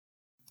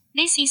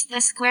This is the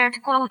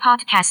SquaredCo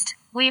podcast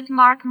with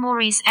Mark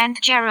Morris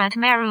and Jared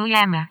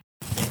Maruyama.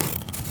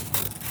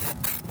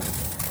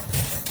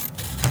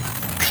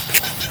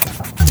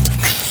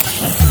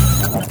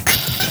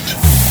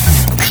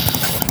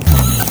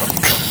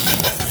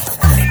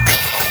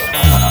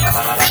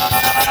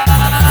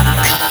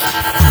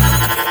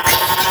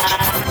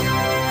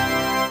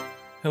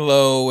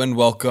 Hello and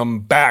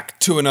welcome back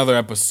to another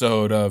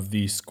episode of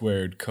the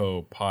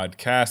SquaredCo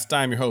podcast.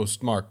 I'm your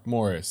host, Mark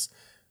Morris.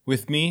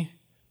 With me,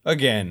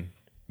 again,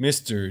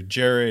 Mr.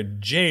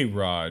 Jared J.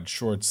 Rod,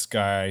 Shorts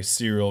Guy,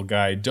 Cereal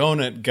Guy,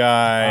 Donut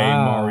Guy,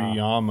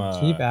 Maruyama.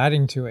 Keep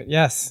adding to it,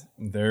 yes.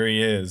 There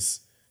he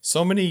is.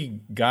 So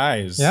many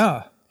guys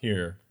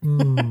here.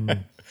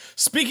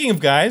 Speaking of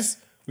guys,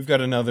 we've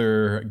got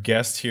another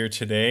guest here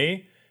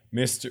today.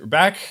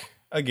 Back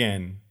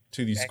again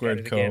to the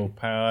SquaredCo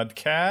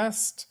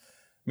podcast,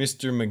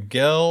 Mr.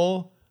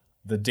 Miguel,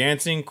 the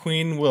Dancing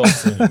Queen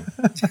Wilson.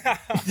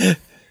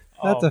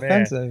 That's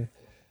offensive.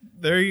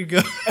 There you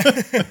go.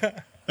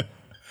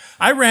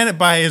 I ran it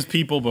by his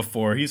people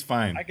before. He's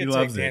fine. I could he take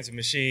loves dancing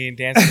machine.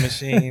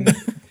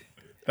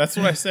 That's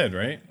what I said,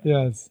 right?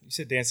 Yes. You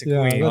said dancing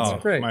queen.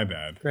 That's great. My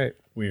bad. Great.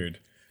 Weird.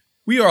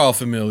 We are all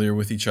familiar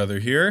with each other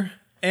here,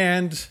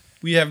 and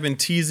we have been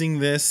teasing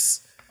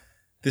this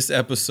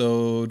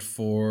episode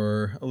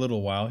for a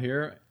little while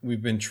here.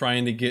 We've been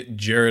trying to get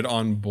Jared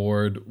on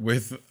board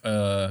with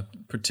a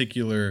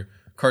particular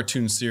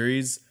cartoon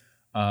series.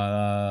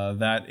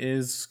 That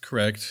is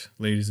correct,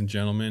 ladies and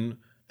gentlemen.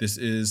 This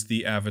is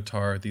the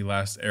Avatar: The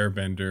Last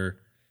Airbender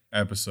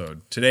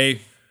episode.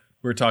 Today,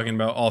 we're talking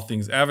about all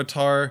things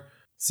Avatar.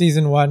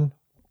 Season 1.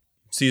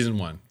 Season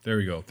 1. There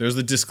we go. There's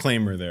the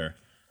disclaimer there.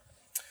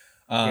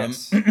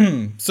 Yes.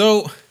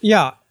 So...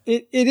 Yeah.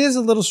 It is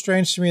a little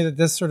strange to me that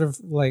this sort of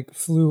like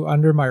flew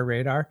under my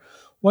radar.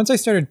 Once I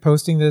started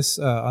posting this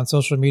on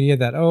social media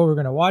that, we're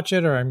going to watch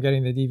it or I'm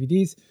getting the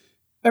DVDs,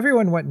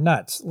 everyone went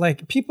nuts.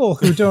 Like people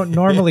who don't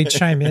normally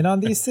chime in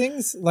on these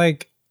things,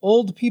 like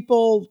old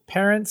people,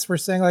 parents were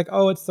saying like,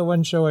 it's the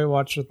one show I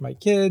watch with my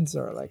kids,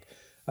 or like,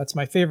 that's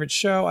my favorite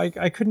show.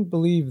 I couldn't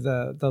believe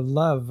the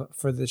love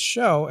for this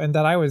show and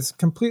that I was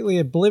completely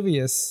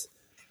oblivious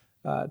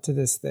to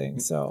this thing.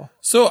 So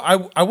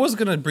I was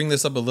going to bring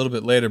this up a little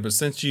bit later, but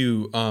since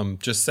you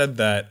just said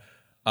that,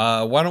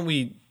 why don't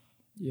we...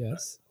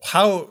 Yes.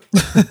 So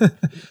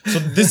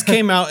this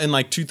came out in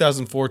like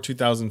 2004,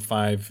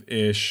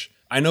 2005-ish.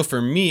 I know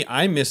for me,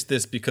 I missed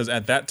this because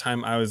at that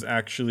time I was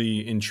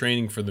actually in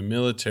training for the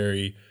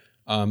military.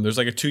 There's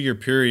like a 2-year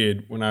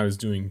period when I was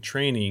doing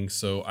training,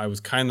 so I was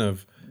kind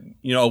of,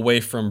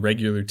 away from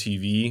regular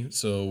TV.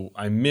 So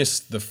I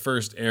missed the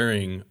first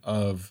airing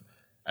of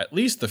at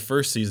least the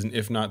first season,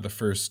 if not the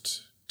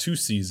first 2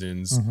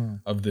 seasons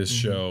of this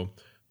show.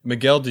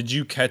 Miguel, did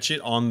you catch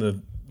it on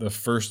the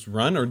first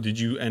run, or did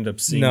you end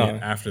up seeing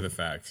it after the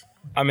fact?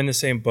 I'm in the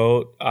same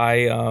boat.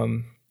 I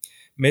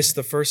missed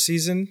the first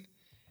season,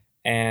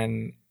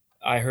 and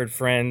I heard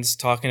friends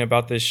talking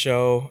about this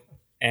show,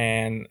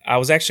 and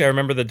I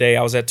remember the day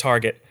I was at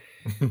Target,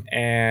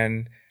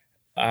 and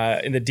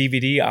in the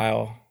DVD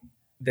aisle,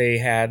 they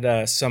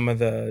had some of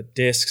the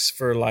discs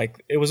for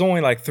it was only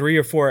like 3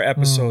 or 4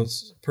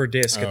 episodes per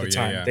disc at the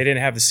time. Yeah. They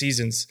didn't have the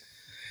seasons.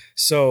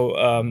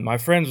 So my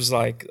friend was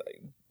like,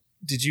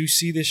 did you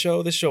see this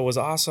show? This show was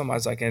awesome. I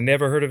was like, I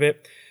never heard of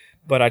it,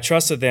 but I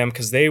trusted them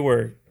because they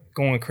were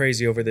going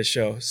crazy over this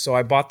show. So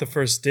I bought the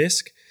first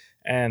disc,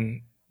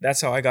 and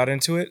that's how I got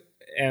into it.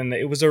 And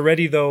it was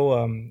already,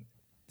 though,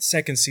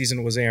 second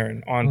season was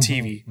airing on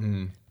TV.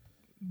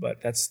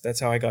 But that's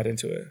how I got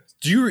into it.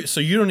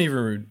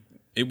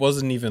 It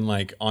wasn't even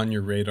like on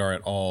your radar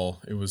at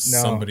all. It was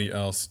somebody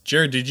else.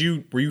 Jared,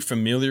 were you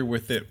familiar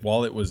with it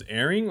while it was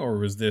airing, or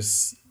was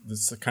this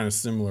kind of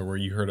similar where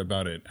you heard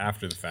about it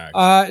after the fact?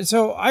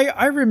 So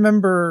I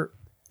remember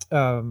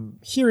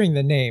hearing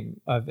the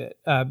name of it,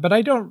 but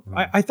I don't.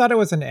 I thought it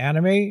was an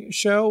anime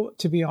show,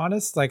 to be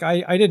honest. Like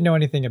I didn't know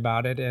anything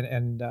about it,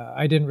 and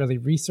I didn't really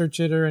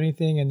research it or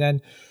anything. And then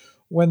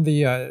when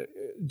the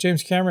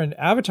James Cameron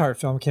Avatar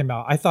film came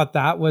out, I thought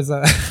that was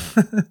an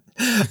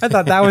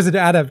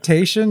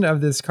adaptation of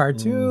this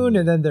cartoon,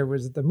 and then there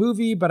was the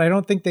movie, but I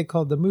don't think they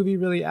called the movie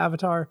really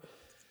Avatar.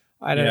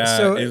 I don't know.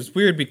 So it was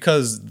weird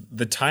because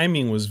the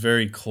timing was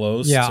very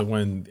close to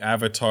when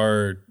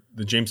Avatar,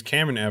 the James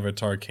Cameron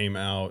Avatar, came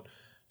out,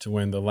 to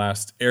when The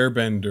Last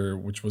Airbender,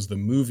 which was the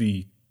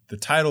movie, the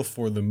title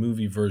for the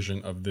movie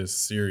version of this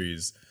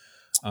series.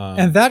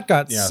 And that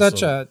got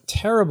such a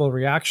terrible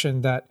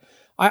reaction that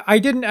I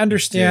didn't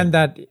understand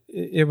that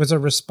it was a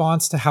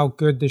response to how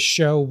good the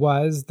show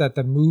was, that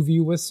the movie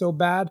was so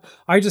bad.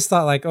 I just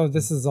thought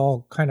this is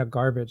all kind of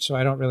garbage, so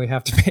I don't really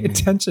have to pay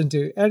attention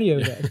to any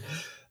of it.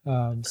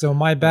 So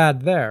my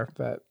bad there,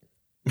 but...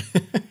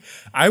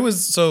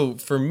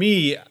 For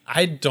me,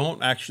 I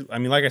don't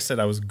actually, like I said,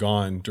 I was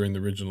gone during the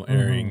original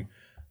airing.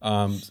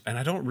 And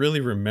I don't really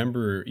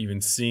remember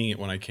even seeing it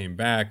when I came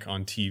back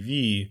on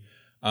TV.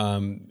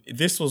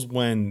 This was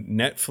when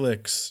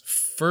Netflix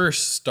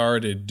first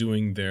started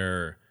doing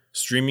their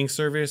streaming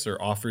service,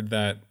 or offered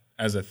that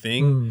as a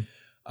thing.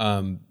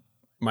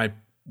 My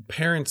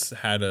parents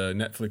had a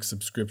Netflix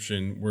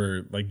subscription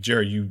where, like,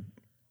 Jared, you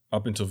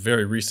up until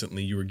very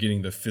recently, you were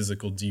getting the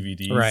physical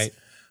DVDs. Right.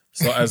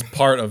 So as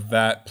part of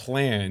that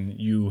plan,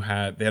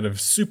 they had a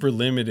super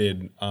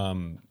limited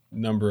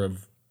number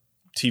of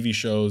TV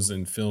shows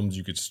and films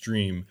you could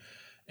stream.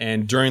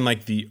 And during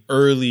like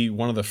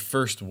one of the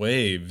first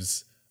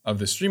waves of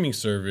the streaming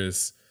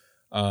service,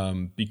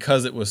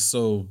 because it was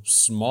so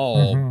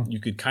small, you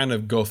could kind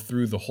of go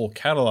through the whole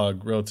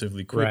catalog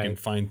relatively quick and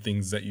find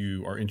things that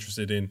you are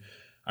interested in.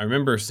 I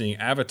remember seeing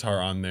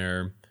Avatar on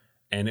there,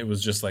 and it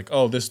was just like,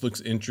 oh, this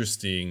looks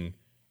interesting.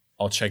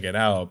 I'll check it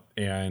out.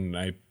 And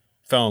I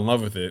fell in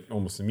love with it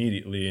almost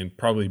immediately and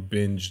probably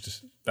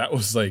binged. That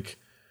was like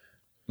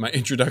my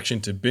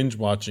introduction to binge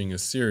watching a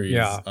series.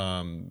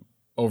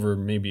 Over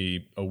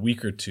maybe a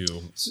week or two,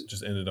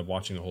 just ended up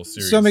watching the whole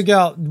series. So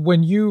Miguel,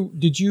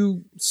 did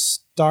you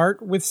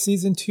start with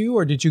season 2,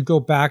 or did you go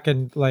back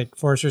and like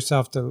force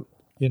yourself to,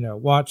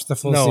 watch the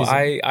full season?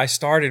 No, I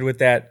started with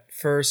that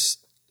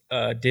first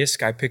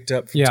disc I picked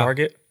up from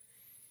Target.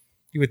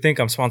 You would think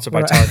I'm sponsored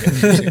by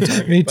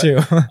Target. Me too.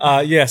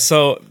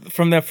 So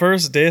from that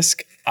first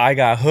disc, I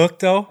got hooked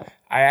though.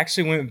 I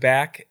actually went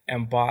back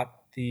and bought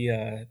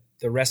the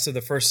rest of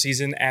the first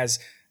season as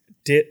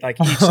each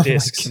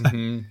disc.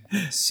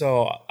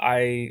 So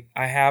I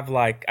have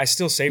I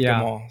still saved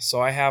them all.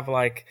 So I have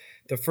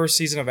the first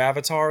season of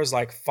Avatar is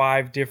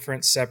 5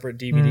 different separate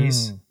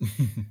DVDs.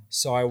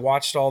 So I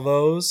watched all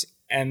those,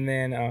 and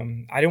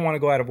then I didn't want to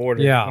go out of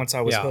order once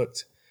I was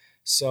hooked.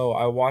 So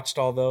I watched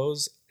all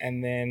those,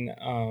 and then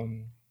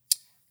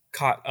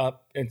caught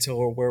up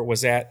until where it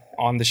was at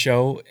on the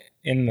show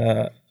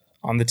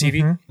on the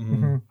TV,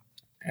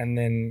 and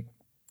then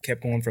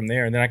kept going from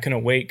there. And then I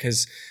couldn't wait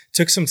because it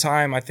took some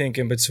time, I think,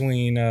 in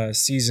between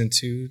season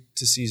 2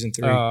 to season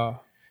 3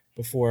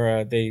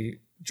 before they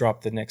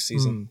dropped the next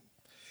season.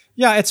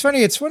 Yeah, it's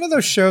funny. It's one of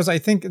those shows, I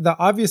think, that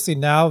obviously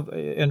now,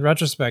 in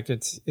retrospect,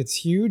 it's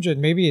huge,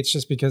 and maybe it's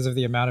just because of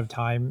the amount of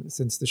time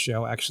since the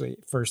show actually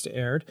first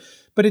aired.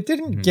 But it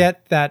didn't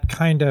get that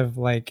kind of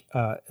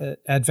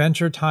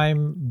Adventure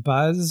Time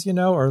buzz,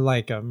 or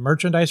a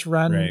merchandise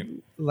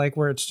run,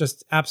 where it's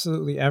just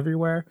absolutely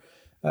everywhere.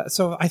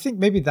 So I think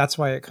maybe that's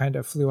why it kind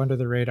of flew under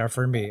the radar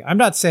for me. I'm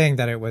not saying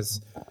that it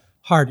was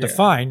hard to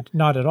find,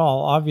 not at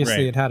all.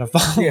 Obviously, it had a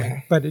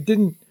following, but it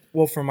didn't.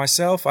 Well, for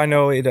myself, I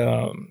know it.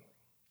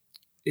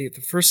 The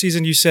first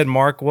season you said,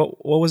 Mark, what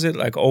was it,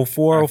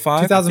 04,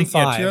 05?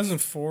 2005.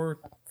 2004,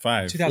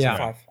 5.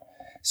 2005.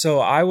 So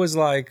I was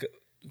a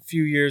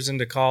few years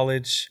into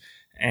college,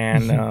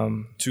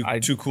 and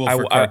too cool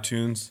for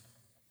cartoons.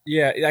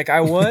 I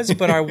was,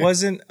 but I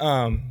wasn't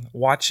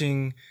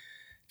watching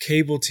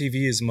cable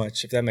TV as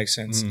much, if that makes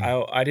sense.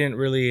 I didn't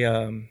really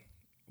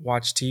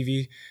watch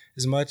TV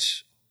as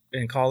much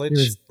in college.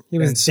 He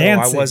was so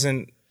dancing. I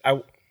wasn't.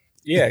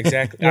 Yeah,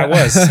 exactly. I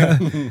was.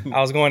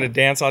 I was going to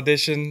dance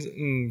auditions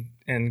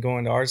and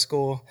going to art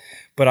school,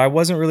 but I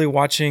wasn't really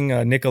watching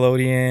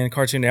Nickelodeon,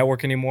 Cartoon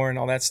Network anymore, and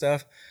all that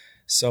stuff.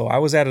 So I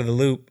was out of the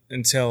loop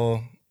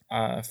until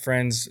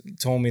friends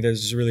told me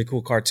there's this really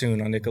cool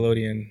cartoon on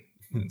Nickelodeon.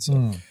 And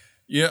so.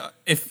 Yeah,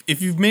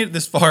 if you've made it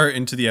this far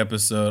into the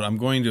episode, I'm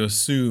going to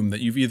assume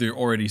that you've either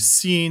already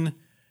seen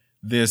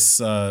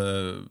this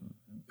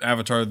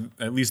Avatar,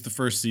 at least the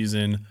first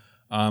season.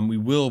 We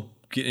will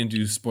get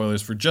into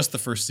spoilers for just the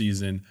first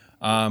season,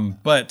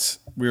 but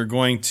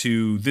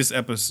this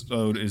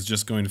episode is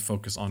just going to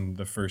focus on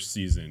the first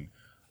season.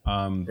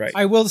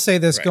 I will say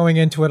this going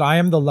into it, I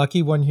am the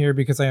lucky one here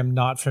because I am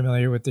not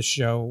familiar with the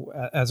show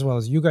as well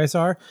as you guys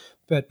are,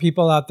 but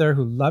people out there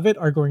who love it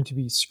are going to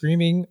be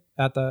screaming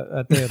at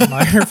the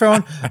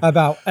microphone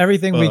about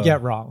everything we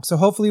get wrong. So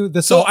hopefully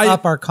this will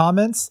up our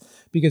comments,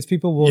 because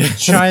people will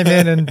chime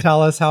in and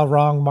tell us how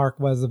wrong Mark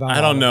was about it.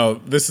 I don't know.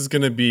 This is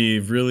going to be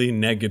really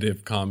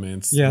negative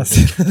comments.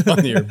 Yes.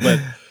 On here,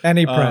 but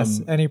any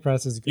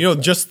press is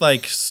good. Just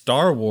like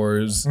Star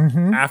Wars,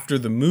 after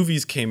the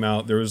movies came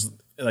out, there was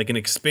an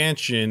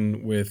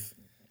expansion with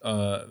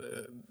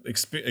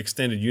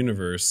extended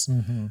universe.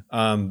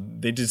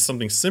 They did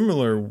something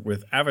similar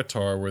with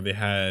Avatar, where they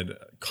had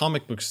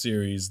comic book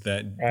series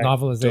that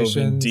novelizations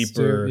dove in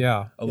deeper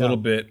a little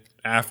bit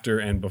after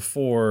and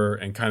before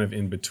and kind of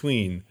in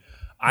between.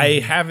 I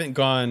haven't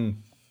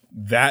gone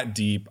that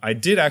deep. I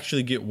did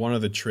actually get one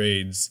of the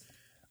trades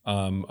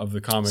of the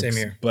comics, Same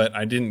here. But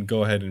I didn't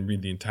go ahead and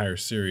read the entire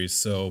series.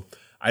 So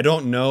I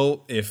don't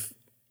know if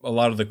a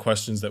lot of the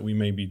questions that we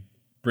may be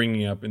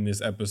bringing up in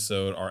this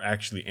episode are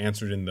actually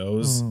answered in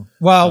those.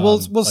 Well,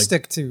 we'll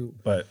stick to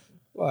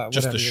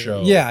just the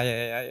show.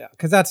 Yeah.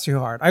 Because that's too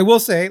hard. I will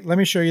say, let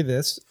me show you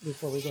this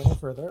before we go any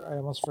further. I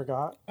almost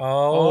forgot.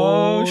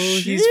 Oh,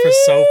 he's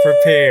so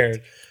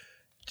prepared.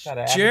 Got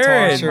an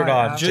Avatar shirt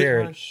on,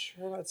 Jared. It's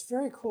a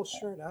very cool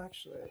shirt,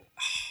 actually.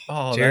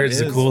 Oh, Jared's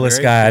the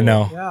coolest guy I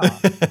know. Yeah.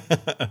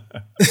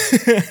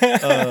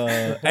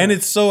 And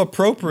it's so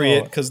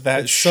appropriate because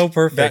so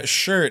perfect. That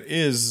shirt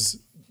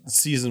is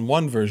season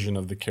 1 version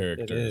of the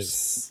characters. It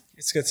is.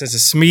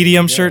 It's a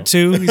medium shirt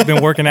too. He's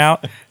been working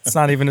out. It's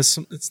not even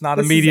it's not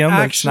a medium.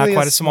 It's not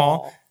quite a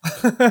small.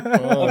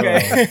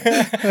 Okay.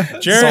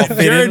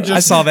 Jared just I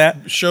saw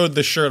that. Showed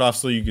the shirt off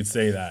so you could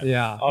say that.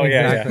 Yeah. Oh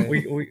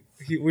exactly. yeah.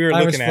 We were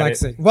looking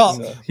at it. Well,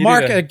 So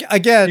Mark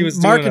again.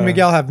 Mark and a-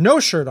 Miguel have no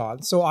shirt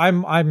on, so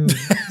I'm a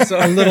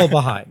little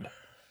behind.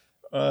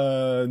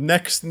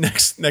 Next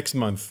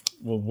month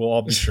we'll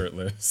all be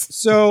shirtless.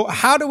 So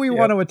how do we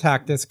want to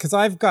attack this? Because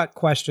I've got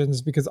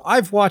questions because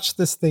I've watched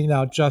this thing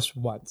now just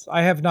once.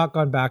 I have not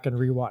gone back and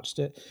rewatched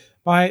it.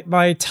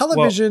 My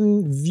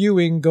television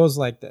viewing goes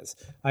like this.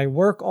 I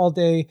work all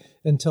day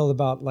until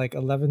about like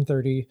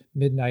 11:30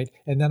 midnight,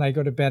 and then I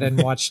go to bed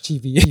and watch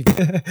TV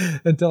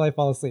until I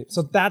fall asleep.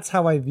 So that's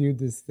how I viewed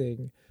this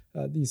thing.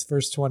 These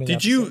first 20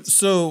 episodes.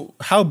 So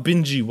how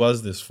bingy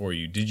was this for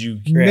you? Did you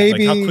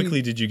Maybe how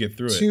quickly did you get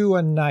through it? 2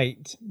 a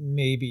night,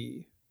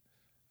 maybe.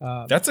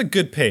 That's a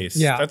good pace.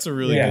 Yeah. That's a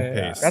really good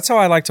pace. That's how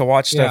I like to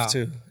watch stuff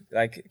Yeah. too.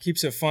 Like it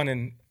keeps it fun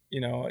and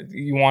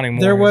you wanting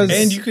more. There was-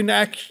 And you can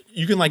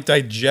like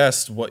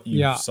digest what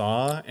you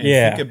saw and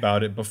think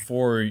about it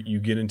before you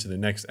get into the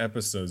next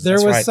episodes.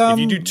 There was some. If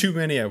you do too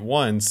many at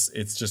once,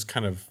 it's just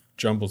kind of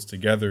jumbles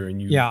together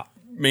and you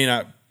may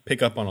not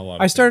pick up on a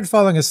lot. I started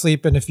falling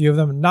asleep in a few of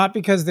them, not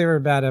because they were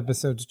bad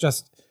episodes,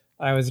 just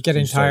I was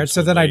getting tired.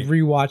 So then I'd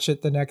rewatch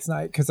it the next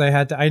night because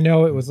I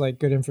know it was like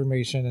good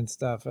information and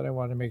stuff, and I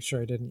wanted to make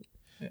sure I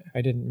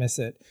didn't miss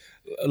it.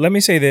 Let me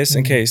say this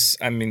in case.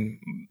 I mean,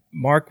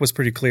 Mark was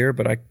pretty clear,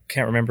 but I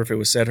can't remember if it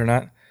was said or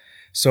not.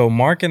 So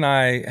Mark and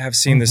I have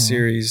seen the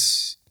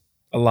series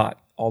a lot,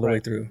 all the way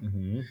through.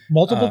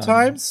 Multiple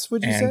times,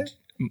 would you say?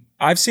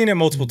 I've seen it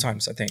multiple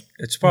times, I think.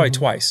 It's probably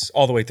twice,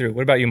 all the way through.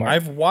 What about you, Mark?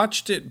 I've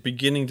watched it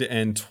beginning to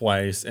end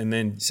twice, and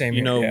then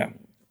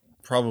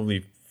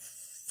probably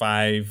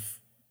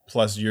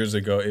 5+ years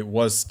ago, it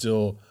was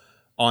still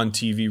on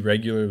TV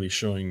regularly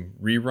showing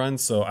reruns.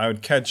 So I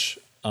would catch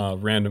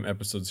random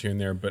episodes here and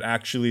there, but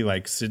actually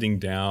like sitting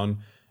down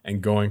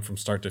and going from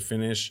start to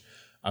finish,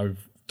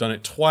 I've done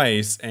it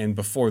twice. And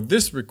before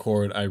this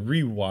record, I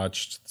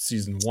rewatched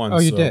season 1. Oh,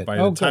 you so did? by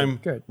the Good, time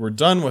good. we're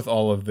done with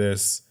all of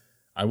this,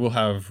 I will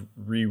have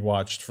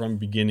rewatched from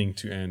beginning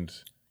to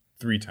end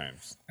 3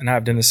 times. And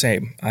I've done the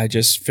same. I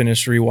just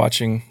finished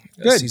rewatching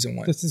season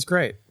 1. This is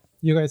great.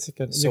 You guys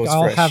can. So it's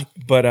I'll fresh. have.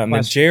 But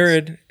questions.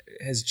 Jared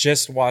has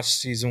just watched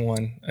season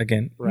 1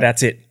 again. Right.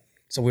 That's it.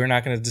 So we're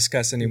not going to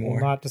discuss Will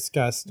anymore. not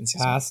discuss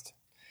past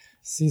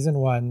season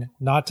 1.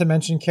 Not to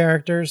mention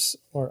characters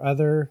or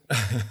other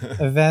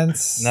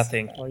events.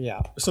 Nothing. Or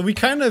So we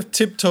kind of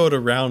tiptoed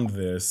around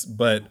this,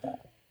 but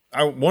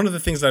one of the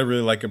things that I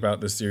really like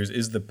about this series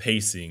is the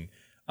pacing.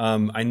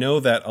 I know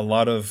that a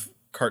lot of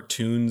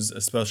cartoons,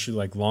 especially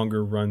like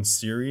longer run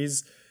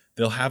series,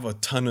 they'll have a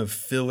ton of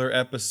filler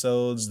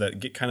episodes that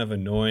get kind of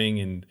annoying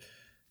and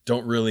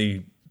don't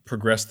really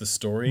progress the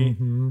story.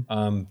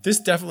 This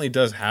definitely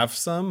does have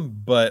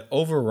some, but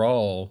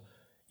overall,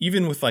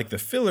 even with like the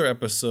filler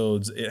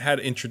episodes, it had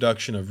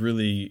introduction of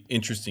really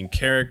interesting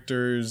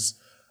characters.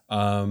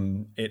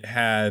 It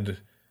had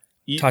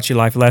Taught you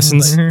life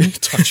lessons.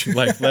 taught you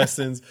life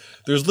lessons.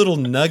 There's little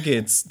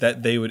nuggets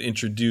that they would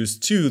introduce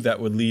too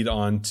that would lead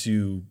on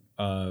to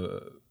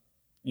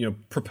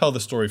propel the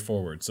story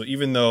forward. So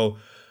even though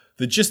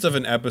the gist of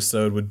an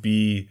episode would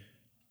be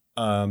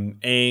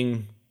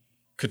Aang,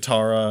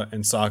 Katara,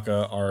 and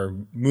Sokka are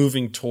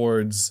moving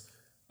towards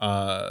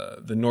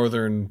the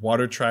Northern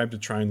Water Tribe to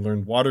try and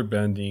learn water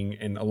bending,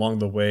 and along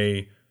the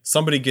way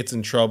somebody gets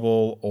in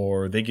trouble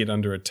or they get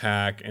under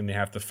attack and they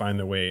have to find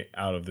their way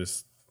out of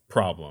this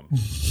problem.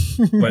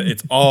 But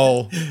it's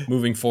all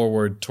moving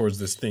forward towards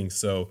this thing.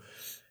 So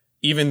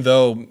even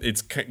though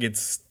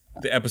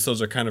the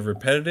episodes are kind of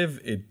repetitive,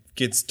 it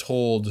gets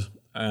told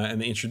and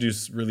they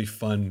introduce really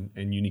fun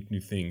and unique new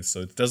things.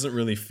 So it doesn't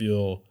really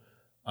feel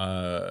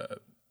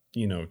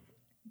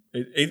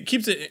it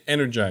keeps it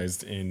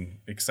energized and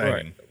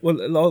exciting. Right.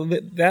 Well,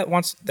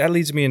 that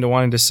leads me into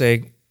wanting to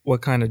say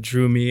what kind of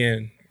drew me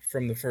in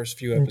from the first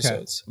few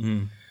episodes,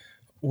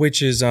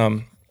 which is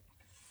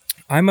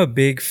I'm a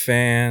big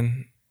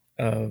fan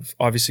of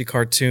obviously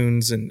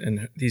cartoons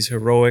and these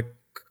heroic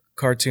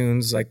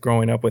cartoons, like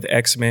growing up with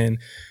X-Men,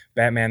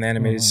 Batman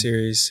animated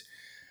series,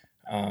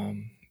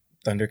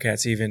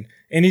 Thundercats, even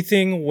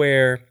anything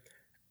where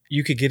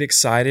you could get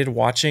excited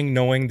watching,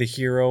 knowing the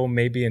hero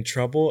may be in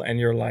trouble, and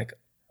you're like,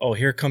 oh,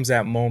 here comes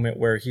that moment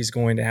where he's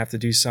going to have to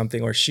do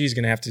something, or she's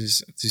going to have to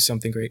do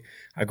something great.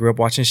 I grew up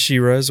watching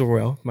She-Ra as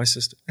well, my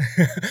sister.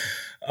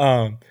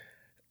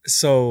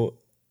 So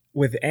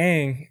with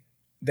Aang,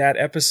 that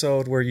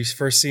episode where you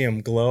first see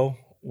him glow,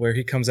 where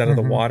he comes out of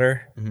the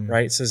water,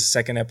 right? It's his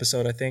second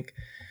episode, I think,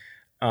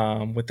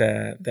 with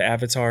the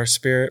Avatar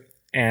spirit.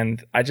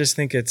 And I just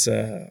think it's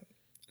a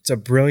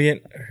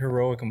brilliant,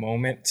 heroic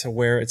moment to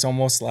where it's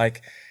almost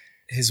like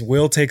his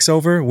will takes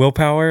over,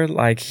 willpower.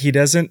 Like he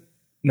doesn't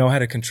know how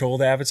to control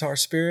the Avatar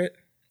spirit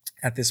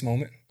at this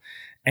moment.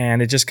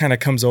 And it just kind of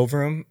comes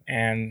over him,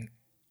 and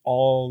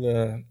all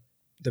the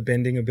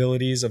bending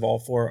abilities of all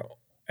 4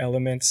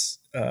 elements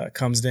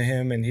comes to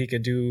him, and he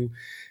could do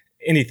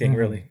anything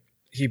really.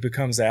 he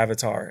becomes the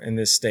avatar in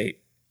this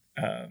state,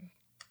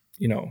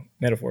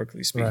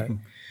 metaphorically speaking. Right.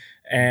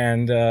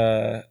 And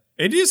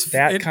it is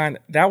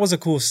that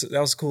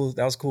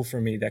was cool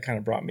for me. That kind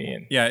of brought me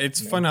in. Yeah, it's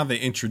fun how they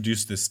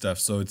introduce this stuff.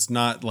 So it's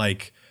not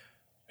like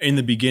in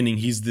the beginning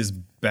he's this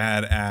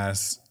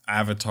badass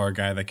avatar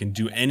guy that can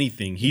do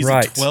anything. He's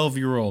a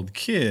 12-year-old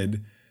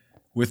kid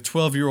with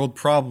 12-year-old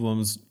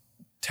problems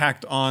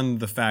tacked on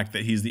the fact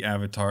that he's the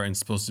avatar and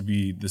supposed to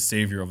be the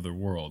savior of the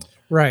world.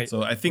 Right.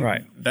 So I think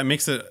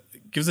that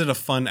gives it a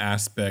fun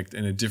aspect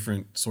and a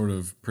different sort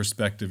of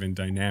perspective and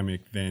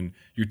dynamic than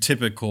your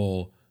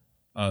typical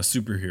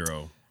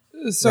superhero.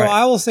 So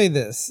I will say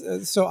this.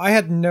 So I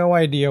had no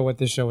idea what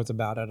this show was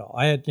about at all.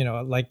 I had,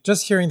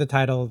 just hearing the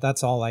title,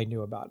 that's all I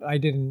knew about it. I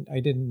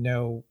didn't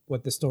know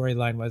what the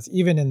storyline was,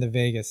 even in the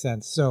vaguest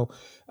sense. So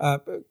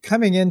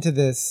coming into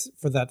this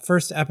for that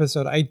first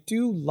episode, I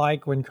do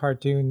like when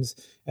cartoons,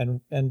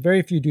 and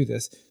very few do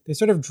this, they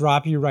sort of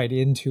drop you right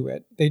into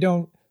it. They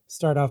don't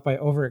start off by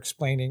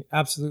over-explaining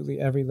absolutely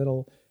every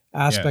little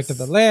aspect of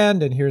the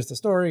land, and here's the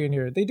story, and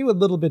here they do a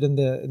little bit in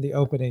the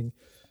opening.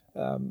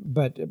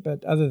 But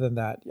other than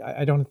that,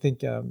 I don't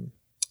think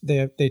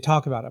they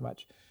talk about it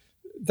much.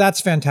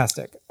 That's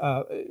fantastic.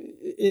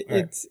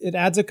 It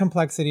adds a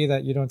complexity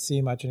that you don't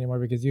see much anymore,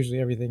 because usually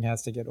everything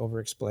has to get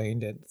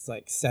over-explained, and it's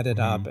like set it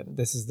up and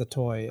this is the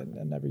toy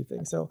and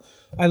everything. So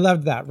I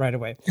loved that right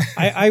away.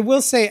 I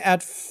will say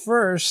at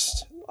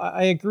first,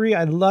 I agree.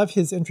 I love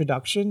his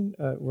introduction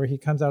where he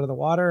comes out of the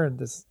water and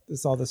this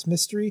all this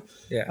mystery.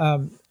 Yeah.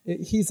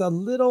 He's a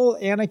little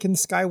Anakin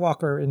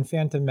Skywalker in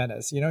Phantom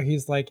Menace.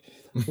 He's like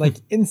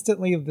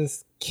instantly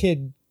this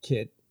kid,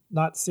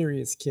 not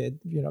serious kid,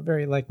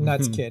 very like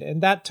nuts kid.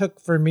 And that took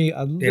for me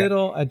a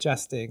little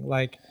adjusting,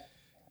 like,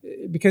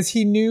 because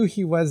he knew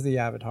he was the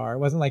Avatar. It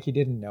wasn't like he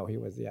didn't know he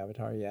was the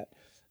Avatar yet.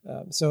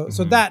 So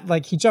that,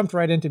 like, he jumped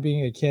right into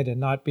being a kid and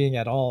not being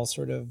at all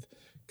sort of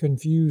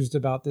confused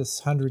about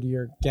this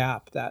 100-year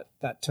gap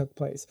that took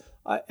place.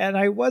 And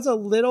I was a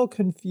little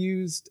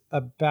confused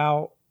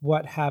about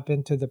what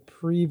happened to the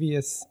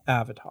previous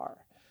Avatar.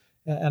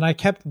 And I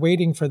kept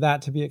waiting for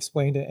that to be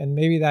explained, and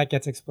maybe that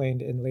gets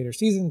explained in later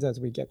seasons as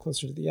we get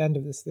closer to the end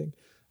of this thing.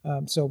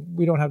 So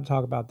we don't have to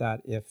talk about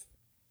that if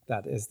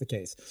that is the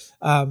case.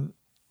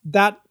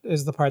 That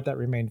is the part that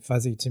remained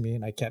fuzzy to me,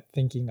 and I kept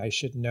thinking I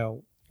should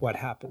know what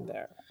happened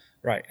there.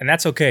 Right. And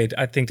that's okay,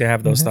 I think, to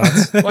have those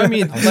thoughts. Well, I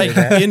mean, like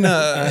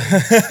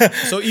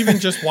so even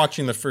just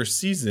watching the first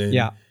season,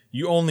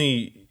 you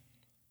only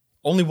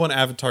one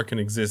Avatar can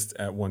exist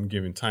at one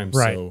given time.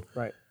 Right. So,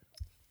 right.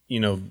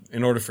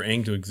 In order for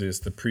Aang to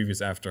exist, the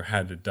previous Avatar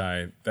had to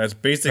die. That's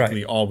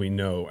basically all we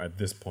know at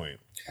this point.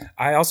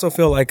 I also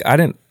feel like I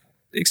didn't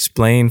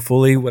explain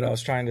fully what I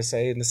was trying to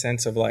say, in the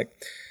sense of, like,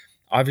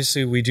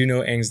 obviously we do know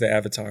Aang's the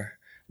Avatar.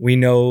 We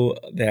know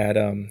that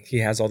he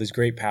has all these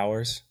great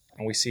powers,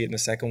 and we see it in the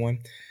second one.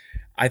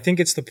 I think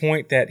it's the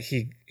point that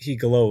he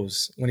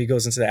glows when he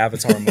goes into the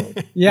Avatar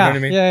mode. You know what I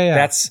mean? Yeah.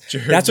 That's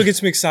what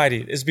gets me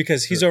excited, is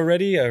because he's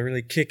already a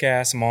really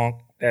kick-ass monk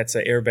that's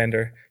an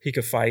airbender. He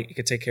could fight. He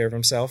could take care of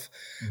himself.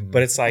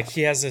 But it's like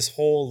he has this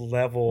whole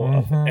level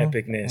of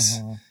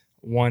epicness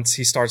once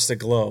he starts to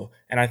glow.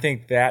 And I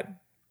think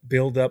that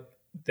build up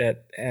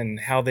that and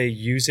how they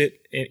use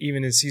it,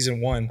 even in season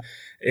 1,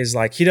 is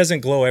like he doesn't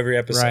glow every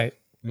episode.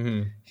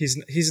 Right.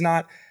 He's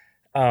not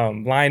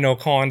Lionel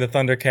calling the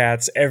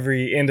Thundercats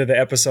every end of the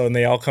episode and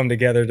they all come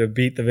together to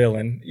beat the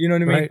villain. You know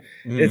what I mean?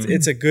 Right.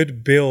 It's a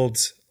good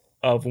build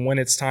of when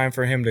it's time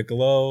for him to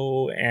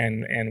glow,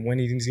 and when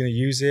he's going to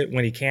use it,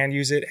 when he can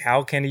use it,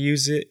 how can he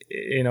use it?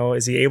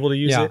 Is he able to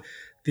use it?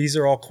 These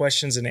are all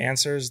questions and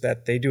answers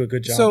that they do a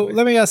good job So with.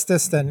 let me ask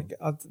this then.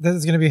 This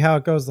is going to be how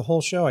it goes the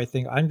whole show, I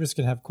think. I'm just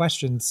going to have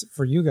questions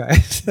for you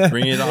guys.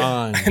 Bring it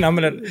on. And I'm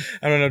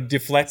gonna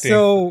deflecting.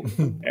 So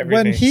everything.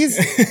 when he's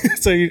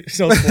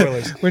no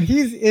spoilers. when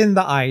he's in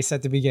the ice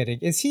at the beginning,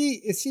 is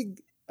he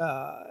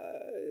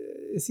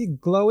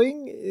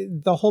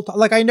glowing the whole time?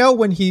 Like, I know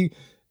when he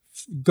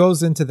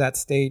goes into that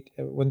state,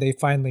 when they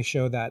finally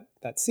show that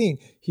scene,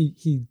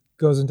 he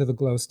goes into the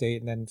glow state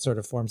and then sort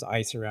of forms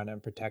ice around him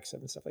and protects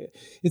him and stuff like that.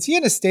 Is he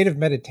in a state of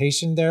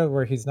meditation there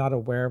where he's not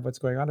aware of what's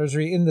going on, or is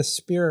he in the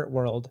spirit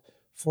world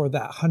for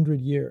that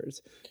 100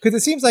 years? Because it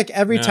seems like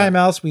every time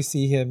else we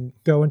see him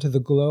go into the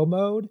glow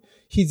mode,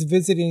 he's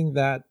visiting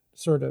that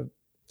sort of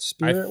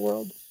spirit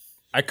world.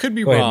 I could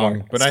be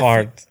wrong, but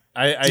I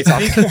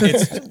think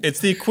it's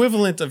the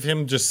equivalent of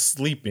him just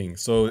sleeping.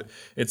 So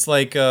it's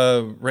like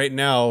right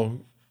now,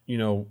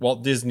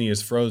 Walt Disney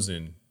is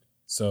frozen.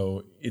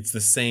 So it's the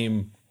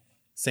same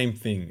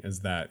thing as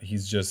that.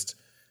 He's just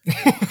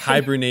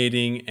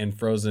hibernating and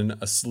frozen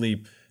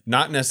asleep,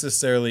 not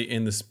necessarily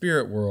in the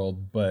spirit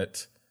world,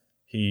 but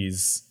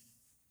he's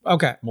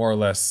more or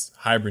less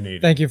hibernating.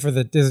 Thank you for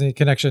the Disney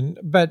connection.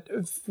 But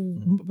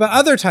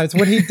other times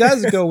when he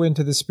does go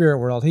into the spirit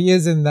world, he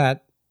is in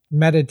that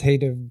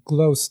meditative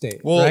glow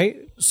state,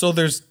 right? So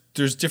there's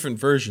different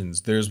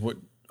versions. There's what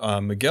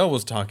Miguel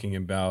was talking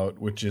about,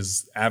 which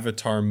is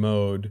Avatar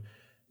mode,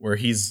 where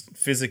he's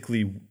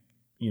physically,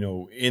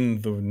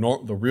 in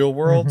the real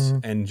world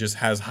and just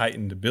has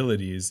heightened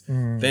abilities,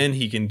 then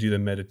he can do the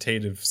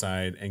meditative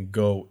side and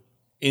go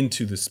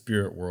into the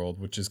spirit world,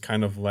 which is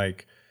kind of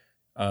like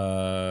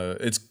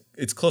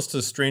it's close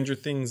to Stranger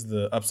Things,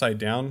 the Upside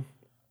Down,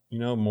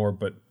 more,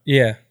 but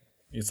yeah,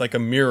 it's like a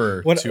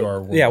mirror to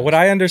our world. Yeah, what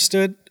I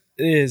understood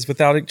is,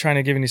 without trying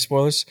to give any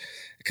spoilers,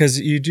 because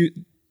you do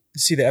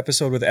see the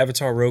episode with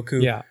Avatar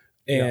Roku,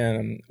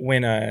 and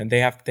when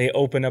they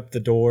open up the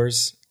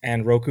doors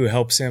and Roku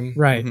helps him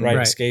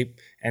escape,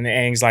 and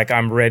Aang's like,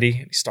 "I'm ready."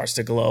 He starts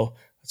to glow.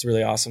 It's a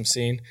really awesome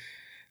scene.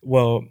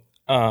 Well,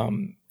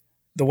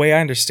 the way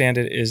I understand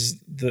it is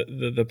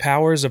the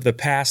powers of the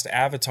past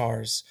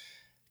avatars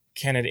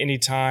can at any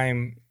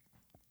time,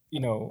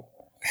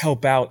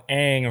 help out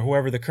Aang or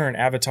whoever the current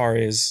avatar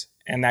is,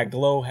 and that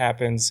glow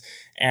happens,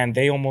 and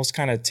they almost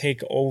kind of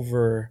take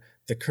over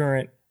the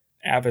current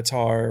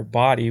avatar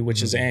body,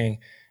 which is Aang,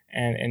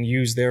 and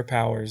use their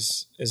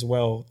powers as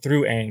well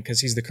through Aang, because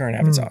he's the current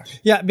avatar.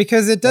 Yeah,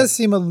 because it does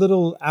seem a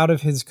little out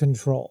of his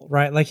control,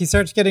 right? Like he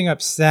starts getting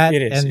upset,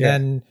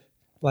 then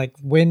like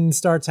wind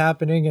starts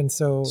happening, and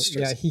so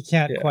he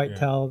can't quite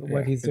tell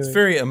what he's doing. It's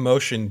very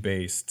emotion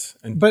based,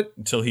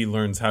 until he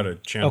learns how to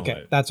channel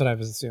it. That's what I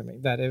was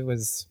assuming, that it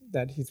was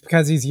that he's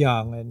because he's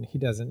young and he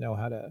doesn't know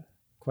how to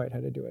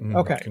do it.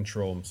 Okay,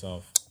 control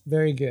himself.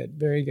 Very good,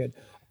 very good.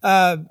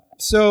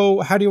 So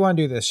how do you want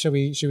to do this? Should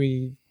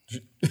we?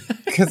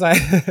 Because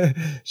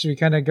should we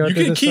kind of go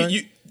through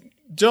this?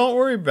 Don't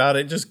worry about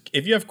it. Just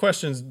if you have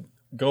questions,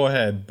 go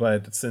ahead.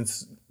 But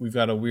since we've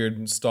got a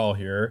weird stall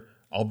here,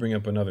 I'll bring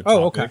up another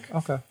topic. Oh,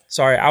 okay.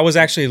 Sorry, I was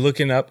actually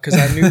looking up because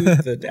I knew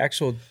the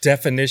actual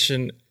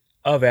definition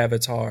of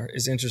avatar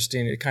is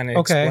interesting. It kind of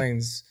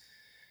explains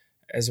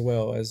as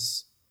well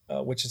as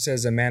which it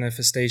says a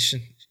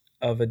manifestation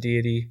of a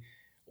deity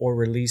or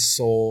released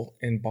soul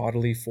in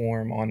bodily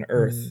form on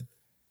earth.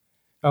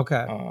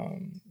 Okay.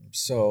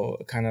 So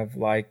kind of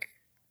like,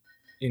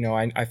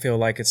 I feel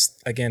like it's,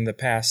 again, the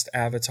past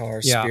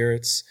avatar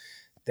spirits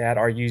that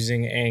are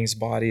using Aang's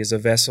body as a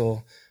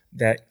vessel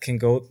that can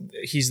go.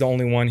 He's the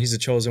only one. He's the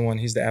chosen one.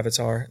 He's the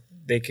avatar.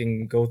 They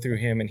can go through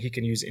him, and he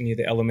can use any of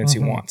the elements he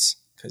wants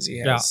because he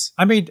has.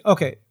 I mean,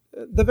 okay.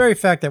 The very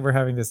fact that we're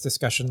having this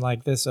discussion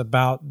like this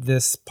about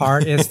this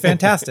part is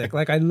fantastic.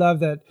 Like, I love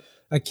that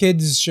a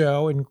kids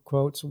show, in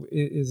quotes,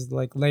 is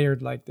like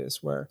layered like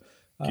this, where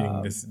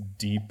getting this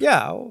deep.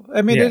 Yeah,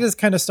 I mean, it is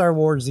kind of Star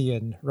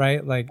Warsian,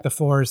 right? Like the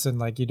Force, and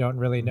like you don't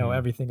really know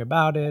everything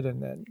about it,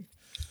 and then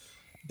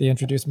they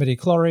introduce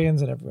midi-chlorians,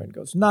 and everyone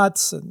goes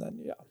nuts, and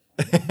then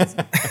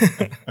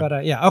But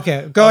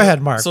okay. Go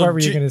ahead, Mark. So what were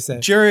you going to say?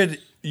 Jared,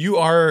 you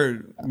are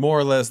more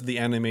or less the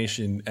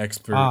animation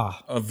expert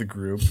of the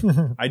group.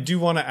 I do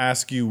want to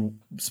ask you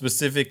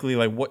specifically,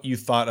 like, what you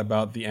thought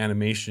about the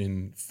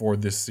animation for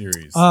this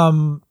series.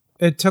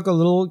 It took a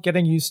little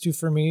getting used to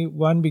for me.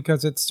 One,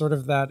 because it's sort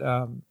of that.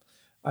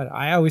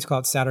 I always call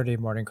it Saturday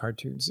morning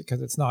cartoons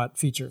because it's not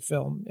feature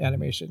film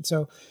animation.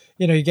 So,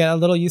 you get a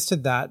little used to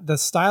that. The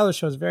style of the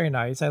show is very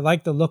nice. I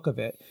like the look of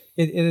it.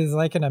 It is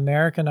like an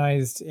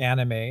Americanized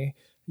anime.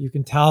 You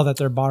can tell that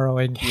they're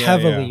borrowing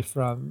heavily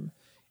from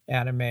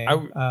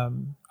anime.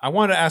 I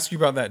wanted to ask you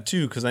about that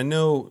too, because I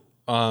know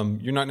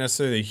you're not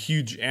necessarily a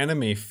huge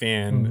anime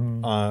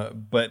fan,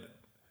 but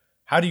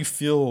how do you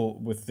feel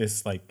with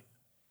this? Like,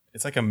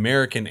 it's like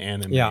American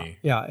anime.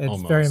 Yeah, it's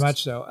almost. Very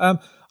much so.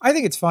 I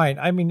think it's fine.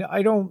 I mean,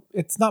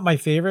 it's not my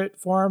favorite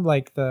form,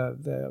 like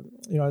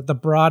the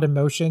broad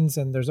emotions,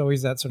 and there's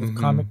always that sort of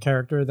comic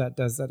character that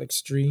does that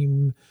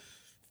extreme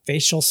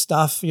facial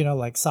stuff,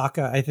 like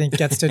Sokka, I think,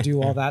 gets to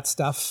do all that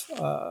stuff.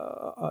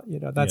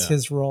 That's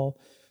his role.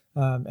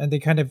 And they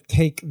kind of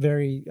take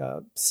very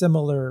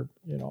similar,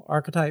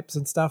 archetypes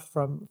and stuff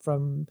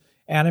from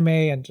anime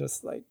and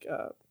just like,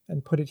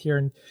 and put it here.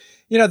 And,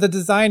 the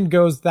design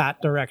goes that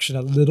direction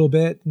a little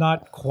bit,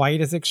 not quite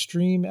as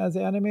extreme as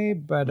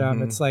anime, but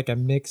it's like a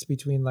mix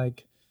between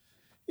like,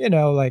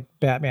 like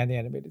Batman the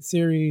Animated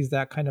Series,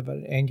 that kind of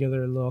an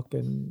angular look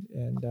and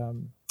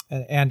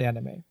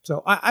anime.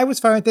 So I was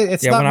fine with it.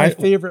 It's not my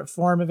favorite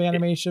form of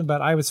animation,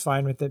 but I was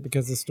fine with it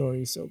because the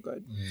story is so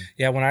good.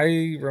 Yeah, when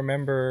I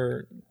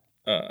remember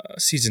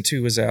season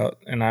 2 was out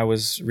and I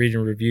was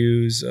reading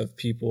reviews of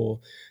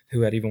people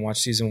who had even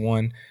watched season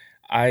 1,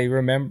 I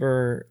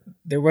remember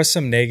there was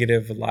some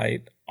negative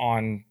light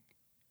on,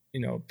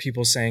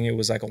 people saying it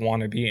was like a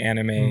wannabe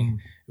anime.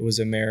 It was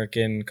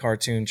American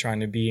cartoon trying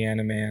to be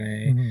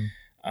anime.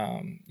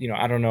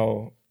 I don't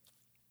know.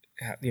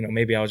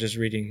 Maybe I was just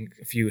reading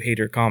a few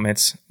hater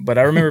comments, but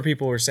I remember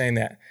people were saying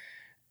that.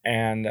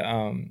 And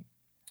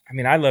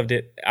I loved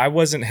it. I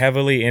wasn't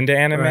heavily into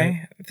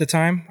anime at the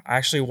time. I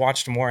actually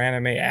watched more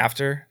anime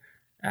after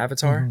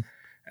Avatar.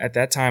 At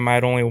that time,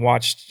 I'd only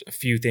watched a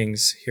few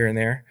things here and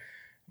there.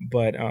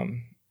 But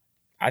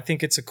I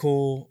think it's a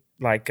cool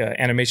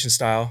animation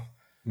style.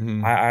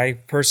 I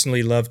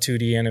personally love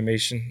 2D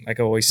animation, like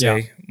I always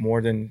say, more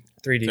than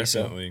 3D.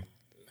 Definitely. So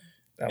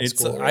that was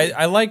cool.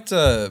 I liked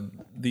a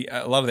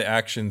lot of the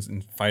actions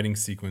and fighting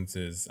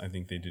sequences. I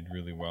think they did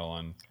really well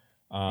on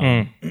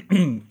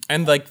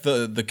And like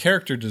the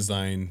character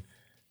design,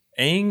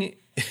 Aang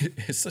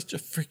is such a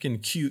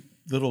freaking cute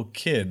little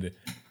kid.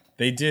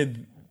 They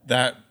did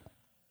that.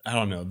 I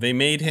don't know. They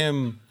made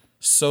him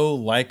so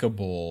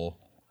likable,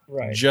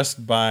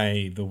 just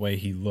by the way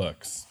he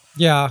looks.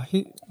 Yeah,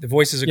 the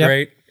voices are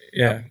great.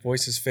 Yeah,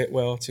 voices fit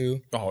well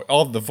too. Oh,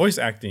 all the voice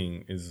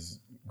acting is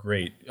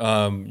great.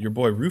 Your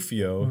boy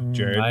Rufio,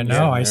 Jared. I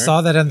know. I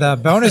saw that in the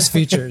bonus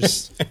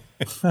features.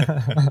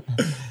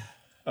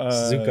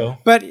 Zuko.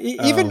 But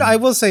even I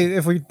will say,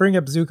 if we bring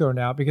up Zuko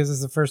now, because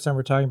it's the first time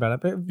we're talking about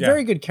it, but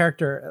very good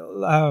character.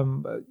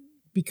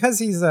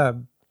 Because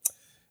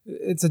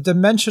it's a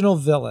dimensional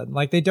villain.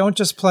 Like they don't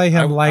just play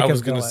him like a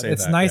villain.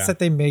 It's nice that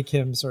they make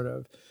him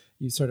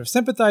you sort of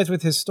sympathize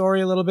with his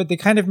story a little bit. They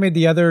kind of made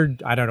the other,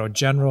 I don't know,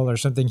 general or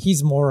something.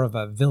 He's more of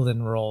a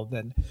villain role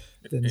than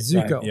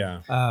Zuko. Right,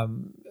 yeah.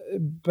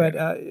 But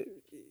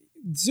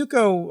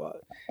Zuko,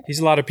 he's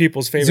a lot of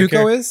people's favorite Zuko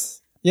character.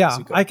 is. Yeah,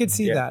 Zuko. I could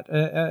see that.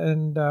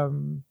 And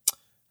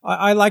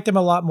I liked him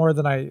a lot more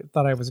than I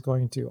thought I was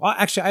going to.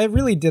 Actually, I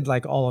really did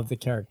like all of the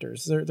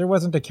characters. There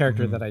wasn't a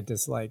character that I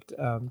disliked.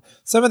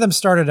 Some of them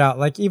started out,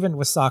 like even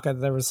with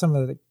Sokka, there was some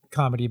of the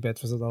comedy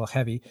bits was a little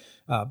heavy.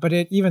 But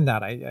even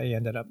that, I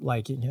ended up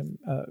liking him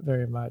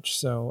very much.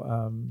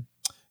 So,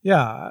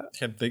 yeah.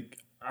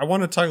 I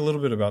want to talk a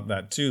little bit about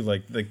that too.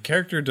 Like the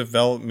character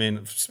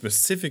development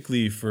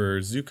specifically for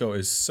Zuko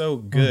is so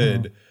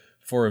good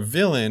for a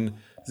villain.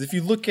 If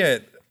you look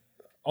at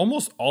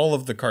almost all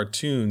of the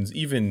cartoons,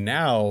 even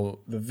now,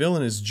 the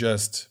villain is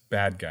just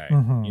bad guy,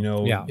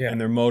 and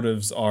their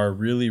motives are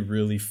really,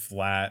 really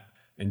flat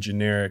and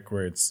generic,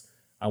 where it's,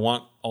 I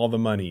want all the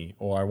money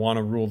or I want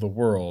to rule the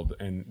world,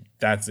 and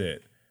that's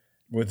it.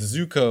 With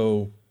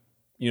Zuko,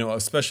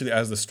 especially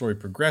as the story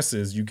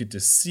progresses, you get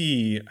to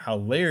see how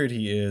layered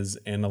he is,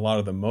 and a lot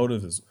of the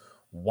motives is,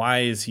 why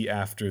is he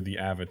after the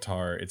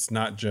Avatar? It's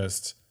not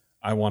just,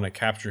 I want to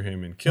capture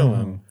him and kill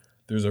him.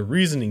 There's a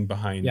reasoning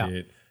behind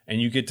it. And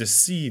you get to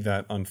see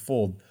that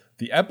unfold.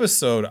 The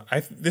episode,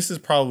 this is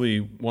probably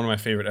one of my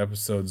favorite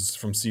episodes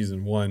from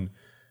season 1,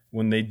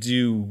 when they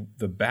do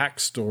the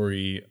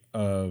backstory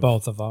of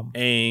both of them.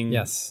 Aang.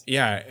 Yes.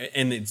 Yeah,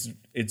 and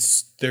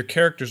it's their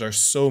characters are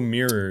so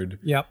mirrored.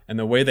 Yep. And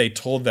the way they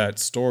told that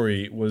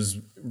story was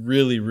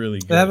really, really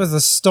good. That was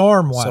the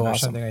storm one or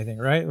awesome. something, I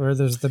think, right? Where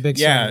there's the big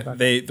storm. storm.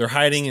 They're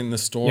hiding in the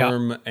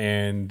storm,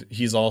 and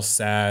he's all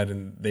sad,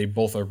 and they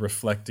both are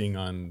reflecting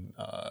on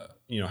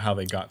how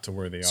they got to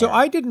where they are. So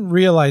I didn't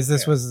realize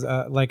this was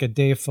like a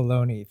Dave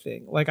Filoni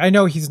thing. Like, I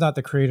know he's not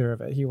the creator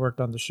of it. He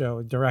worked on the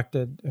show,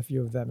 directed a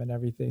few of them and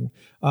everything.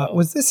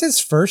 Was this his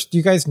first? Do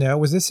you guys know?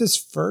 Was this his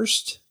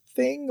first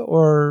thing,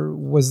 or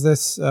was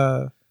this?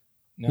 No.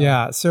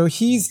 Yeah. So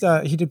he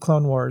did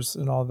Clone Wars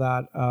and all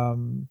that.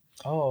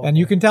 And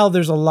you can tell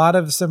there's a lot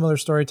of similar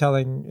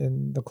storytelling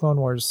in the Clone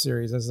Wars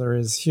series as there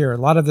is here. A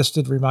lot of this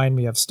did remind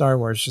me of Star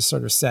Wars, just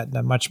sort of set in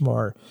a much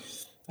more,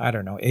 I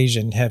don't know,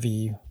 Asian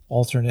heavy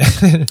alternate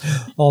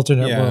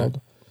world.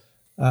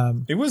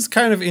 It was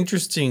kind of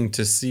interesting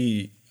to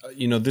see,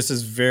 this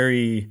is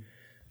very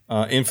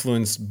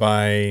influenced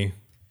by,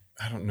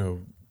 I don't know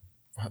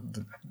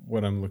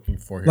what I'm looking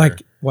for here.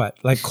 Like what?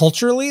 Like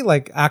culturally?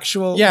 Like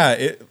actual?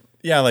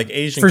 Yeah, like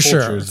Asian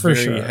culture is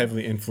very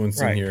heavily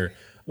influenced in here.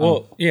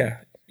 Well,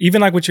 even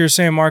like what you were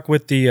saying, Mark,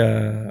 with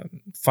the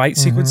fight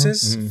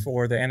sequences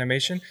for the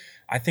animation,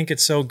 I think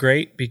it's so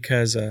great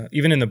because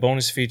even in the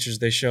bonus features,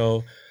 they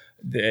show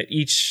that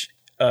each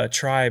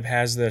tribe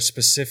has their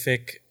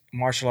specific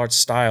martial arts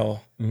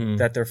style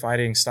that their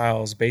fighting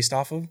style is based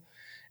off of,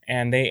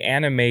 and they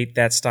animate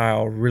that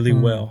style really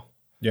well.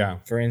 Yeah.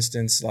 For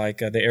instance, like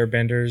the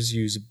Airbenders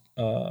use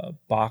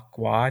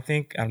Bakwa, I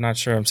think. I'm not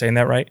sure I'm saying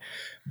that right,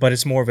 but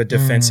it's more of a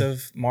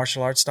defensive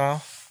martial arts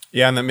style.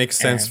 Yeah, and that makes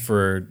sense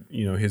for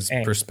his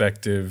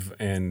perspective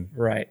and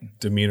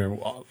demeanor,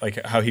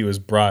 like how he was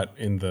brought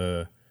in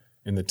the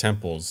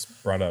temples,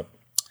 brought up.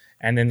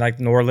 And then like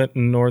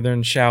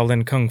Northern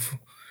Shaolin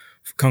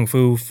Kung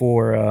Fu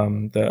for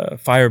the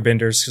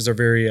Firebenders, because they're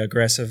very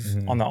aggressive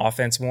on the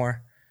offense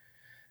more.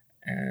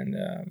 And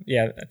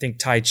I think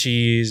Tai Chi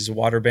is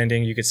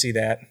waterbending. You could see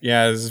that.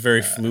 Yeah, this is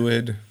very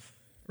fluid.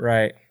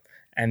 Right.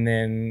 And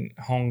then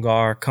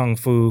Hongar Kung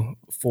Fu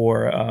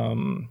for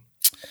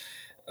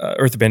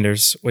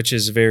Earthbenders, which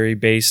is very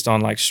based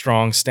on like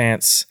strong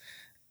stance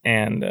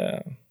and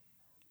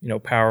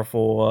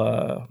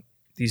powerful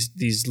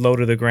these low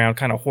to the ground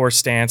kind of horse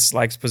stance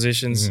like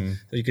positions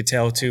that you could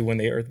tell too when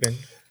they earthbend.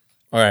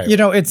 All right.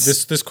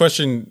 It's this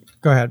question.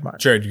 Go ahead, Mark.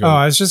 Jared, you go.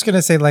 I was just going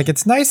to say, like,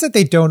 it's nice that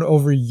they don't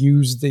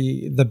overuse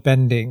the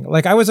bending.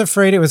 Like, I was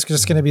afraid it was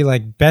just going to be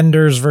like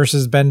benders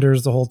versus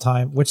benders the whole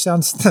time, which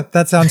sounds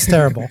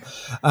terrible.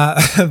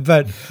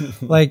 But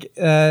like,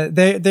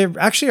 they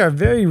actually are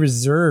very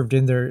reserved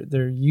in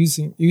their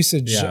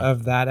usage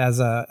of that as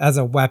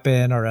a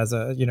weapon or as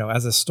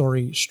a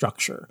story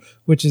structure,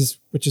 which is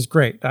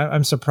great.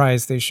 I'm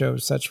surprised they show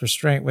such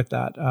restraint with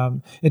that.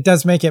 It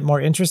does make it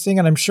more interesting,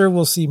 and I'm sure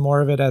we'll see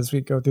more of it as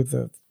we go through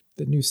the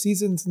the new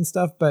seasons and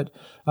stuff. But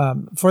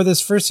for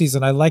this first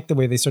season, I like the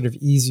way they sort of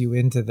ease you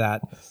into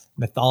that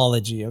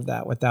mythology of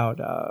that without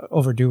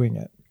overdoing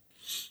it.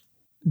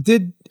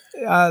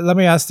 Let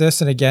me ask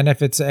this, and again,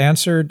 if it's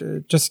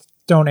answered, just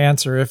don't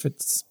answer if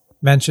it's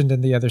mentioned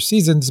in the other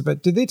seasons,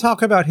 but did they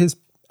talk about his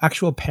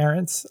actual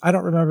parents? I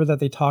don't remember that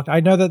they talked. I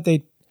know that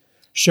they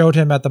showed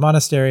him at the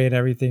monastery and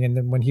everything, and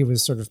then when he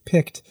was sort of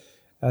picked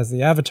as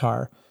the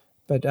avatar.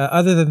 But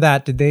other than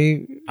that, did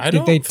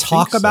they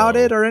talk about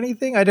it or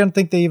anything? I don't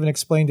think they even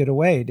explained it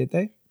away, did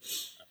they?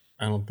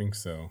 I don't think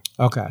so.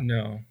 Okay.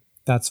 No.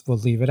 We'll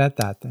leave it at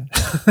that then.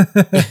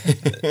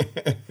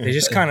 They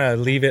just kind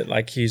of leave it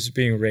like he's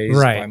being raised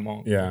by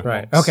monks. Yeah.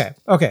 Right. Okay.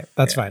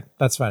 That's fine.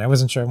 I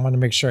wasn't sure. I wanted to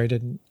make sure I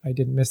didn't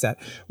miss that.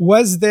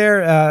 Was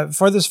there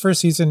for this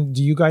first season,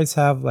 do you guys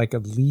have like a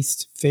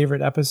least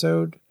favorite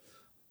episode?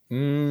 I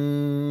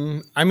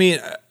mean,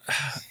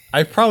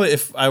 I probably,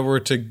 if I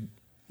were to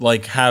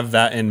like have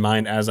that in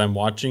mind as I'm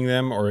watching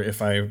them, or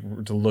if I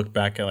were to look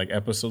back at like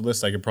episode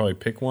lists, I could probably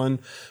pick one,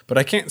 but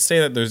I can't say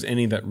that there's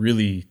any that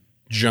really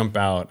jump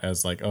out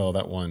as like, oh,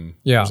 that one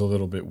was a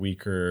little bit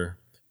weaker.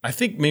 I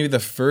think maybe the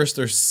first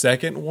or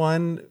second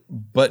one,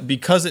 but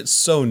because it's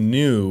so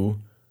new,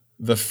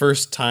 the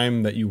first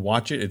time that you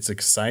watch it, it's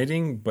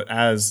exciting. But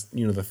as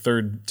you know, the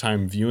third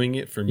time viewing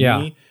it for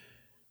me,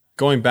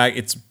 going back,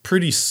 it's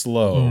pretty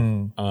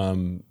slow.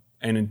 And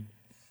it,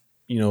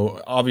 you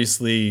know,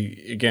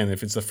 obviously, again,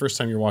 if it's the first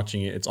time you're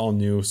watching it, it's all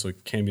new, so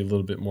it can be a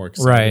little bit more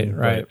exciting.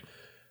 Right. But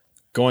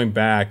going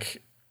back,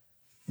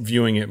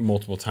 viewing it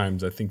multiple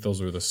times, I think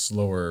those were the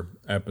slower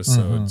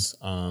episodes.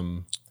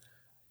 The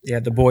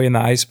boy in the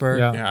iceberg.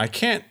 Yeah, I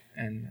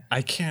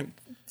can't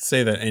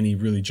say that any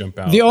really jump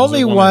out. The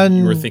only one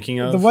you were thinking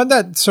of, the one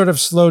that sort of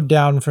slowed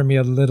down for me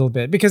a little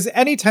bit, because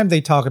anytime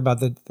they talk about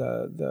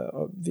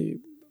the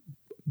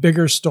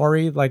bigger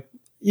story, like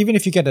even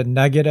if you get a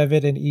nugget of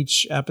it in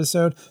each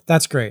episode,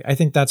 that's great. I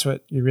think that's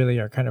what you really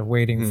are kind of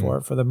waiting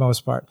for the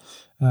most part.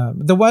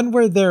 The one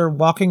where they're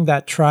walking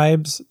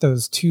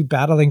those two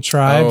battling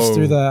tribes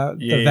through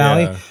the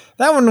valley.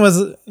 That one was,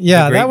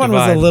 that one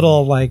was a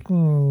little like,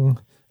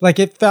 like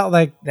it felt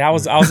like that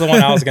was the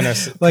one I was going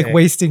to like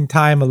wasting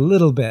time a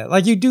little bit.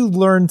 Like you do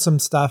learn some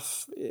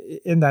stuff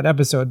in that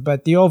episode,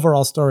 but the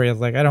overall story is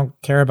like, I don't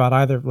care about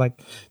either. Like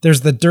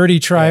there's the dirty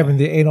tribe and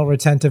the anal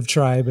retentive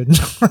tribe, and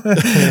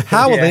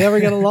how will they ever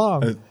get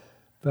along?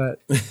 But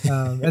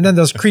and then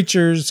those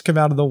creatures come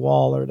out of the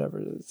wall or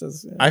whatever. It's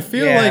just, I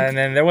feel like, and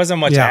then there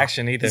wasn't much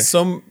action either.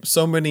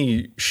 So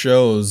many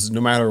shows, no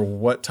matter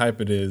what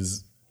type it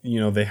is, you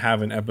know, they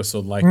have an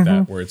episode like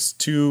that where it's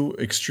two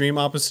extreme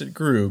opposite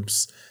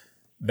groups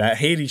that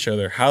hate each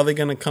other. How are they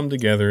going to come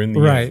together in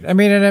the end? I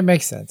mean, and it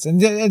makes sense.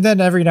 And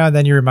then every now and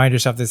then you remind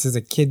yourself this is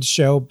a kid's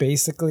show,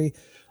 basically.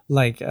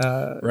 Like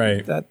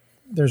that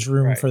there's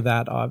room for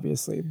that,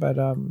 obviously. But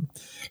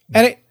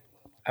I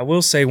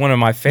will say one of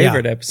my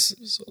favorite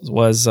episodes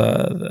was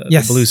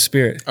the Blue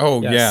Spirit.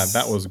 Oh, yeah,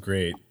 that was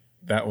great.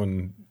 That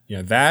one,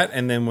 that,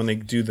 and then when they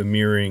do the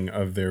mirroring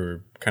of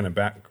their kind of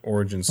back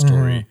origin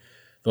story,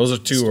 those are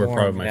two are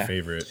probably my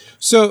favorite.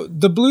 So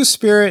the Blue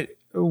Spirit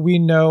we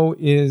know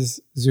is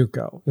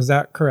Zuko. Is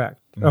that correct?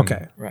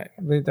 Okay. Right.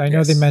 I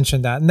know they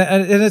mentioned that. And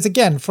it's,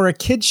 again, for a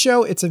kid's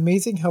show, it's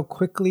amazing how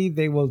quickly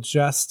they will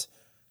just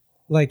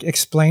like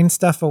explain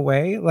stuff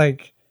away.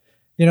 Like,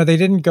 you know, they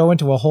didn't go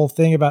into a whole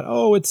thing about,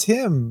 oh, it's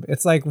him.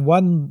 It's like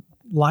one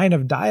line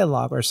of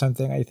dialogue or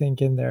something, I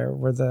think, in there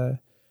where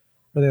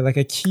they like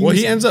accuse. Well,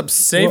 he ends up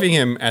saving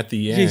him at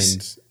the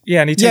end.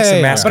 And he takes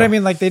the mask off. But I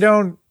mean, like, they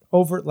don't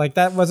like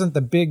that wasn't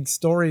the big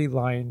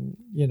storyline,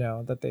 you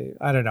know, that they,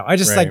 I don't know. I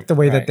just like the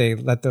way that they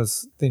let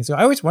those things go.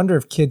 I always wonder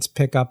if kids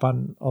pick up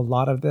on a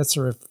lot of this,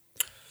 or if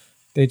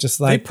they just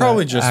like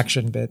probably just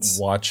action bits.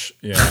 Watch.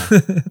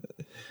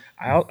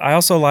 I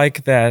also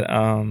like that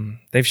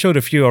they've showed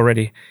a few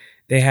already.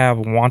 They have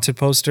wanted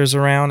posters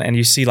around, and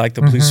you see like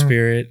the Blue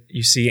Spirit,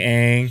 you see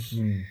Aang,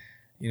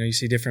 you know, you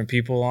see different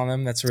people on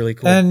them. That's really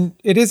cool. And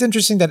it is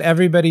interesting that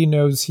everybody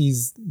knows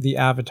he's the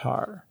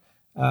Avatar.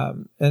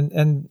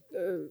 And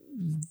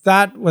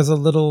that was a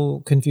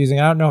little confusing.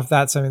 I don't know if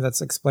that's something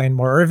that's explained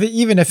more, or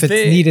even if it's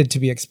needed to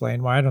be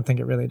explained more. I don't think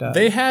it really does.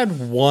 They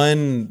had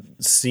one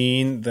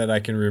scene that I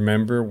can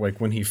remember, like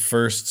when he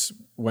first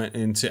went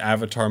into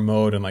Avatar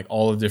mode and like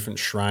all the different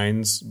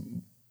shrines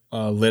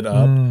lit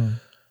up.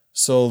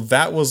 So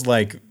that was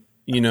like,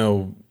 you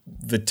know,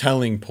 the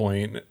telling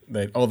point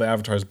that, oh, the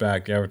Avatar's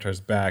back.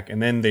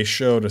 And then they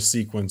showed a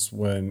sequence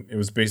when it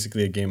was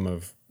basically a game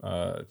of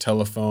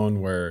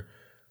telephone where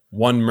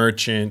one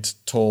merchant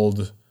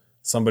told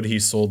somebody he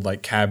sold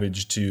like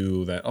cabbage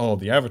to that, oh,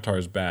 the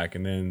Avatar's back.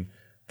 And then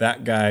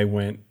that guy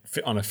went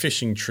on a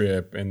fishing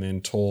trip and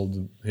then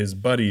told his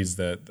buddies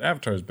that the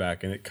Avatar's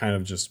back. And it kind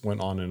of just went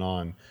on and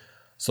on.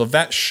 So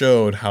that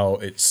showed how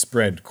it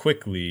spread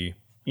quickly.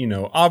 You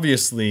know,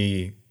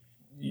 obviously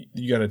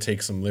you got to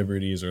take some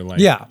liberties or like,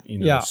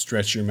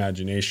 stretch your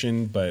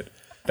imagination. But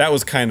that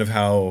was kind of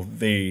how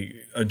they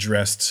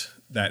addressed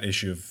that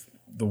issue of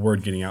the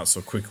word getting out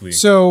so quickly.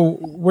 So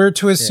we're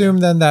to assume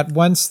then that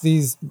once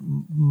these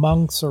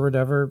monks or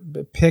whatever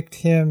picked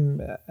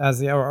him as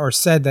the or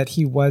said that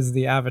he was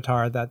the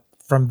Avatar, that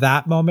from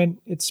that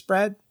moment it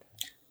spread.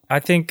 I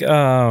think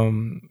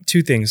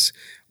two things.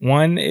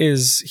 One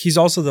is he's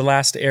also the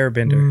last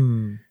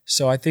Airbender.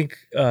 So I think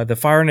the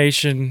Fire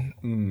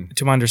Nation,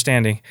 to my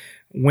understanding,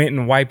 went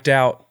and wiped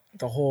out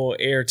the whole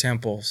air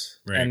temples,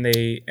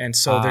 and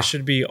so there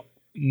should be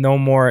no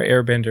more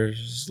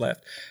Airbenders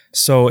left.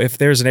 So if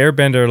there's an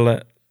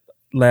Airbender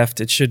left,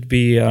 it should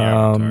be The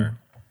Avatar.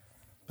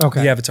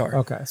 Okay. the Avatar.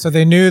 Okay. So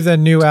they knew the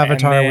new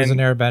Avatar then- was an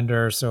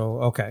Airbender.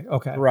 So okay.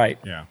 Right.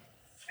 Yeah.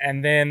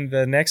 And then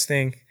the next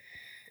thing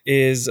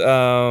is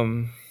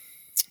what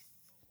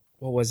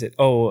was it?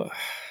 Oh,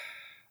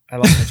 I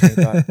lost my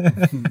train of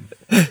thought.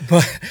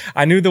 But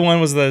I knew the one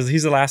was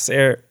he's the last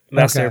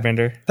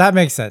Airbender. That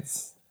makes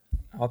sense.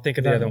 I'll think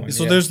of the other one.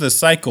 So there's the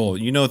cycle.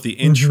 You know, at the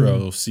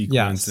intro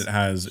sequence,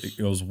 Yes. it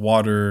goes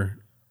water,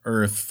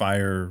 earth,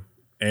 fire,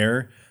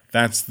 air.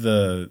 That's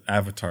the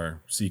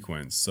Avatar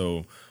sequence.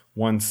 So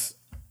once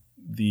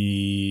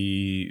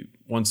Aang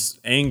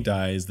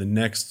dies, the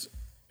next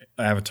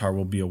Avatar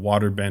will be a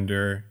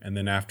waterbender, and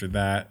then after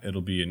that,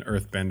 it'll be an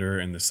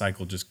earthbender, and the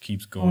cycle just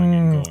keeps going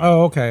and going.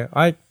 Oh, okay.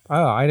 I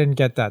didn't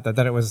get that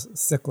it was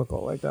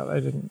cyclical like that. I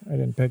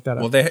didn't pick that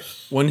up. Well,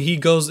 when he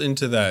goes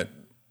into the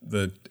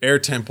air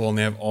temple and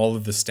they have all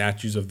of the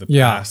statues of the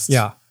Yeah. past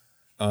Yeah.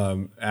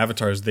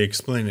 avatars, they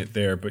explain it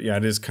there. But yeah,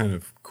 it is kind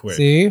of quick.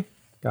 See,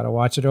 got to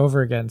watch it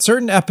over again.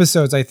 Certain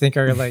episodes I think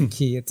are like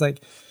key. It's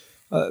like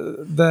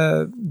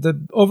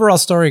the overall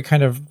story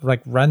kind of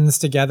like runs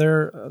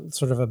together,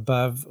 sort of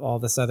above all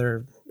this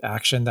other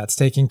action that's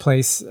taking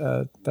place.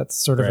 That's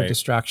sort of a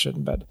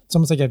distraction, but it's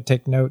almost like I have to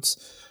take notes.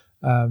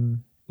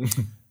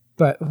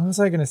 But what was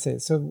I going to say?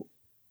 So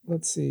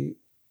let's see.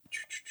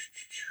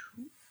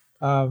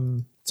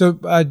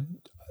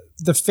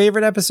 The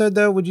favorite episode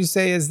though, would you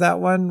say is that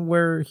one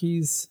where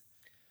he's,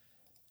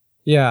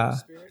 I'm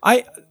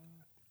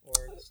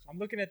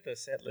looking at the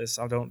set list.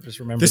 I don't just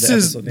remember. This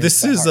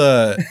is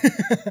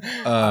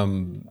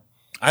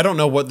I don't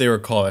know what they were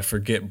called. I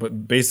forget,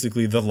 but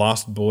basically the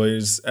Lost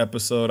Boys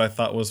episode I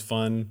thought was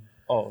fun.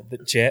 Oh, the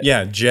Jet.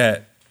 Yeah,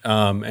 Jet,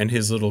 and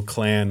his little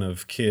clan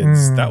of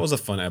kids. That was a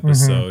fun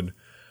episode.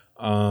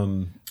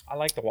 I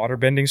like the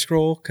waterbending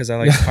scroll because I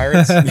like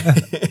pirates.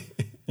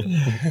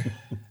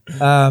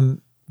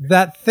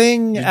 that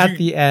thing at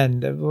the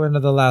end of one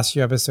of the last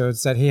few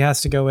episodes that he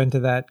has to go into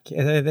that.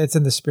 It's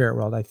in the spirit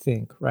world, I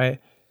think, right?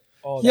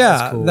 Oh,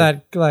 Yeah, cool.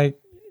 that like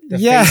The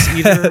face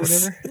eater or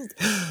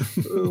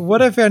whatever.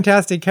 What a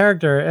fantastic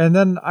character. And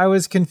then I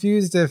was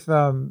confused if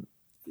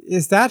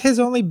is that his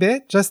only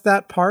bit, just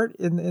that part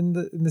in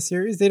the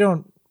series? They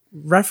don't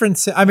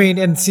reference it. I mean,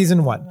 in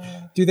season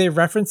 1, do they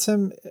reference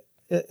him?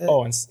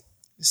 Oh, in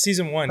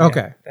season 1. Okay,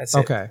 yeah, that's it.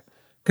 okay.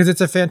 Because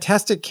it's a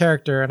fantastic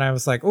character, and I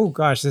was like, "Oh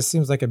gosh, this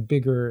seems like a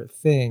bigger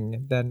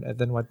thing than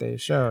what they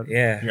showed."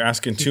 Yeah, You're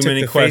asking He too took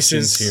many the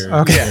questions faces. here.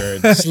 Okay.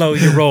 Jared. slow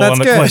your roll That's on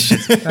the good.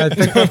 questions. I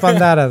picked up on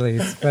that at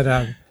least,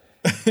 but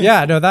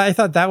yeah, no, I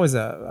thought that was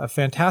a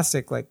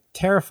fantastic, like,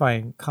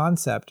 terrifying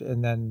concept.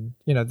 And then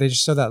they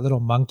just show that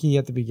little monkey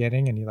at the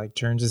beginning, and he like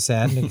turns his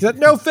head, and he's like,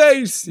 "No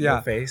face." Yeah,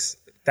 No face.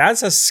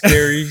 That's a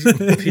scary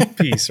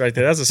piece right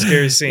there. That's a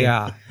scary scene.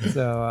 yeah.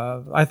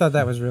 So I thought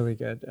that was really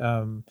good.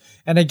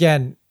 And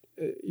again,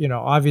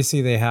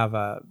 obviously they have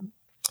a.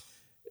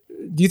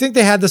 Do you think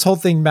they had this whole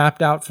thing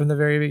mapped out from the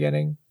very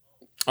beginning?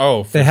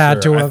 Oh, for They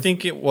had sure. to I have-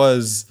 think it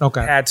was.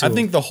 Okay. Had to. I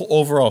think the whole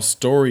overall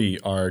story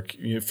arc,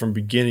 from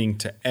beginning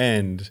to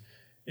end,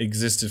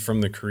 existed from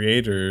the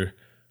creator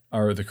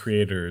or the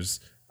creators,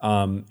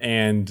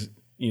 and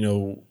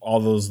all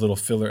those little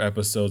filler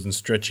episodes and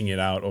stretching it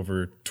out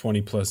over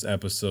 20 plus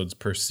episodes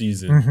per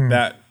season.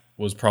 That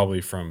was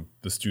probably from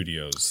the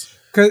studios.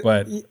 'Cause-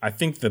 But I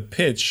think the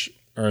pitch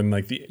or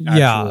like the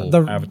Yeah, actual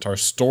the- Avatar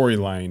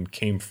storyline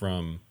came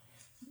from,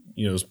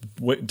 it was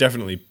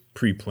definitely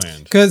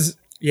pre-planned. Because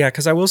Yeah,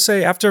 because I will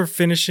say after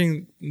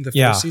finishing the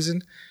Yeah. first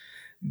season,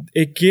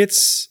 it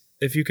gets,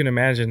 if you can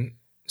imagine,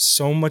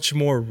 so much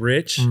more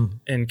rich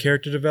in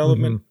character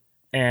development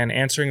and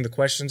answering the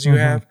questions you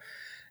have,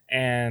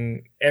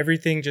 and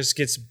everything just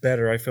gets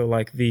better. I feel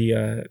like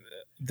the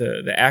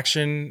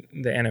action,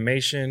 the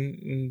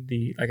animation,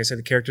 like I said,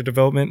 the character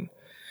development,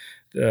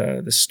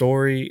 the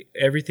story,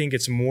 everything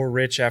gets more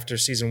rich after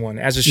season 1,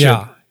 as it should.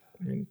 Yeah.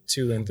 I mean,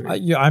 2 and 3.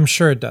 yeah, I'm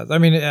sure it does. I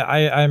mean,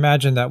 I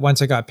imagine that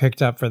once it got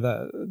picked up for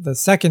the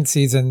second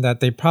season, that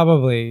they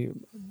probably,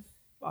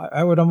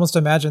 I would almost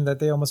imagine that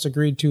they almost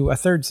agreed to a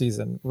third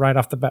season right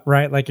off the bat,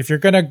 right? Like if you're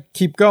gonna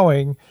keep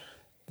going,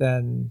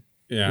 then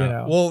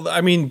Yeah. Well,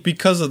 I mean,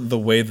 because of the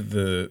way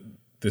that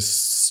this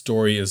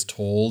story is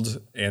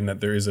told and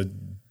that there is a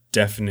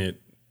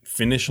definite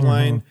finish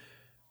line,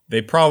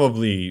 they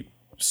probably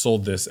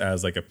sold this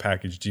as like a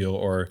package deal,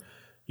 or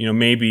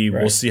maybe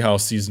we'll see how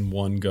season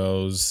 1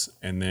 goes,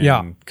 and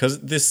then because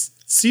this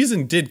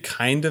season did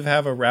kind of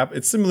have a wrap.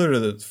 It's similar to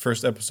the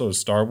first episode of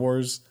Star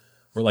Wars,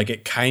 where like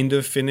it kind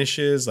of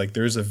finishes, like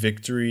there's a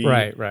victory,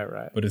 right.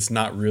 but it's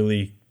not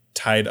really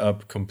tied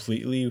up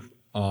completely.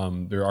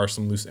 There are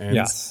some loose ends.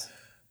 Yes.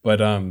 But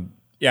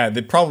yeah,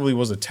 there probably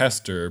was a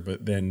tester,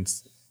 but then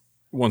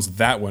once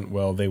that went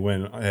well, they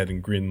went ahead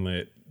and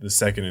greenlit the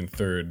second and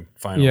third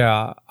final.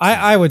 Yeah,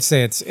 I would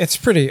say it's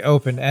pretty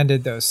open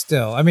ended though.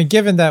 Still, I mean,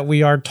 given that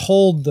we are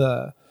told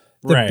the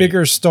Right.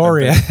 bigger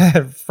story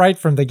right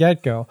from the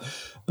get go,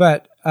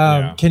 but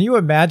can you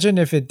imagine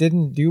if it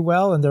didn't do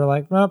well and they're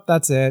like, well,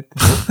 that's it.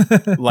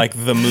 Like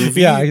the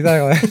movie. Yeah,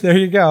 exactly. There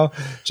you go.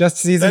 Just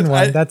season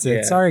one. That's it.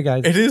 yeah. Sorry,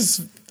 guys. It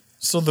is.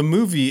 So the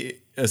movie,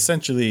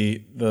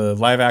 essentially, the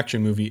live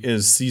action movie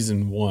is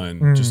season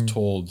one, just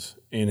told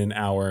in an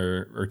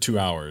hour or 2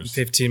 hours,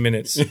 15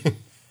 minutes.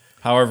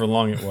 however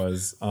long it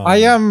was.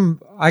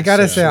 I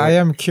gotta say, I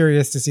am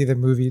curious to see the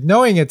movie,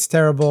 knowing it's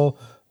terrible,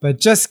 but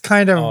just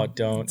kind of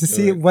don't to do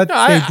see it. what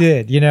they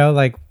did,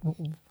 like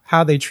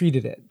how they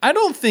treated it. I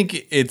don't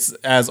think it's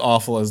as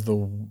awful as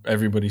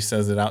everybody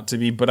says it out to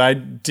be, but I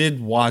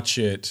did watch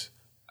it,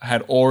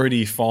 had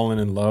already fallen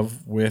in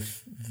love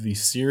with the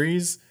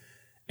series,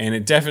 and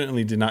it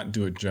definitely did not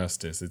do it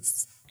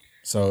justice.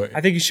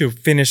 I think you should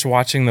finish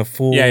watching the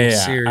full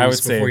series I would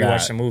say before you that.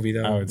 watch the movie,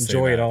 though. I would say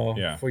Enjoy it that, all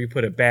yeah. before you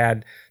put a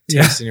bad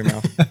taste in your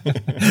mouth.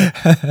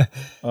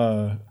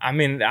 I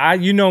mean,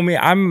 you know me.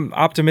 I'm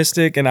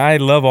optimistic, and I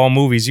love all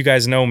movies. You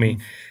guys know me.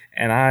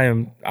 And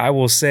I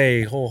will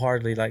say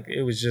wholeheartedly, like,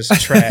 it was just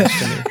trash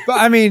to me.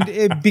 But I mean,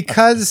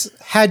 because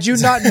had you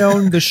not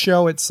known the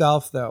show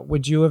itself, though,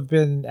 would you have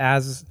been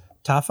as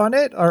tough on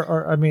it?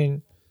 Or I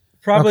mean,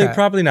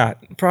 Probably not.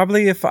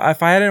 Probably if I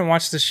hadn't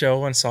watched the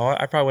show and saw it,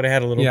 I probably would have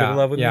had a little bit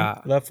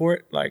of love for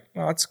it. Like,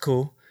 oh, that's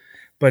cool.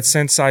 But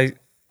since I,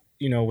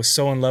 was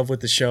so in love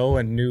with the show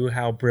and knew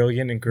how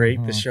brilliant and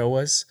great the show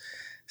was,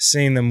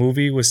 seeing the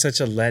movie was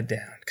such a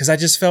letdown because I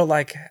just felt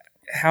like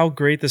how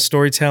great the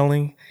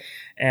storytelling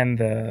and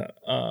the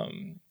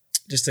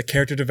just the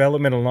character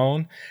development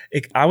alone.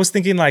 I was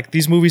thinking like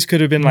these movies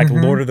could have been like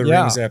Lord of the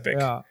Rings epic.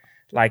 Yeah.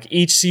 Like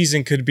each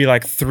season could be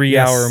like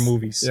 3-hour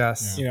movies.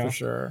 Yes, for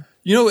sure.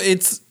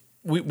 It's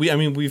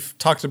we've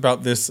talked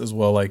about this as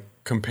well. Like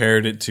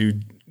compared it to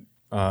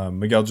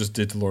Miguel just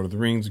did to Lord of the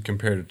Rings. We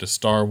compared it to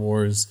Star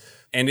Wars,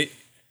 and it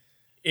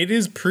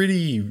is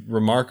pretty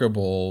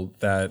remarkable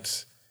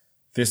that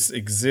this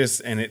exists,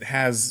 and it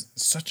has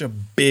such a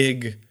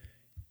big.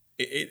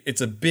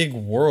 It's a big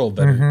world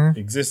that it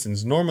exists in.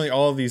 Normally,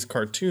 all of these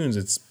cartoons,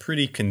 it's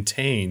pretty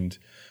contained,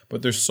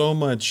 but there's so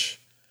much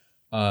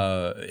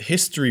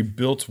history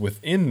built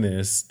within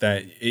this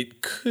that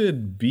it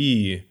could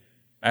be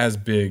as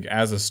big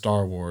as a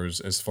Star Wars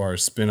as far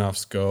as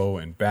spin-offs go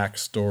and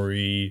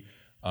backstory,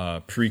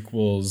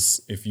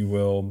 prequels, if you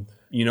will.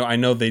 I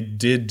know they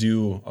did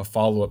do a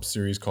follow-up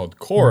series called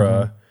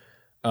Korra,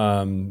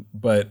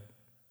 but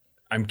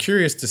I'm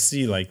curious to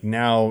see, like,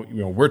 now,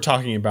 we're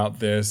talking about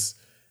this.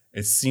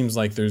 It seems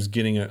like there's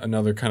getting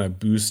another kind of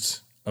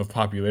boost of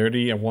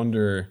popularity. I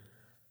wonder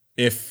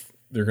if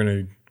they're going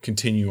to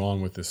continue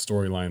on with this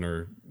storyline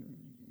or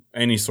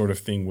any sort of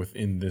thing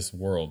within this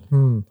world.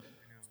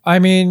 I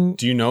mean,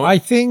 do you know? I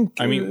think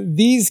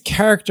these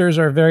characters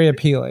are very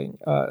appealing,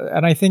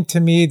 and I think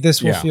to me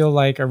this will feel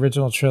like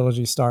original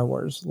trilogy Star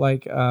Wars.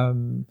 Like, a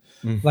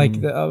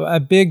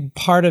big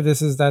part of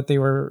this is that they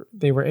were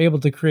able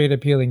to create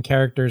appealing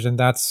characters, and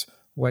that's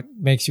what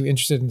makes you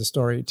interested in the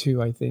story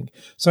too, I think.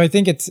 So I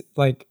think it's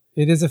like,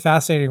 it is a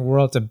fascinating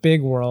world. It's a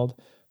big world,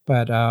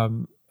 but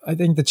I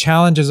think the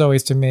challenge is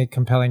always to make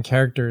compelling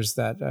characters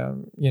that,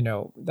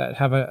 that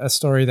have a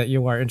story that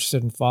you are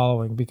interested in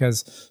following,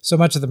 because so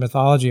much of the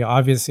mythology,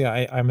 obviously,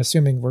 I'm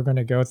assuming we're going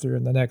to go through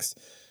in the next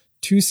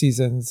 2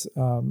 seasons.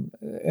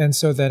 And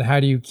so then how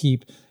do you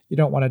you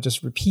don't want to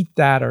just repeat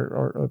that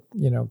or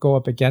go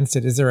up against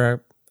it. Is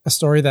there a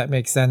story that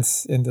makes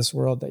sense in this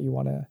world that you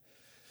want to,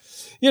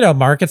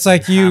 Mark, it's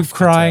like you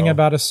crying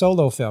about a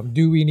solo film.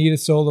 Do we need a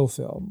solo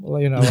film?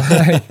 Like,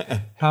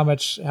 how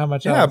much Yeah,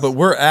 else? but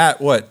we're at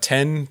what,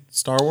 10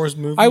 Star Wars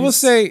movies? I will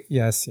say,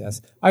 yes.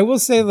 I will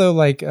say though,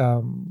 like,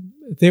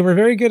 they were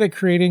very good at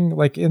creating,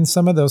 like, in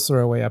some of those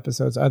throwaway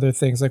episodes, other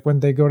things, like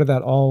when they go to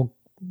that all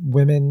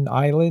women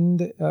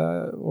island,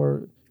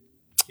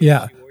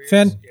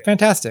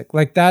 fantastic.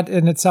 Like that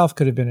in itself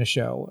could have been a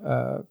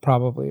show,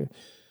 probably.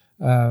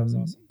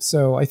 Awesome.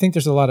 So I think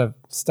there's a lot of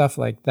stuff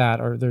like that,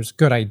 or there's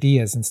good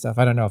ideas and stuff.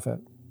 I don't know if it,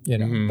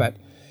 but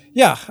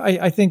yeah,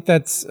 I think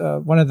that's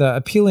one of the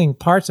appealing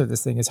parts of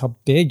this thing is how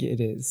big it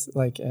is.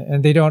 Like,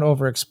 and they don't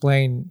over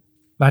explain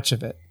much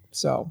of it.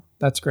 So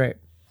that's great.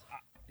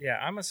 Yeah.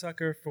 I'm a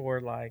sucker for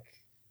like,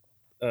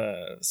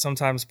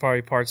 sometimes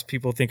probably parts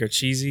people think are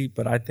cheesy,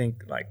 but I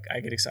think like I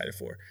get excited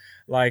for,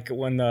 like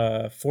when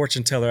the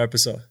fortune teller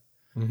episode.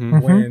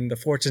 When the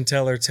fortune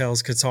teller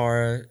tells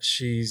Katara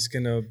she's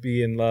gonna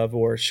be in love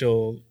or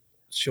she'll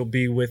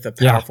be with a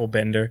powerful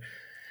bender,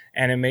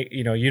 and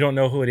you don't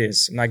know who it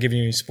is. I'm not giving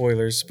you any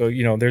spoilers, but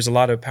there's a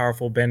lot of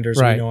powerful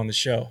benders we know on the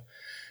show.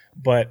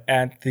 But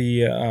at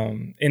the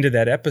end of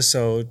that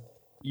episode,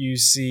 you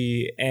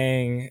see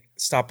Aang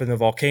stop in the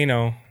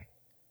volcano,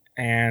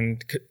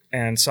 and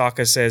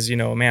Sokka says,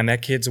 man,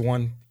 that kid's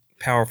one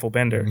powerful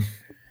bender,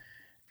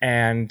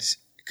 and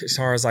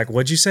Kara's like,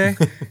 what'd you say?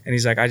 And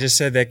he's like, I just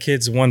said that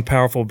kid's one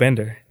powerful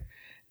bender.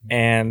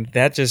 And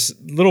that just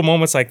little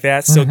moments like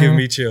that still give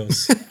me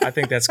chills. I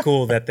think that's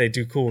cool that they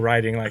do cool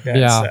writing like that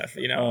and stuff,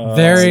 you know.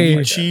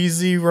 Very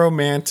cheesy,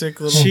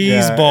 romantic little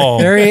cheese ball.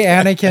 Very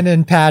Anakin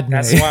and Padme.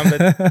 That's why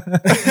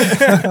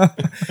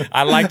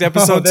I liked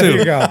episode 2. There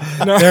you go.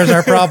 There's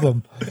our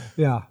problem.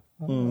 Yeah.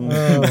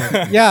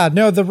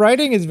 No, the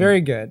writing is very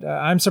good.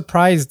 I'm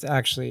surprised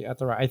actually at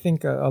the I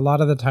think a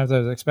lot of the times I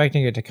was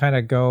expecting it to kind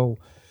of go,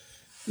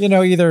 you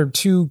know, either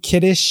too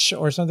kiddish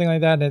or something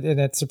like that, and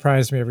it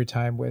surprised me every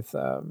time with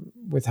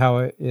how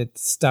it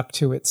stuck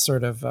to its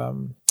sort of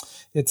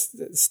its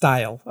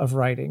style of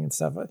writing and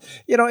stuff.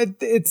 You know,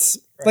 it's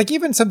like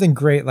even something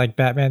great like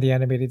Batman the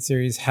Animated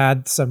Series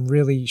had some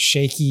really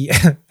shaky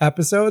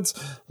episodes.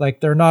 Like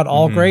they're not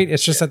all great.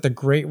 It's just that the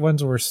great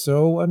ones were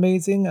so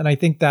amazing, and I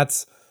think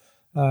that's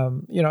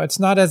you know, it's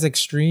not as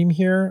extreme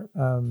here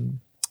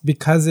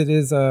because it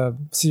is a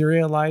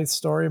serialized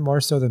story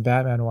more so than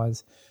Batman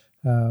was.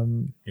 I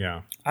don't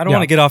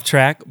want to get off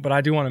track, but I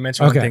do want to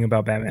mention one thing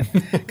about Batman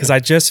because I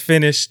just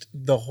finished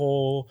the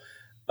whole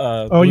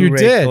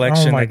Blu-ray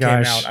collection that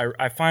came out.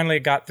 I finally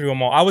got through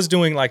them all. I was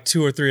doing like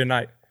 2 or 3 a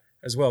night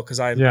as well because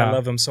I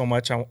love them so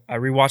much. I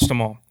rewatched them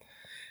all,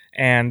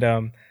 and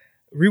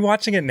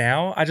rewatching it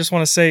now, I just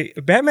want to say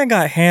Batman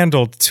got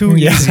handled too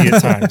easy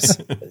at times.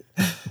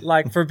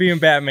 Like for being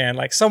Batman,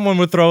 like someone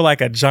would throw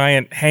like a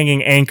giant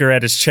hanging anchor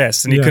at his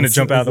chest and he couldn't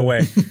jump out of the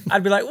way.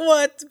 I'd be like,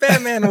 what?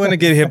 Batman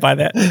wouldn't get hit by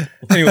that.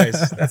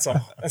 Anyways, that's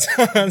all.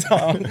 That's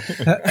all.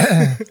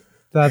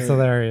 That's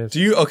hilarious.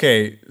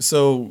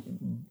 So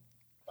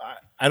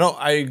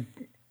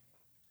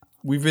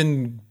we've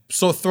been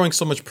throwing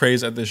so much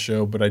praise at this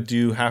show, but I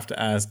do have to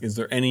ask, is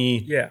there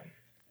any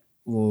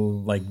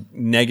like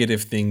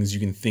negative things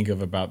you can think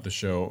of about the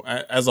show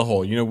as a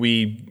whole? You know,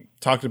 we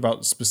talked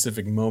about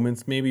specific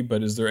moments maybe,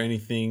 but is there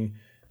anything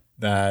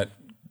that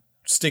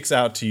sticks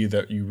out to you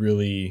that you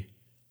really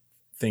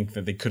think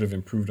that they could have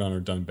improved on or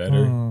done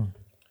better?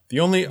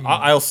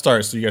 I'll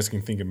start so you guys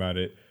can think about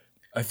it.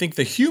 I think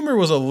the humor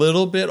was a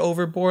little bit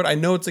overboard. I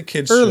know it's a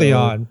kid's show. Early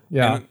on,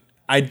 and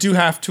I do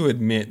have to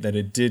admit that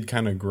it did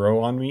kind of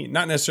grow on me.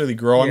 Not necessarily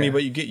grow on me,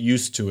 but you get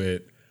used to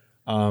it.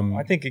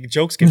 I think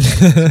jokes get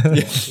better.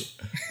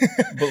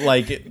 But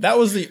like that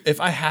was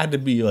if I had to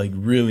be like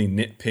really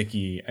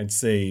nitpicky, I'd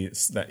say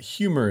that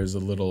humor was a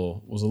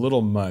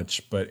little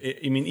much. But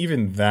I mean,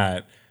 even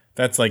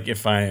that's like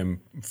if I am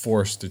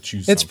forced to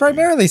choose. It's something.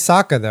 primarily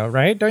Sokka though,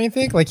 right? Don't you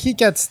think? Like he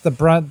gets the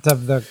brunt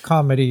of the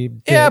comedy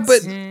bits. Yeah,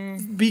 but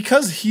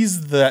because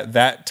he's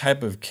that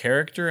type of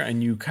character,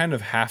 and you kind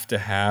of have to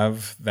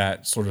have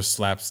that sort of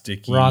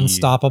slapsticky, Ron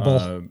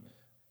Stoppable,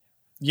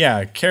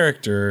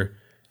 character.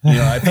 You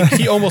know, I think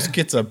he almost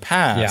gets a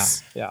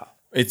pass. Yeah.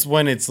 It's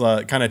when it's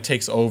kind of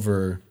takes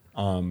over.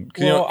 I'll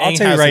tell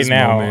you right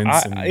now,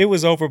 it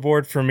was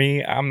overboard for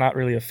me. I'm not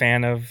really a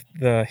fan of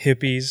the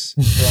hippies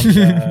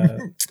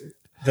from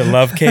the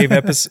Love Cave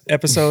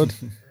episode.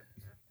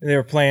 They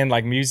were playing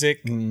like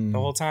music the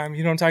whole time.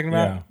 You know what I'm talking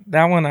about? Yeah.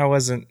 That one I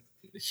wasn't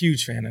a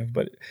huge fan of,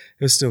 but it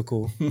was still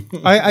cool.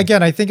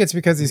 I think it's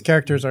because these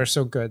characters are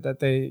so good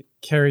that they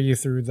carry you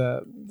through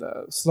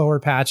the slower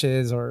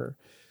patches or...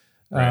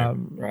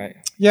 Right.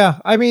 Yeah,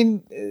 I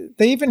mean,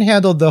 they even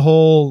handled the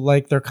whole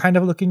like they're kind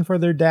of looking for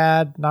their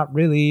dad, not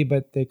really,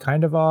 but they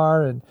kind of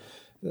are, and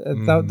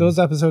those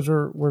episodes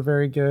were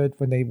very good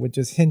when they would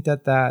just hint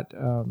at that,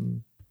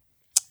 and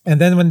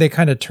then when they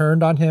kind of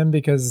turned on him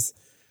because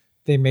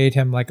they made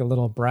him like a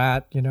little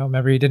brat, you know.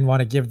 Remember, he didn't want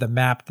to give the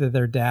map to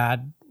their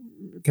dad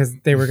because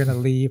they were going to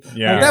leave.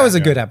 That was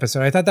a good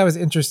episode. I thought that was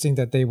interesting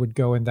that they would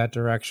go in that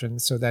direction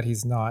so that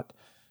he's not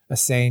a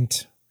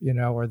saint. You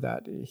know, or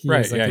that he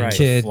is like a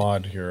kid,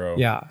 flawed hero.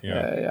 Yeah.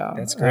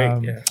 That's great.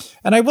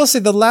 And I will say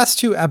the last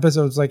 2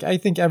 episodes, like I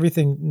think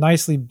everything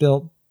nicely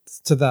built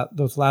to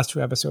those last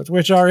 2 episodes,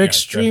 which are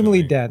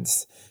extremely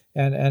dense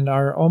and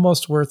are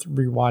almost worth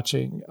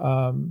rewatching.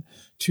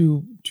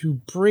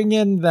 To bring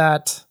in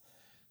that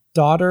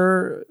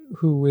daughter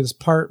who is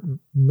part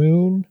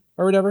moon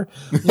or whatever,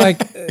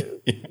 like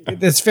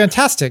it's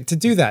fantastic to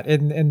do that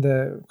in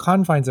the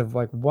confines of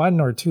like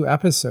 1 or 2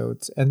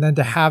 episodes, and then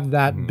to have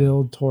that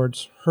build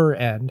towards her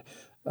end.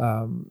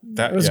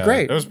 It was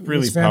great. That was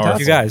really powerful.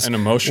 You guys, and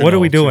emotional. What are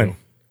we doing?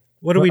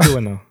 What are we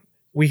doing though?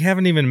 We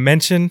haven't even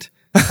mentioned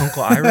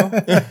Uncle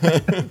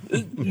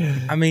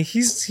Iroh. I mean,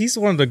 he's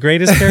one of the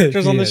greatest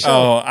characters on the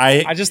show.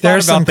 I just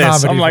thought about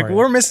this. I'm like,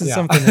 we're missing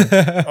something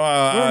here.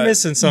 We're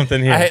missing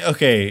something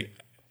here.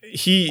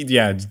 He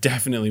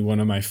definitely one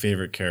of my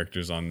favorite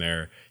characters on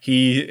there.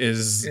 He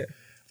is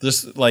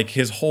just like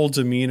his whole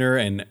demeanor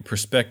and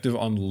perspective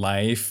on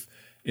life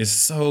is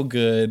so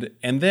good.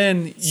 And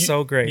then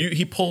so great.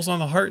 He pulls on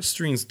the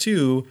heartstrings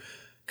too,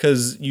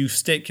 because you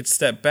could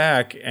step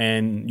back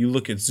and you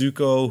look at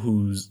Zuko,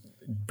 who's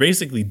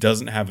basically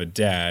doesn't have a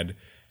dad.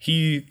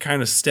 He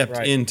kind of stepped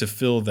in to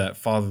fill that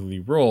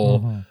fatherly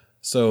role.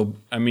 So,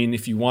 I mean,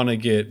 if you want to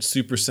get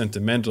super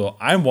sentimental,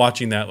 I'm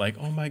watching that like,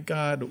 oh my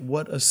God,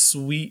 what a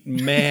sweet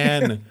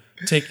man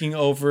taking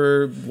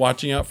over,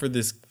 watching out for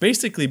this,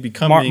 basically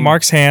becoming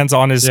Mark's hands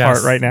on his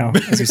heart right now.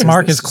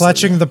 Mark is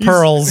clutching the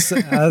pearls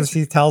as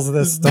he tells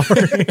this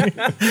story.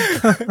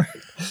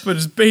 But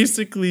it's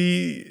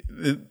basically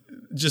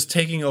just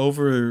taking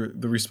over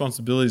the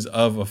responsibilities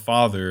of a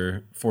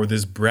father for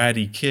this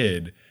bratty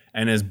kid.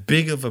 And as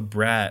big of a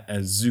brat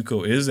as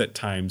Zuko is at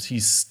times,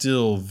 he's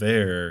still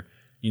there,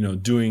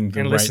 doing the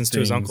and right listens things. to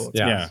his uncle.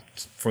 Yeah,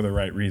 for the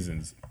right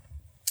reasons.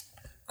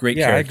 Great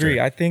Yeah, character. I agree.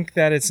 I think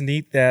that it's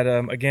neat that,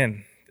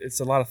 again, it's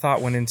a lot of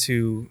thought went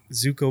into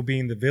Zuko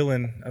being the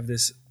villain of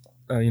this,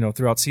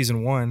 throughout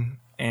season 1.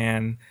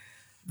 And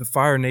the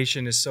Fire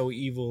Nation is so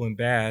evil and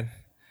bad.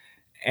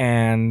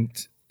 And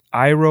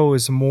Iroh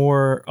is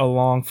more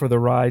along for the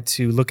ride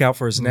to look out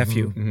for his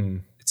nephew. Mm-hmm.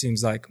 It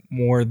seems like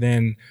more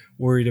than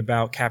worried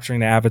about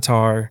capturing the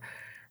Avatar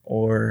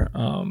or,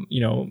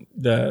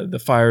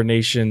 the Fire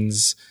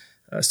Nation's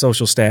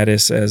social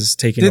status as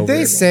taking over. Did they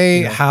everyone,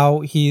 say how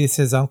he's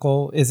his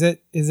uncle? Is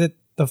it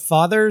the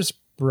father's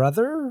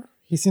brother?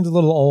 He seems a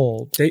little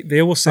old.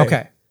 They will say.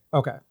 Okay.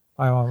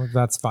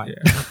 That's fine.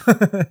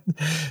 Yeah.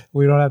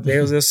 We don't have to.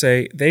 They'll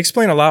say they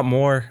explain a lot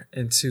more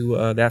into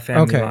that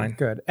family line.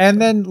 Good.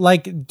 And then,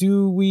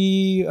 do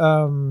we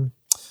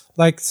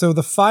so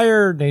the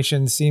Fire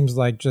Nation seems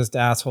like just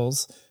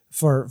assholes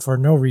for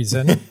no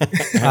reason. Is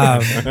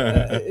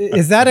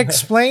that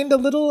explained a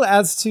little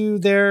as to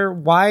their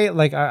why?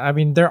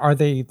 Are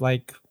they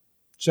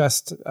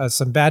just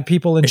some bad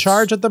people in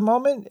charge at the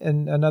moment,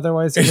 and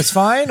otherwise it was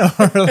fine, or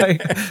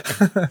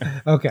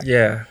okay,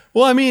 yeah.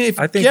 Well,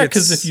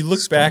 because if you look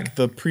explained. back,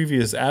 the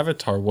previous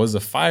Avatar was a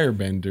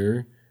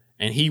firebender,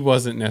 and he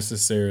wasn't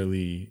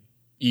necessarily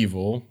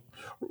evil.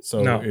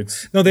 So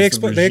they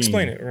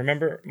explain it.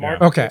 Remember, Mark?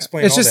 Yeah. Okay,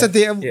 explained it's all just that.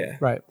 at the yeah,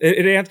 right.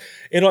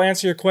 It'll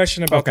answer your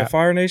question about the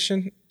Fire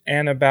Nation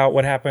and about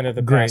what happened at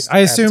the past. I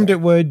assumed it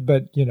would,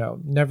 but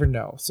never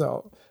know.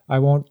 So I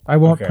won't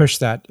push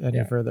that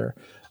any further.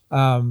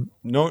 No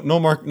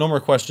more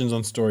questions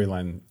on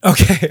storyline.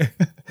 Okay.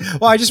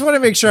 Well, I just want to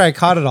make sure I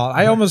caught it all.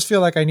 I almost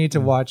feel like I need to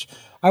watch.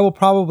 I will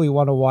probably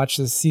want to watch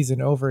this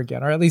season over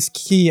again, or at least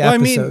key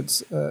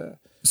episodes.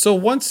 So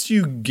once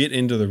you get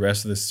into the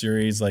rest of the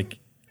series,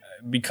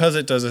 because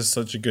it does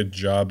such a good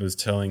job as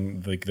telling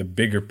the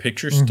bigger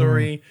picture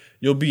story,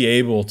 you'll be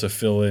able to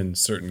fill in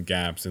certain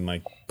gaps and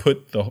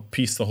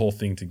piece the whole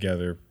thing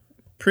together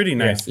pretty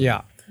nicely.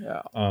 Yeah.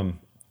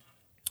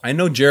 I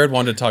know Jared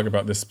wanted to talk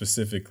about this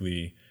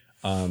specifically.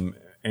 And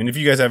if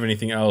you guys have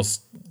anything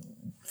else,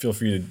 feel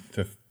free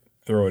to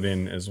throw it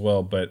in as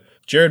well. But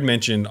Jared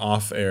mentioned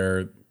off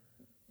air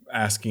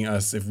asking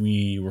us if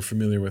we were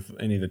familiar with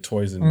any of the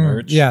toys and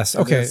merch. Yes.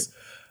 Okay.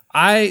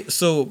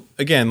 So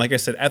again, like I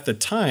said, at the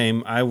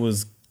time I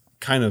was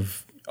kind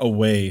of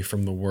away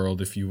from the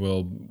world, if you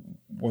will,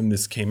 when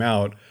this came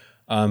out.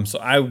 So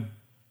I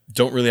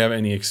don't really have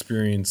any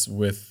experience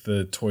with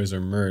the toys or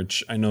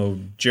merch. I know,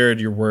 Jared,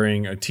 you're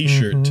wearing a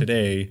t-shirt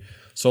today.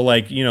 So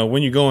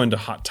when you go into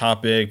Hot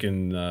Topic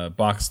and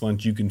Box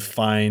Lunch, you can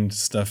find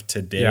stuff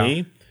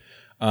today.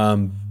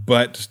 Yeah.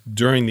 But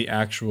during the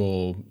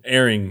actual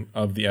airing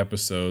of the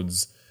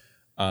episodes,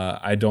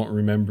 I don't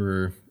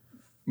remember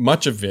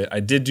much of it. I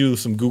did do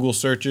some Google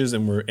searches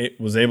and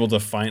was able to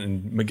find,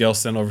 and Miguel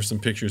sent over some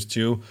pictures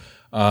too,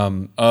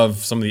 of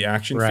some of the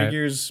action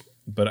figures.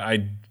 But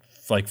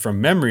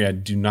from memory, I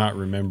do not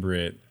remember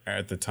it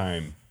at the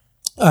time.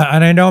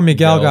 And I know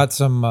Miguel got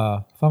some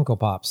Funko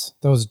Pops.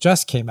 Those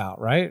just came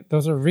out, right?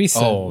 Those are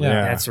recent. Oh,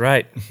 yeah. That's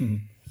right.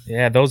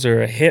 Yeah, those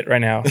are a hit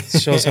right now. It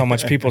shows how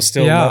much people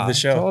still love the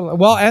show. Totally.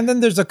 Well, and then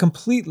there's a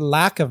complete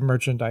lack of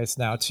merchandise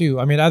now, too.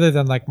 I mean, other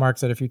than, like Mark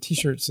said, a few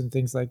T-shirts and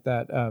things like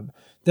that,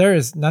 there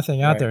is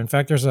nothing out there. In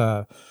fact, there's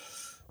the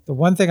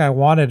one thing I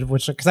wanted,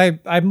 because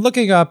I'm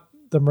looking up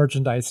the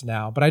merchandise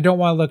now, but I don't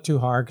want to look too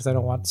hard because I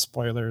don't want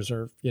spoilers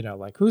or,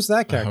 who's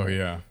that character? Oh,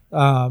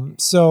 yeah.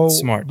 So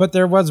smart. But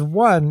there was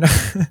one.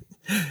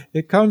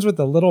 It comes with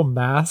a little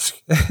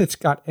mask. It's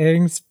got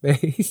Aang's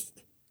face,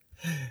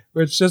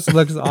 which just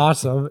looks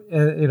awesome.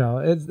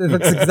 It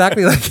looks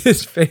exactly like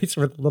his face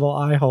with little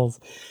eye holes.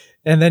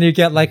 And then you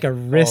get like a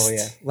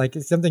wrist, like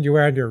it's something you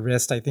wear on your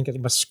wrist. I think it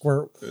must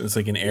squirt. It's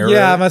like an arrow.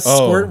 Yeah, it must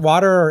squirt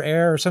water or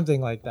air or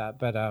something like that.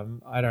 But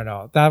I don't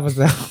know. That was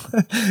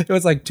it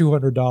was like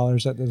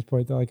 $200 at this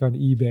point, like on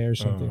eBay or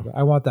something. But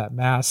I want that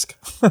mask.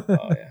 Oh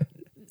yeah.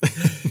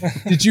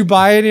 Did you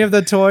buy any of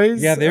the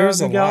toys? Yeah, there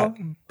was a lot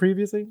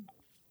previously.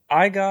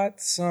 I got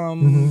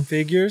some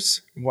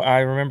figures. I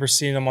remember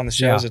seeing them on the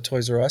shelves at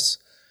Toys R Us.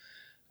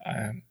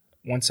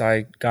 Once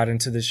I got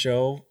into the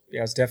show,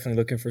 I was definitely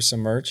looking for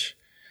some merch.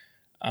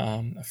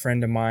 A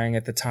friend of mine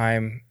at the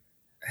time,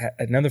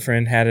 another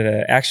friend had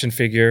an action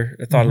figure.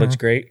 I thought it looked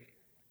great.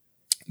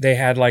 They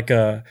had like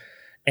a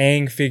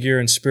Aang figure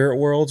in Spirit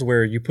Worlds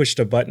where you pushed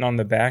a button on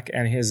the back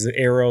and his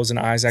arrows and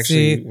eyes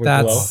actually would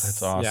glow.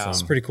 That's awesome. Yeah.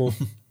 It's pretty cool.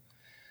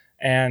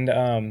 And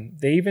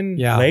they even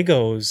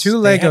Legos. Two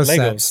they Lego had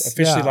Legos sets.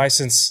 officially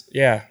licensed.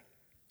 Yeah,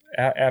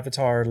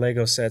 Avatar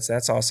Lego sets.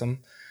 That's awesome.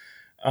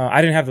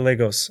 I didn't have the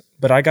Legos,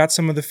 but I got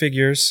some of the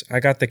figures. I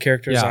got the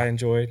characters I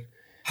enjoyed.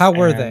 How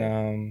were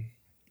they?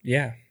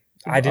 Yeah,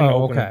 I didn't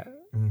open okay.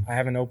 them. I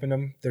haven't opened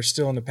them. They're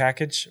still in the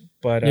package,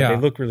 but Yeah. they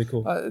look really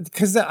cool.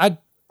 Because okay,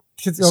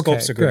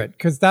 sculpts are great. good.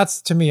 Because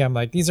that's, to me, I'm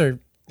like,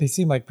 they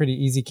seem like pretty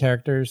easy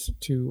characters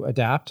to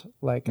adapt.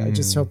 Like, I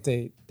just hope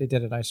they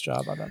did a nice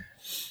job on them.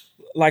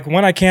 Like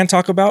one I can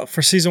talk about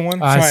for season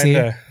 1.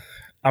 See.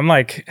 I'm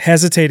like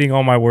hesitating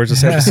on my words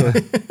this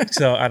episode,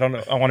 so I don't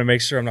know. I want to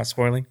make sure I'm not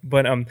spoiling.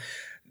 But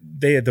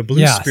the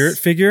blue spirit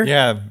figure,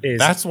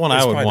 that's one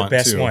I would probably want the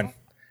best too. one.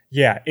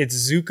 Yeah, it's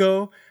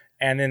Zuko,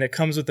 and then it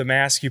comes with the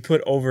mask you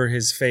put over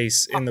his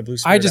face in the blue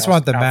spirit. I just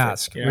want the outfit,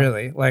 mask, you know?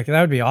 really. Like,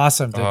 that would be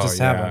awesome to just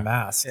have yeah. a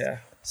mask. Yeah.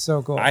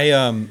 So cool. I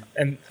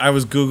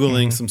was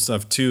Googling some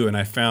stuff too, and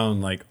I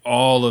found like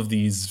all of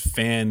these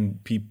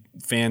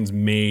fans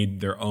made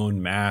their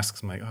own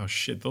masks. I'm like, oh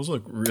shit, those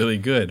look really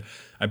good.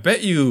 I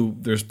bet you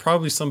there's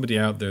probably somebody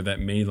out there that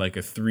made like a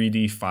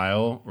 3D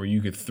file where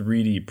you could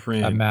 3D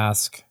print a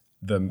mask.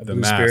 The blue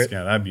mask. spirit.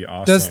 Yeah, that'd be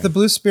awesome. Does the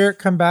blue spirit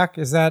come back?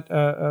 Is that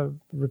a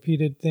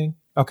repeated thing?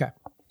 Okay.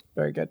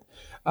 Very good.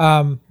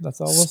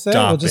 That's all we'll say.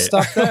 We'll just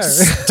stop there.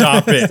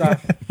 Stop it.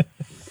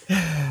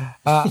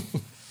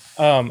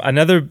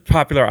 Another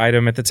popular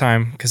item at the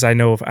time, because I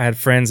know I had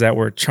friends that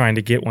were trying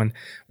to get one,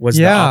 was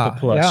the Appa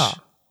plush. Yeah.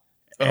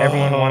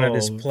 Everyone wanted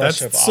this plush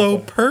That's of so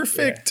Appa.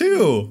 perfect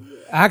too.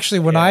 Actually,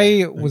 when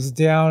I was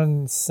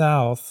down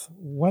south,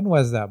 when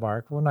was that,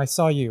 Mark? When I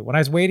saw you, when I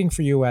was waiting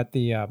for you at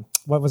the,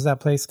 what was that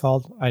place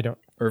called?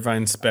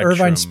 Irvine Spectrum.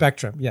 Irvine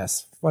Spectrum,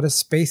 yes. What a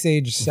space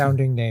age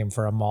sounding name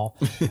for a mall.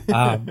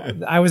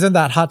 I was in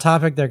that Hot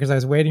Topic there because I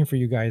was waiting for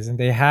you guys, and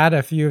they had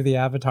a few of the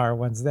Avatar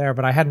ones there,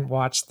 but I hadn't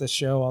watched the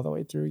show all the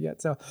way through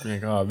yet. So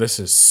Like, oh, this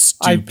is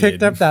stupid. I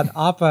picked up that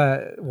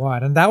Appa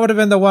one, and that would have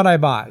been the one I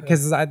bought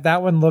because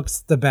that one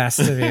looks the best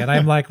to me. And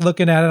I'm like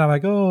looking at it, I'm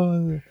like,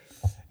 oh.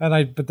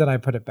 But then I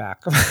put it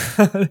back,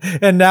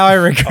 and now I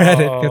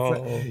regret it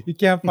because you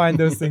can't find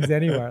those things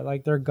anywhere.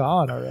 Like, they're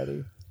gone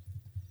already.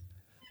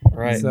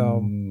 Right.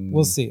 So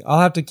we'll see. I'll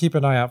have to keep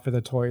an eye out for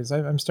the toys.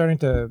 I'm starting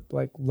to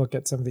like look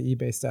at some of the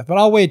eBay stuff, but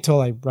I'll wait till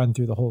I run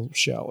through the whole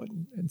show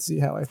and see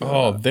how I feel.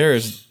 Oh, about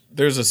it.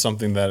 there's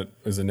something that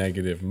is a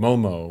negative.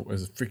 Momo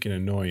is freaking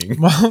annoying.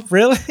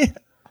 Really?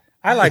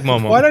 I like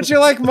Momo. Why don't you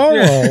like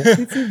Momo?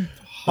 He's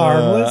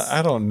harmless.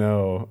 I don't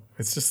know.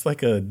 It's just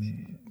like a.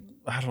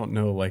 I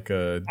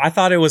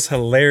thought it was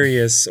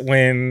hilarious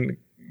when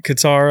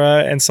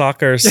Katara and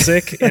Sokka are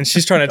sick, and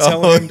she's trying to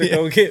tell him to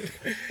go get,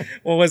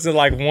 what was it,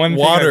 like one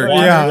water. thing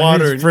of Yeah,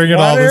 water. he's bringing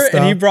all this stuff.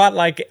 and he brought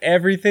like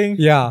everything,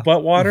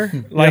 but water,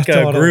 like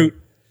totally.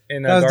 Groot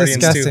in That was Guardians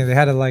disgusting. 2. They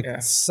had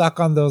to suck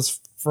on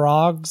those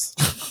frogs.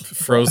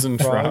 Frozen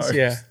frogs.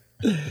 Yeah.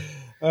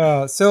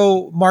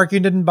 So Mark, you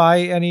didn't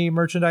buy any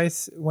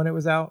merchandise when it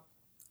was out?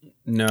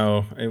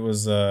 No, it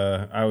was.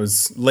 I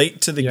was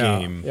late to the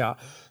game. Yeah.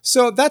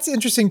 So that's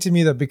interesting to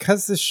me, though,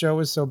 because this show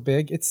is so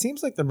big. It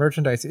seems like the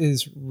merchandise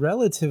is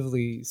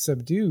relatively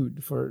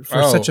subdued for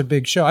such a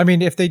big show. I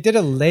mean, if they did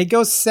a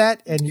Lego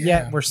set and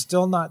yet we're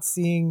still not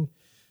seeing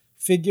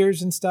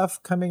figures and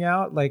stuff coming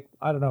out, like,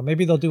 I don't know,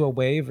 maybe they'll do a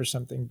wave or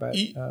something. But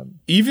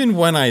even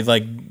when I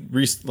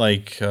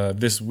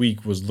this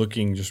week was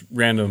looking just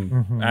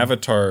random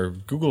Avatar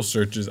Google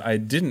searches, I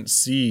didn't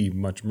see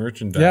much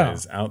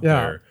merchandise out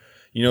there.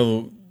 You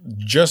know,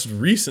 just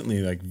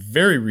recently, like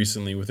very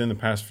recently, within the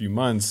past few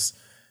months,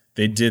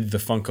 they did the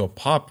Funko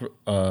Pop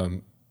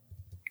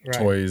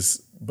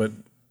toys, but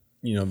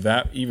you know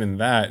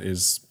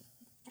that's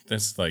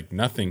like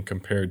nothing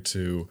compared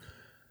to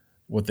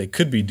what they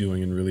could be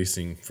doing and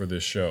releasing for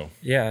this show.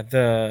 Yeah,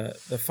 the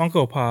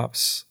Funko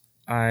Pops,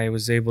 I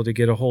was able to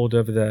get a hold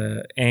of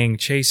the Aang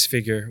Chase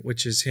figure,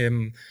 which is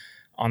him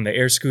on the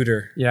air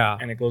scooter. Yeah.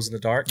 And it glows in the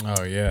dark.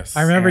 Oh, yes.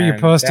 I remember you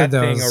posted that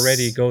those. thing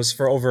already goes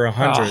for over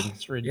 $100.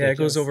 It's ridiculous. Yeah, it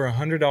goes over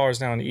 $100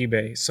 now on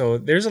eBay. So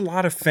there's a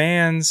lot of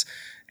fans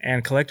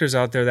and collectors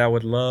out there that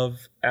would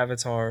love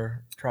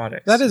Avatar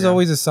products. That is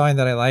always a sign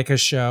that I like a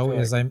show,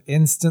 is I'm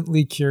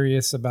instantly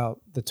curious about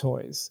the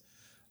toys.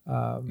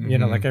 You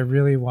know, like I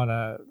really want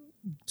a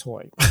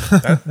toy.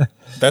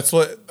 That's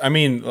what I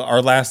mean.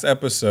 Our last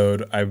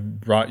episode, I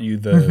brought you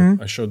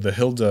I showed the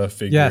Hilda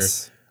figure.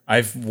 Yes.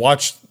 I've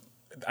watched,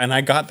 and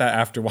I got that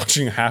after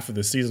watching half of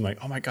the season. Like,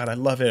 oh my God, I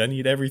love it. I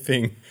need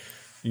everything.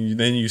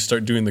 Then you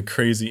start doing the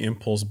crazy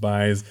impulse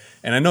buys.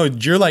 And I know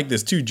you're like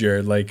this too,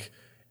 Jared. Like,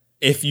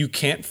 if you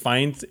can't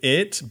find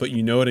it, but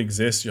you know it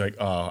exists, you're like,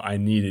 oh, I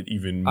need it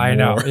even more. I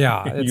know.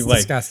 Yeah. It's you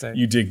disgusting.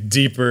 You dig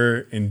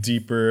deeper and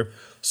deeper.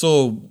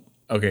 So,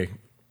 okay.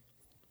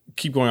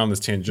 Keep going on this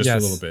tangent just a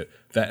little bit.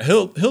 That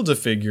Hilda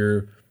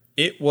figure,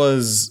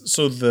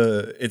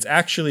 it's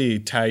actually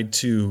tied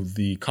to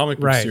the comic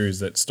book series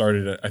that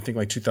started at, I think,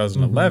 like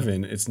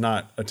 2011. It's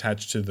not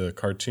attached to the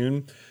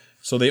cartoon.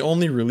 So they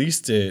only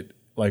released it,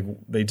 like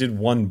they did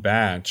one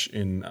batch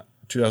in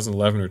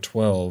 2011 or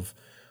 12.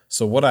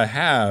 So what I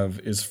have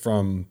is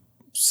from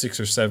 6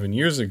 or 7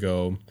 years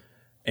ago.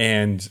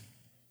 And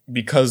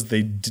because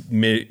they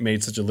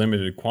made such a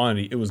limited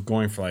quantity, it was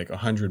going for like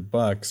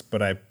 $100,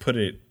 but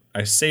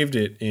I saved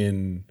it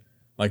in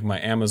like my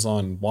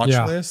Amazon watch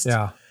list.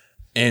 Yeah.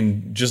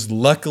 and just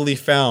luckily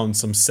found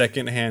some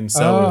secondhand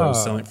seller that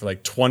was selling for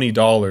like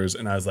 $20,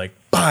 and I was like,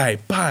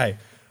 buy,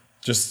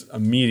 just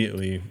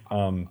immediately.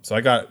 So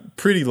I got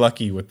pretty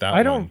lucky with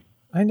that.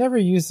 I never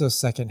use those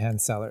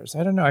secondhand sellers.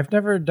 I don't know. I've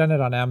never done it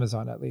on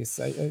Amazon, at least.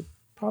 I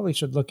probably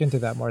should look into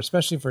that more,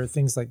 especially for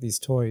things like these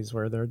toys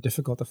where they're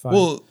difficult to find.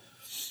 Well,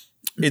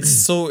 it's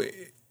so.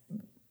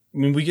 I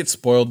mean, we get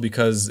spoiled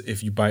because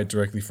if you buy it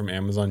directly from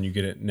Amazon, you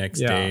get it next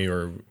day,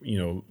 or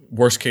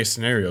worst case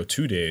scenario,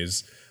 2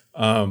 days.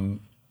 And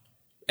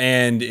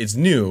it's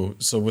new.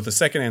 So with the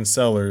secondhand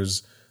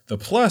sellers, the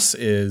plus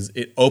is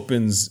it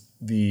opens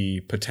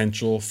the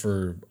potential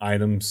for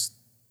items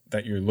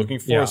that you're looking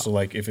for. Yeah. So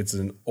like if it's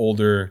an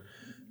older,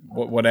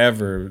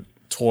 whatever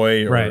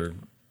toy or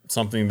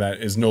something that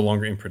is no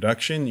longer in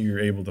production, you're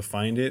able to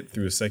find it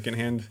through a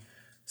secondhand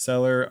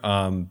seller.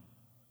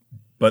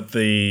 But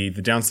the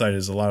downside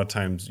is a lot of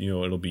times,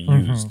 it'll be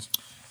used.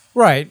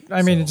 Right.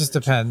 I mean, it just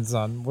depends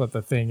on what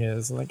the thing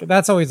is. Like,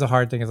 that's always a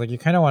hard thing, is like you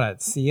kind of want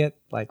to see it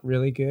like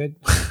really good.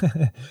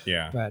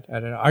 Yeah. But I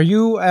don't know. Are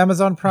you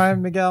Amazon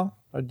Prime, Miguel?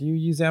 Or do you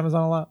use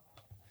Amazon a lot?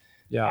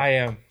 Yeah. I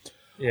am.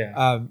 Yeah.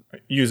 I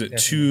use it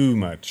too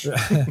much.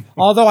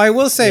 Although I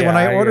will say, when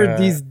I I ordered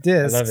these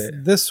I love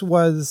discs,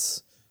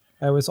 it.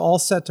 I was all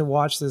set to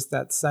watch this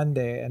that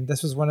Sunday, and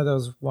this was one of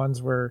those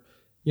ones where,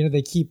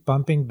 they keep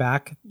bumping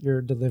back your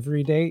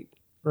delivery date,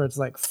 where it's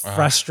like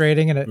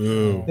frustrating, and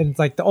it's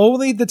like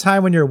the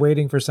time when you're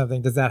waiting for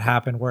something does that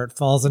happen, where it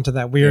falls into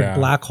that weird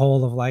black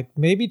hole of like,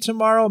 maybe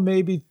tomorrow,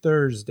 maybe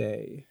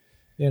Thursday.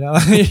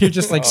 You're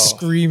just like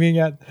screaming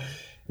at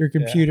your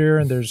computer,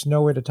 and there's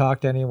no way to talk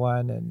to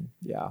anyone. And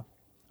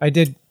I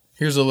did.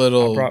 Here's a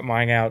little. I brought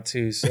mine out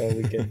too, so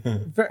we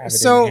can.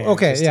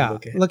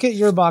 Look at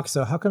your box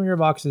though. How come your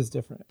box is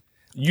different?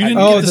 You didn't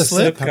get the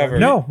slip cover.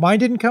 No, mine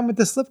didn't come with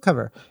the slip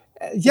cover.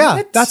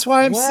 That's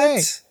why I'm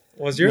saying.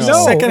 Was yours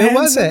No, second it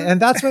wasn't,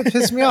 and that's what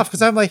pissed me off,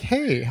 because I'm like,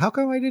 hey, how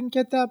come I didn't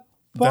get that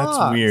box?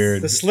 That's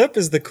weird. The slip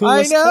is the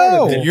coolest I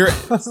know.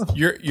 part of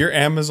it. Your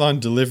Amazon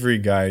delivery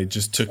guy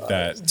just took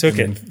that,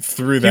 and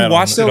threw He that.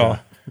 watched on it all.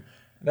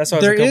 That's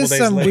why There a couple is days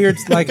some late. weird,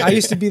 like I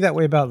used to be that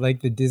way about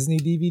like the Disney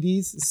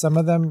DVDs. Some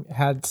of them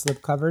had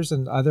slip covers,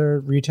 and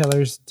other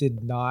retailers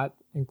did not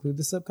include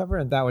the slip cover,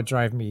 and that would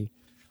drive me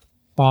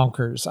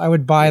bonkers. I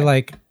would buy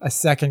like a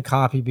second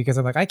copy because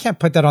I'm like, I can't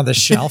put that on the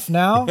shelf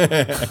now.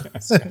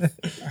 That's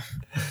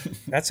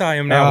how I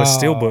am now with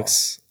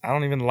steelbooks. I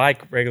don't even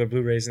like regular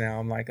Blu-rays now.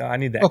 I'm like, I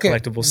need that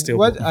collectible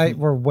steelbook.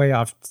 We're way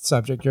off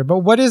subject here, but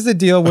what is the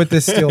deal with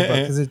this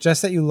steelbook? Is it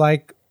just that you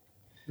like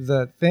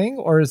the thing,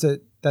 or is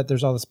it that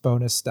there's all this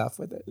bonus stuff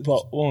with it?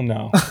 Well,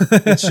 no.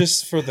 It's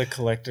just for the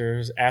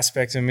collector's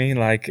aspect of me.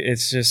 Like,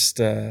 it's just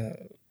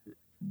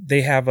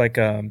they have like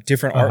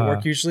different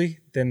artwork usually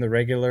than the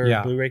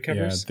regular Blu-ray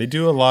covers. Yeah, they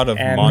do a lot of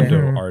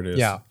Mondo artists.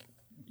 Yeah.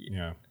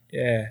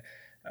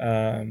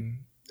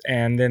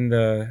 And then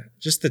the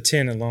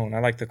tin alone. I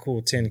like the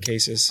cool tin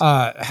cases.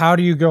 How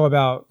do you go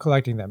about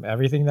collecting them?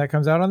 Everything that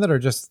comes out on it, or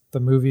just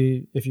the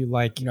movie if you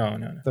like?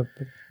 No.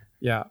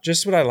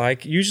 Just what I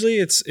like. Usually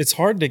it's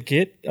hard to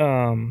get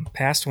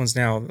past ones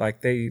now. Like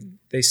they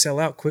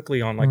sell out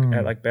quickly on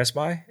at like Best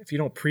Buy. If you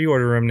don't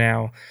pre-order them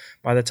now,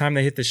 by the time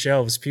they hit the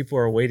shelves, people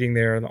are waiting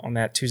there on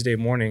that Tuesday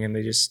morning, and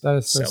they just that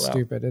is so sell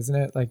stupid, isn't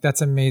it? Like,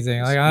 that's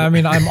amazing. Like, I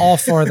mean, I'm all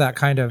for that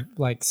kind of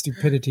like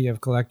stupidity of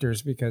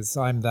collectors, because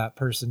I'm that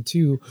person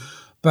too.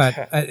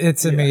 But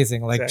it's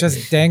amazing. Like,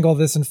 just dangle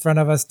this in front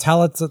of us,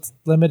 tell it's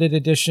limited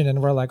edition,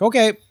 and we're like,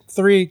 okay,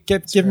 3,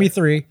 give me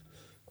 3.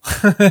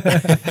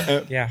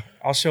 Yeah,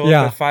 I'll show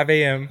up at 5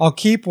 a.m. I'll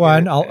keep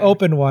one. I'll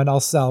open one. I'll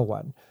sell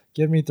one.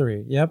 Give me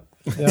 3. Yep.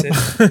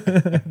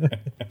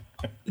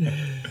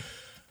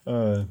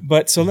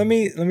 But so let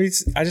me.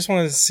 I just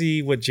wanted to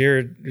see what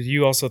Jared,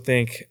 you also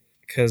think,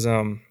 because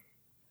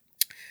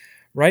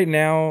right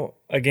now,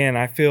 again,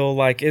 I feel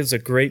like it's a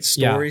great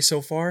story so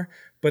far,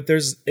 but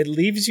it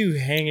leaves you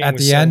hanging at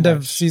with the end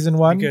of season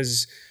 1,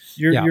 because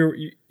you're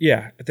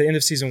at the end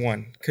of season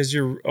 1, because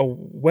you're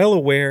well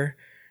aware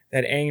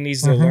that Aang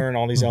needs to learn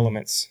all these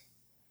elements.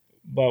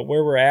 But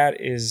where we're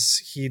at is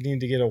he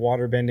needed to get a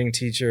waterbending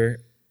teacher,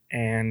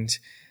 and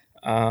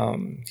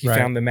he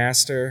found the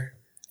master,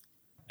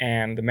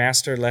 and the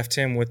master left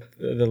him with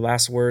the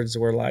last words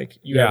were like,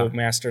 you have a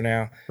master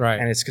now,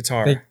 and it's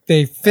Katara.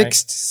 They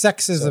fixed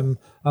sexism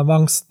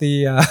amongst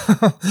the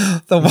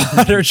the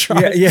water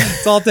tribes.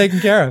 It's all taken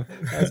care of.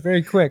 That's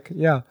very quick.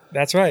 Yeah.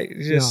 That's right.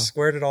 You just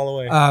squared it all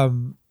away.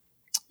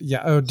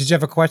 Oh, did you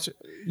have a question?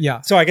 Yeah.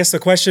 So I guess the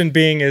question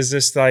being is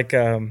this, like,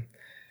 in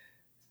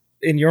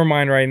your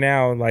mind right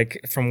now,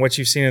 like from what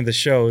you've seen in the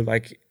show,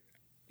 like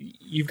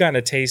you've gotten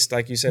a taste,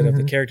 like you said, of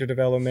the character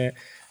development,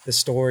 the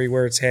story,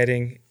 where it's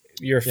heading.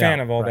 You're a fan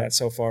of all that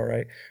so far,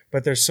 right?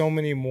 But there's so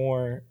many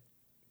more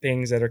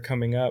things that are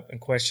coming up and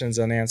questions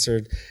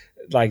unanswered.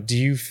 Like, do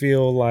you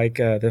feel like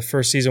the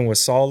first season was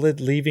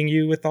solid, leaving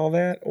you with all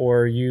that,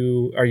 or are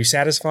you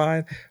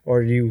satisfied, or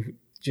are you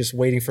just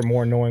waiting for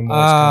more, knowing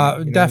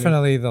more?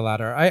 Definitely the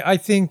latter. I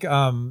think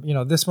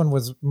this one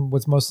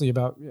was mostly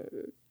about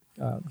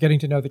getting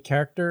to know the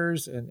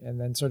characters and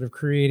then sort of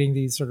creating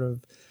these sort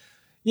of,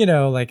 you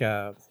know,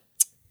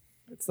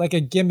 it's like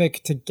a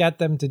gimmick to get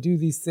them to do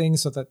these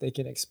things so that they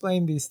can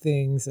explain these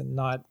things and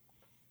not,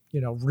 you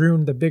know,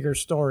 ruin the bigger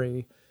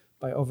story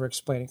by over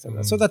explaining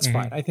something. So that's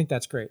fine. I think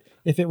that's great.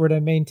 If it were to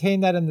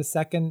maintain that in the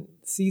second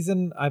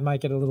season, I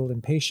might get a little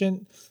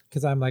impatient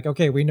because I'm like,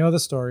 okay, we know the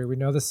story, we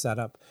know the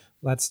setup.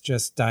 Let's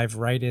just dive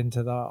right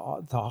into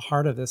the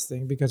heart of this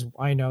thing because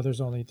I know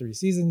there's only 3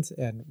 seasons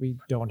and we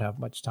don't have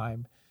much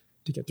time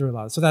to get through a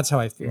lot. So that's how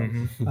I feel.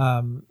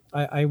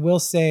 I will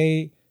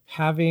say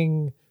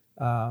having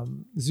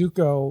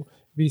Zuko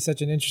be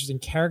such an interesting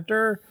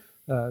character,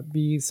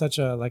 be such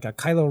a like a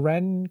Kylo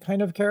Ren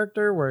kind of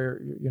character where,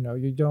 you know,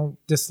 you don't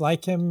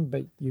dislike him,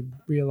 but you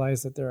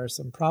realize that there are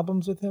some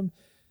problems with him.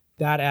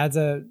 That adds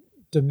a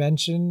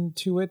dimension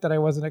to it that I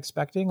wasn't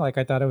expecting. Like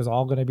I thought it was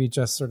all going to be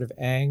just sort of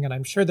Aang, and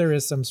I'm sure there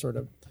is some sort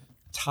of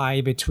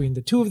tie between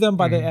the two of them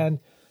by the end,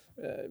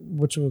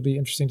 which will be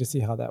interesting to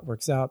see how that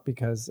works out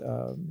because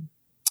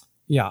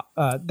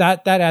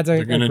that adds a.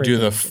 They're going to do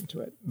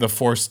the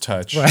force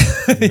touch,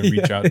 right?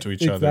 Reach out to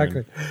each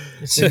other.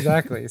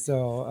 Exactly.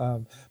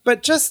 So,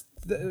 but just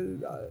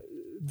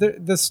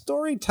the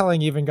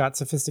storytelling even got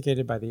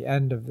sophisticated by the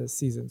end of this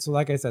season. So,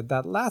 like I said,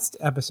 that last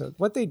episode,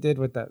 what they did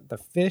with the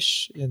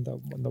fish in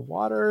the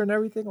water and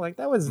everything, like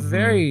that was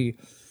very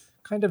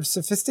kind of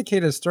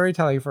sophisticated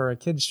storytelling for a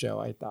kids show.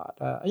 I thought,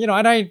 you know,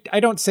 and I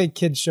don't say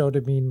kids show to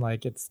mean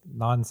like it's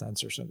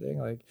nonsense or something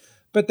like,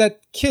 but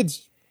that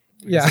kids.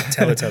 Yeah,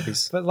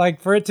 Teletubbies. But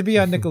like for it to be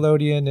on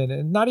Nickelodeon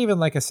and not even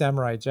like a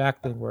Samurai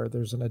Jack thing where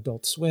there's an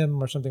Adult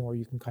Swim or something where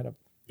you can kind of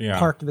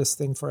park this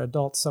thing for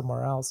adults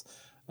somewhere else.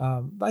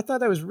 I thought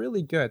that was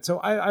really good.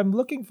 So I'm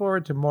looking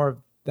forward to more of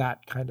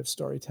that kind of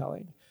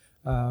storytelling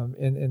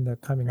in the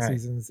coming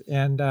seasons.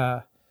 And,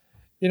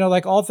 you know,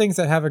 like all things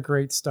that have a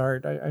great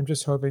start, I'm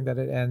just hoping that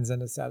it ends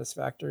in a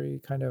satisfactory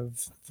kind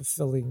of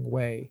fulfilling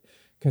way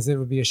because it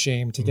would be a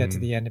shame to get to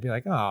the end and be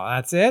like, oh,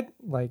 that's it?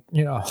 Like,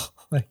 you know,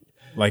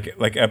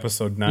 like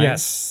episode 9.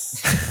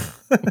 Yes.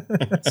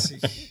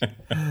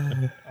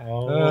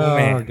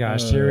 man.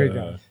 Gosh, here we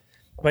go.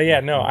 But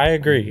yeah, no, I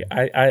agree.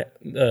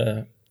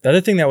 The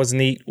other thing that was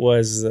neat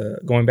was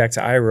going back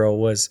to Iroh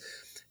was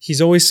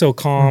he's always so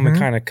calm and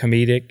kind of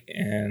comedic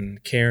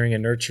and caring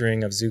and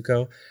nurturing of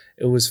Zuko.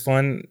 It was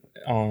fun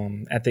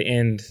at the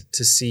end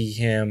to see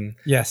him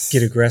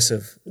get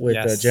aggressive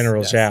with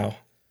General Zhao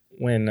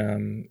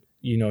when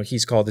you know,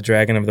 he's called the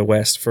Dragon of the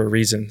West for a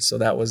reason. So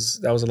that was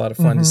a lot of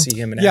fun to see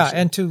him in action. Yeah,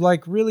 and to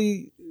like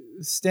really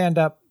stand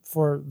up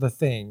for the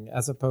thing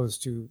as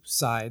opposed to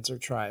sides or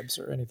tribes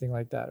or anything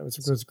like that. It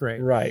was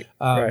great. Right.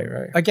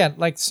 Again,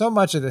 like so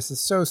much of this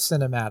is so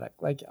cinematic.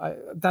 Like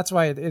that's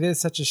why it is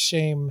such a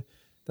shame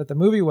that the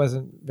movie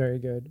wasn't very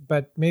good.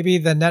 But maybe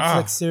the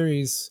Netflix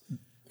series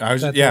I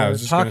was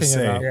just talking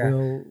about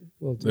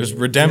will do. There's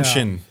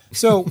redemption. Yeah.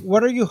 So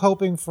what are you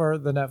hoping for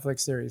the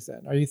Netflix series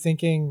then? Are you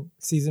thinking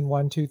season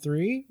 1, 2,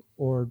 3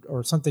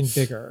 or something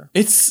bigger?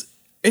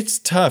 It's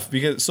tough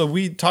because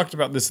we talked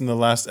about this in the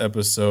last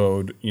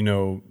episode, you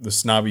know, the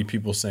snobby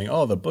people saying,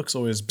 "Oh, the book's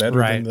always better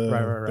than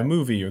the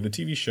movie or the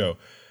TV show."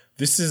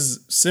 This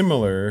is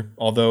similar,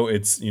 although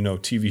it's, you know,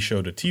 TV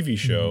show to TV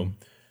show.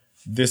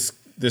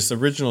 This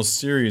original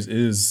series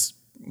is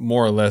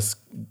more or less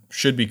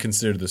should be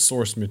considered the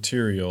source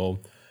material.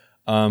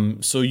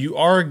 So you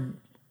are,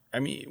 I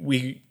mean,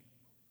 we're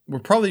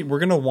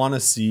going to want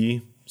to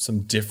see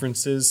some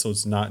differences. So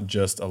it's not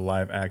just a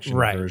live action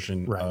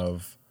version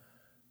of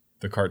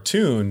the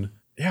cartoon.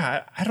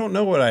 Yeah. I don't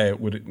know what I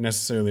would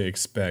necessarily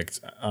expect.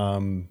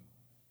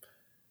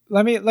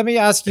 Let me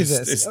ask you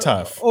this. It's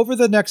tough. Over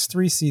the next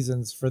 3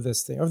 seasons for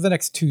this thing, over the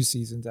next 2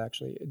 seasons,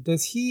 actually,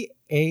 does he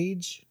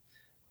age?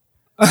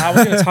 I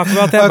was going to talk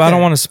about that, but I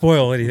don't want to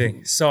spoil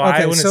anything. So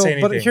I wouldn't say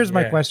anything. But here's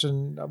my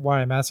question,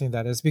 why I'm asking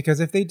that is because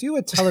if they do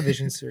a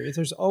television series,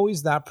 there's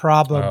always that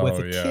problem with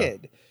a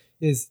kid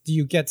is do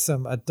you get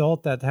some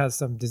adult that has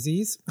some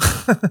disease?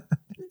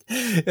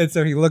 And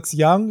so he looks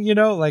young, you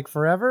know, like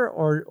forever,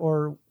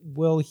 or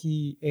will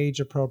he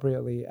age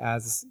appropriately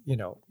as, you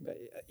know,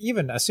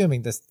 even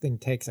assuming this thing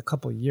takes a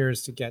couple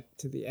years to get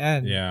to the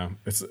end. Yeah.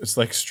 It's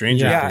like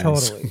Stranger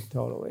Things.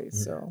 Totally.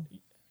 So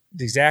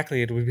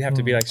exactly. It would have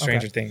to be like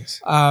Stranger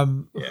Things.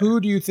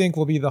 Who do you think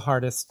will be the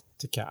hardest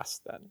to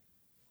cast then?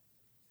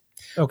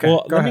 Okay.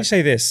 Well, let me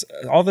say this.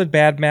 All the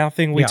bad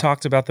mouthing we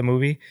talked about the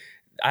movie,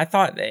 I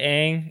thought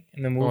Aang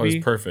in the movie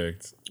was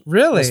perfect.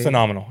 Really? Was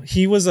phenomenal.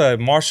 He was a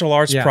martial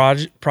arts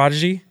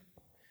prodigy.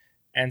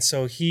 And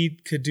so he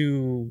could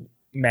do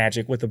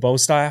magic with the bow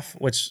staff,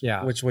 which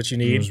what you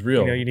need. It was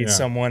real. You know, you need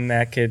someone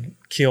that could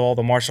kill all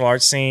the martial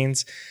arts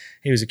scenes.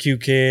 He was a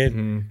cute kid.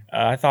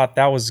 I thought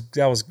that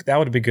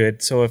would be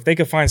good. So if they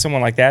could find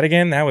someone like that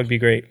again, that would be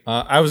great.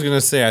 I was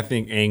gonna say I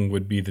think Aang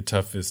would be the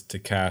toughest to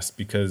cast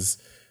because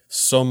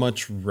so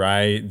much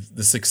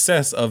the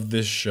success of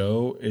this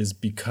show is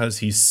because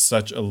he's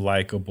such a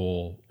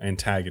likable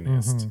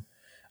antagonist.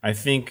 I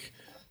think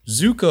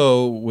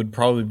Zuko would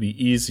probably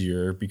be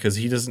easier because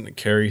he doesn't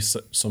carry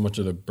so much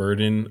of the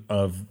burden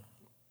of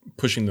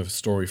pushing the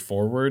story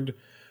forward.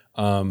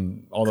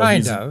 Although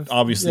Kind he's of,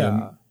 obviously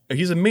yeah.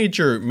 he's a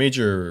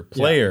major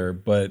player,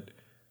 but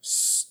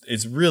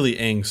it's really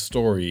Aang's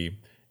story.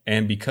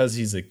 And because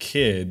he's a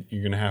kid,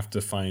 you're going to have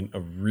to find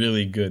a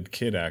really good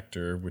kid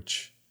actor,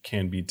 which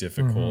can be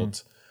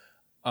difficult.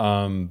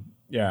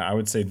 Yeah, I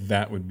would say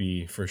that would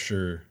be for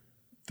sure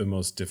the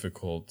most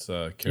difficult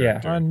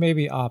character. And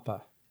maybe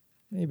Appa.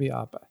 Yeah.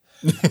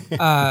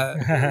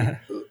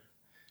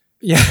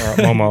 Or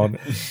Momo.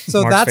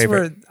 So Mark's that's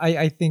favorite. where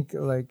I think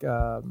like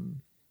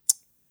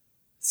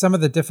some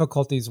of the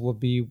difficulties will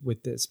be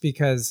with this,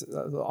 because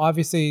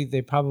obviously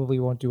they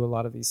probably won't do a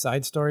lot of these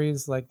side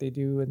stories like they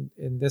do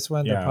in this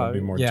one. Yeah, They'll probably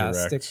it'll be more direct.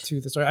 stick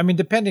to the story. I mean,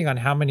 depending on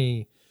how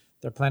many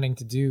they're planning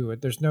to do,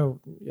 there's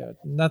no,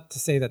 not to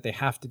say that they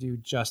have to do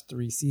just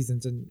 3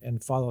 seasons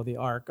and follow the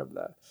arc of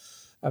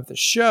the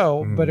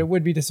show, but it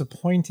would be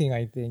disappointing,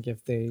 I think,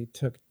 if they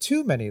took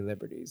too many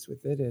liberties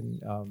with it.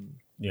 And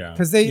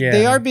because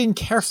they are being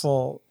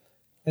careful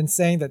and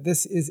saying that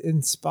this is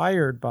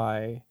inspired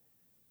by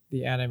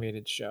the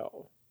animated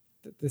show,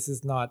 that this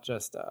is not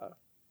just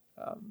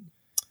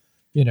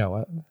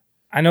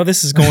I know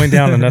this is going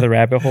down another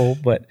rabbit hole,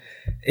 but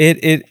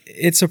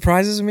it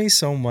surprises me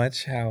so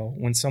much how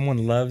when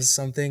someone loves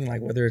something,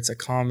 like whether it's a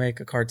comic,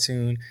 a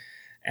cartoon,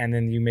 and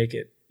then you make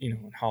it,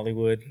 in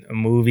Hollywood, a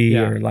movie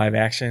or live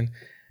action,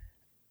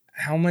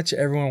 how much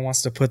everyone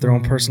wants to put their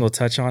own personal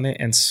touch on it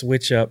and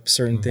switch up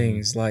certain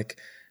things. Like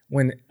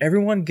when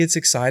everyone gets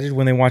excited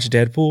when they watch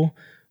Deadpool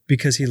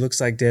because he looks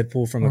like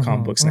Deadpool from the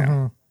comic books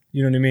now.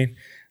 You know what I mean?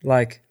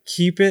 Like,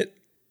 keep it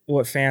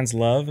what fans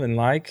love and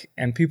like,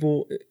 and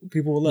people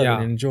will love it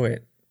and enjoy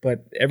it.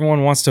 But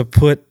everyone wants to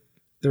put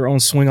their own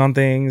swing on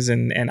things,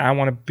 and I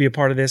want to be a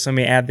part of this. Let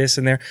me add this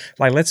in there.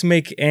 Like, let's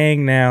make Aang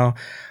now,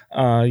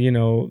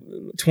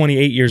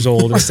 28 years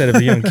old instead of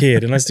a young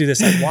kid, and let's do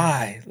this. Like,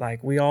 why?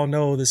 Like, we all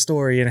know the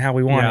story and how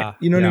we want it.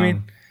 You know what I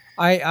mean?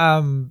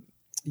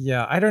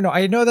 I don't know.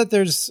 I know that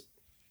there's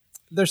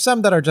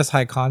some that are just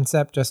high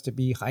concept just to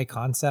be high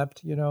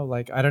concept,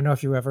 like, I don't know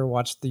if you ever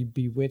watched the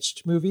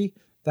Bewitched movie.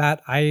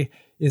 That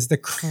is the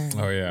with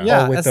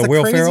that's the the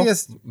Will Ferrell?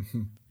 craziest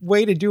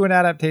way to do an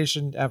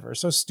adaptation ever.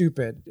 So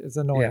stupid. It's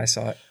annoying. Yeah, I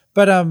saw it.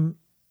 But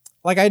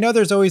like, I know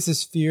there's always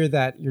this fear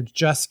that you're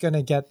just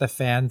gonna get the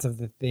fans of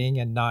the thing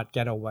and not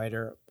get a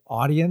wider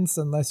audience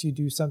unless you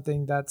do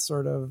something that's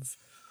sort of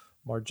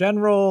more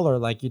general, or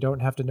like you don't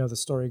have to know the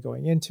story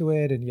going into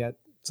it, and yet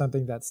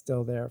something that's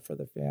still there for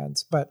the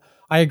fans. But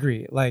I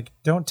agree. Like,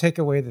 don't take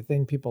away the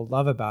thing people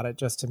love about it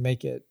just to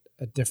make it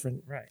a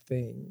different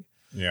thing.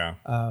 Yeah.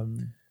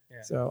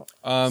 So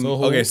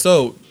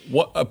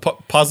what a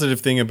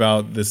positive thing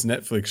about this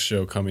Netflix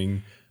show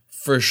coming,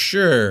 for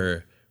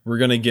sure, we're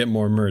gonna get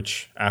more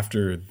merch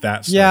after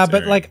that. But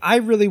airing. like, I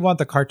really want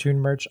the cartoon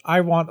merch.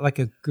 I want like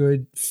a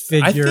good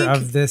figure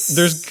of this.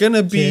 There's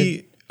gonna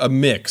be a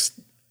mix.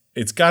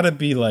 It's got to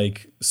be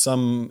like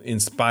some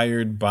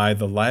inspired by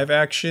the live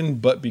action,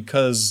 but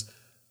because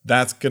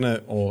that's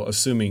gonna,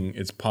 assuming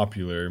it's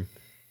popular,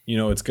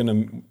 it's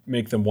gonna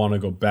make them want to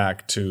go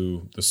back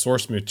to the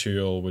source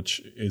material,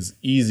 which is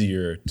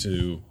easier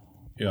to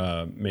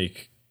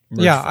make.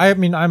 Merch I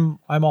mean, I'm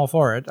all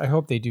for it. I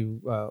hope they do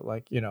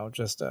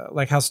just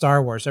like how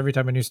Star Wars. Every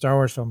time a new Star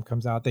Wars film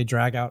comes out, they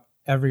drag out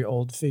every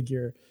old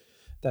figure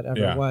that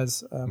ever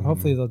was.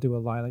 Hopefully they'll do a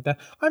line like that.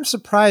 I'm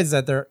surprised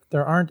that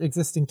there aren't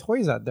existing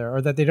toys out there,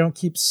 or that they don't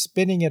keep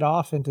spinning it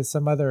off into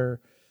some other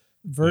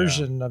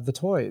version of the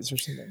toys or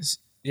something.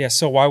 Yeah,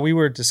 so while we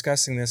were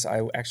discussing this,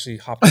 I actually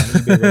hopped on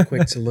eBay real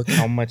quick to look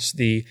how much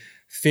the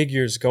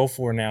figures go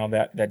for now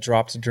that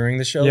dropped during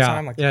the show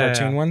time, like the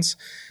cartoon ones.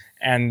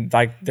 And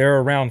like, they're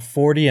around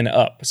 40 and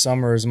up.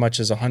 Some are as much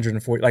as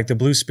 140. Like the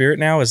Blue Spirit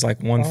now is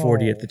like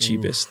 140 at the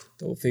cheapest.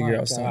 The figure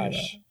I was telling you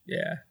about.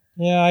 Yeah.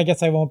 Yeah, I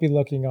guess I won't be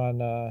looking on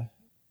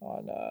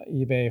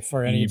eBay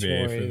for any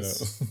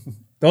toys.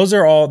 Those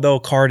are all, though,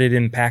 carded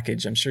in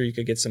package. I'm sure you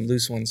could get some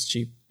loose ones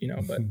cheap,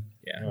 but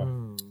yeah.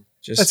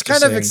 It's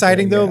kind of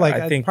exciting though. Like,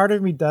 I think part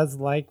of me does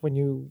like when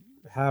you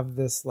have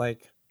this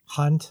like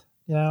hunt.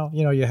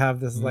 You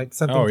have this like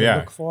something to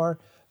look for.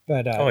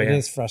 But it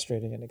is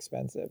frustrating and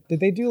expensive. Did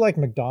they do like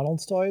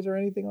McDonald's toys or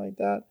anything like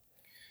that?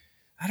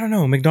 I don't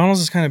know. McDonald's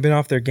has kind of been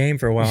off their game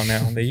for a while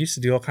now. They used to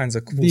do all kinds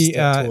of cool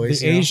toys.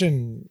 The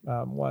Asian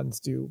ones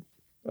do.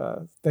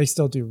 They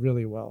still do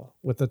really well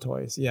with the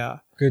toys. Yeah.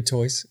 Good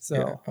toys.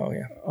 So,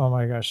 oh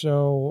my gosh.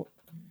 So,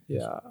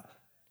 yeah.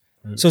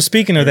 So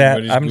speaking of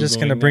that, I'm just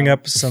going to bring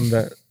up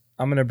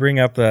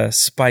the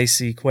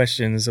spicy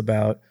questions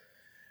about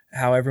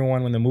how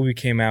everyone, when the movie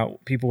came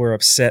out, people were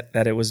upset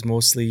that it was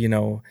mostly,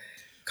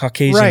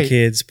 Caucasian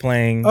kids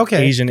playing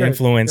Asian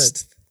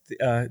influenced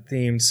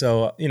themed.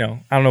 So, I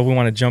don't know if we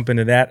want to jump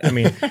into that. I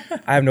mean,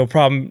 I have no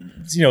problem.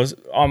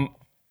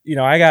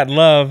 I got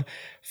love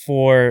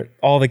for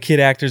all the kid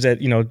actors that,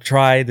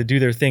 try to do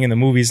their thing in the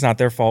movie. It's not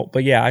their fault.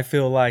 But yeah, I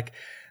feel like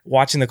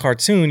watching the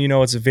cartoon,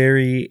 it's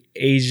very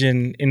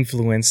Asian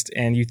influenced,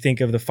 and you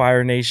think of the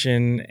Fire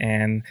Nation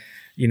and,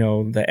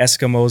 the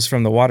Eskimos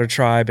from the Water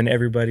Tribe and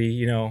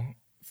everybody,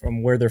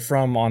 from where they're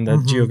from on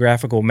the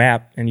geographical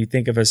map, and you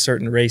think of a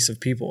certain race of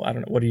people. I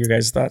don't know. What are your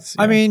guys' thoughts?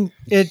 I mean,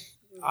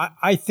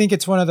 I think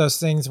it's one of those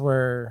things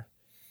where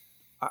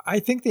I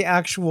think the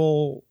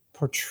actual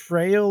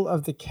portrayal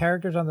of the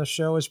characters on the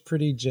show is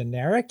pretty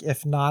generic,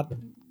 if not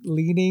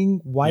leaning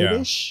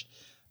whitish.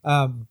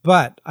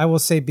 But I will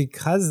say,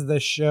 because the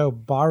show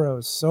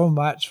borrows so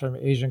much from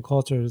Asian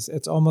cultures,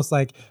 it's almost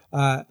like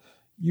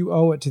you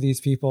owe it to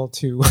these people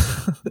to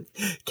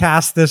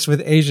cast this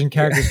with Asian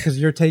characters, because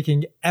you're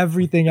taking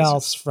everything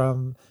else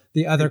from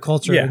the other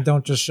culture and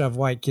don't just shove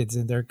white kids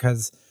in there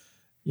because,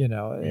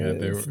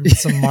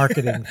 it's some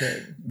marketing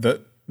thing.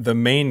 The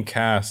main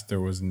cast,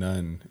 there was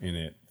none in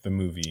it, the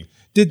movie.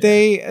 Did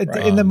they,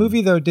 in the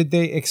movie though, did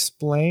they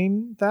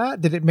explain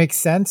that? Did it make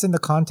sense in the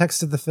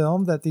context of the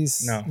film that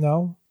these,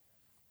 no?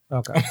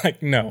 Okay. I'm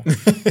like, no.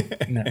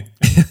 No.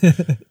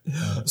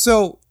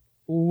 So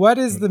what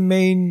is the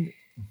main,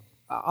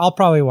 I'll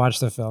probably watch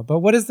the film, but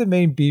what is the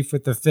main beef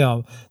with the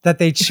film? That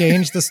they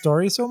changed the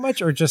story so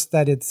much, or just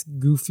that it's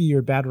goofy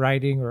or bad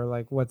writing, or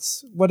like what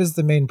is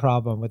the main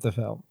problem with the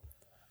film?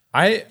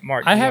 I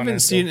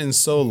haven't seen it in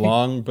so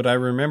long, but I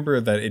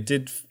remember that it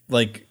did,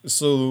 like,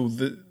 so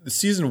the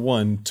season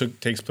 1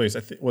 takes place,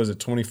 I think, was it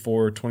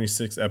 24,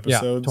 26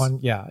 episodes?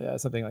 Yeah,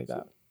 something like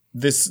that.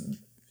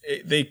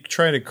 They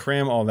try to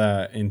cram all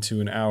that into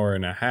an hour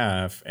and a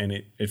half, and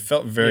it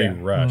felt very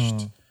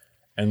rushed.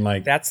 And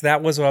like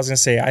that was what I was gonna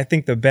say. I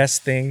think the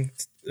best thing,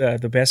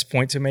 the best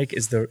point to make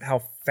is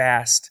how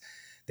fast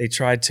they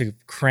tried to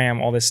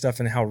cram all this stuff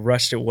and how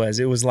rushed it was.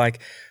 It was like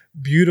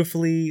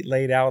beautifully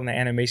laid out in the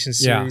animation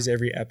series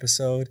every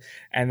episode,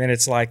 and then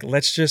it's like,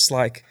 let's just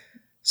like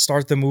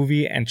start the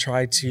movie and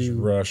try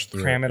to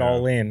cram it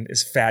all in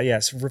as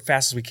fast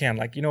as we can.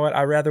 Like, you know what?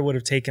 I rather would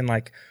have taken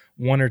like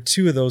 1 or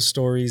 2 of those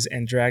stories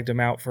and dragged them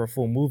out for a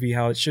full movie,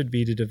 how it should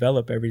be to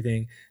develop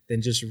everything, than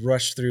just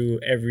rush through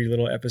every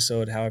little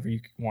episode however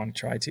you want to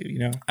try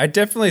to, I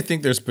definitely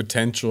think there's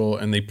potential,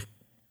 and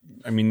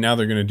now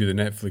they're going to do the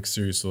Netflix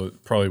series, so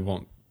it probably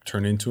won't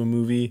turn into a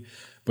movie,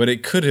 but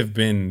it could have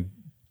been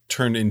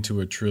turned into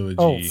a trilogy.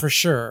 Oh, for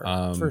sure.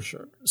 For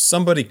sure.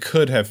 Somebody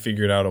could have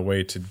figured out a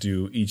way to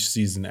do each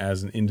season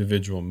as an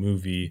individual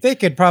movie. They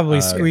could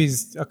probably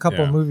squeeze a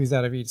couple movies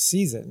out of each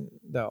season,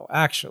 though,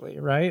 actually,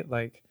 right?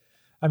 Like,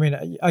 I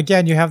mean,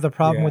 again, you have the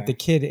problem with the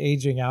kid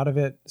aging out of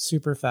it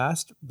super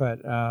fast,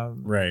 but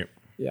right.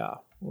 Yeah.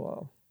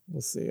 Well,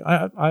 we'll see.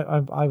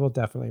 I will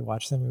definitely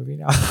watch the movie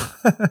now.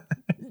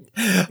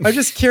 I'm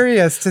just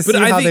curious to see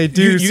how they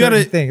do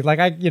certain things.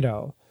 Like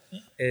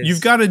you've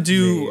got to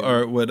do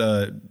what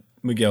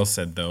Miguel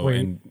said though,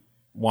 and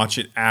watch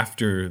it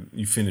after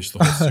you finish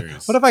the whole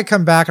series. What if I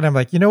come back and I'm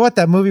like, you know what?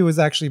 That movie was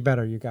actually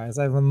better, you guys.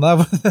 I'm in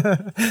love with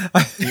the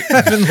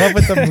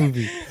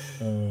movie.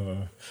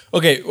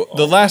 Okay,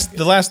 the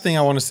last thing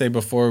I want to say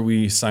before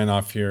we sign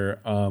off here,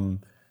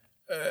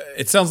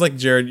 it sounds like,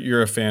 Jared,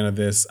 you're a fan of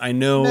this. I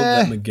know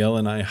that Miguel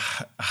and I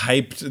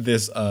hyped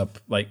this up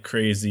like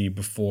crazy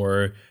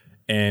before,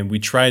 and we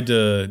tried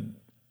to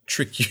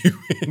trick you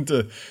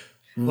into...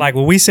 Like,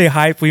 when we say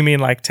hype, we mean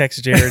like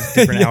text Jared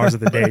different hours of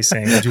the day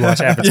saying, did you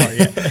watch Avatar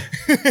yet?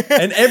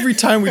 And every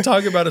time we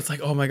talk about it, it's like,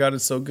 oh my God,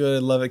 it's so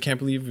good. I love it. Can't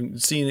believe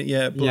you've seen it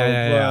yet.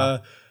 Blah, blah.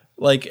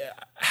 Like,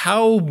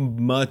 how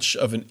much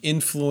of an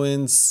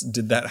influence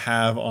did that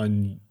have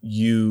on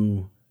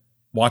you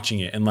watching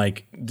it? And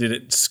like, did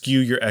it skew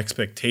your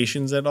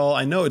expectations at all?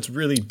 I know it's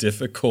really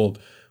difficult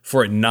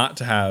for it not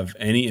to have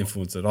any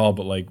influence at all,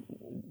 but like,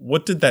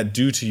 what did that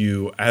do to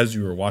you as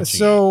you were watching it?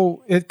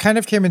 So it kind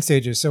of came in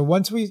stages. So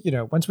once we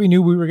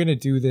knew we were going to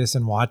do this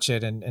and watch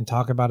it and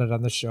talk about it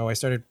on the show, I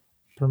started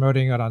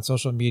promoting it on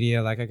social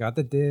media. Like, I got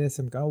the disc,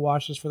 I'm going to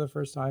watch this for the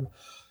first time.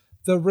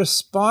 The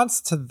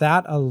response to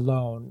that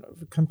alone,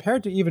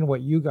 compared to even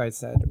what you guys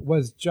said,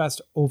 was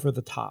just over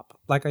the top.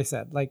 Like I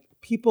said, like,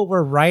 people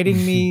were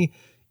writing me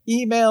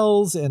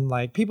emails, and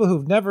like people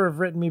who've never have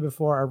written me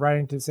before are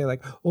writing to say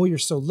like, oh, you're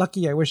so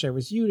lucky. I wish I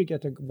was you to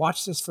get to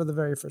watch this for the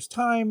very first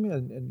time.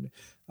 And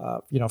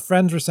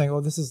friends were saying, oh,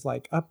 this is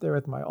like up there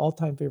with my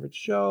all-time favorite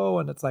show.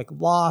 And it's like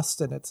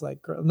Lost. And it's like,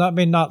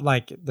 not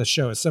like the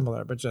show is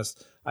similar, but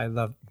just, I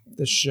love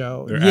the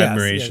show. Their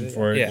admiration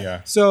for it.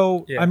 Yeah.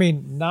 So, I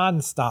mean,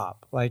 nonstop,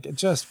 like,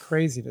 just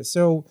craziness.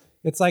 So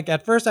it's like,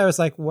 at first I was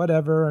like,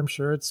 whatever, I'm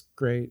sure it's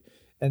great.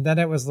 And then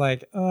it was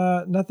like,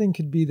 nothing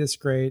could be this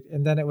great.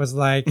 And then it was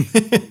like,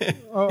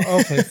 oh,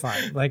 okay,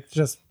 fine. Like,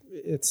 just,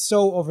 it's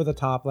so over the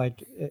top.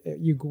 Like,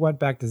 you went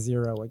back to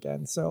zero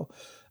again. So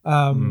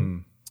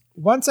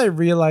once I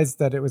realized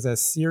that it was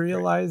as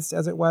serialized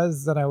as it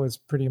was, then I was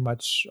pretty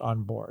much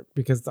on board,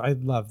 because I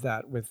love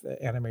that with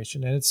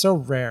animation. And it's so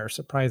rare,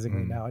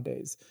 surprisingly,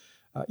 nowadays.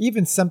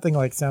 Even something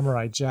like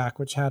Samurai Jack,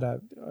 which had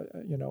an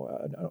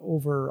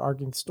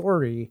overarching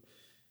story,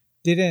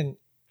 didn't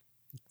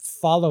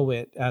follow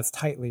it as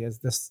tightly as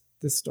this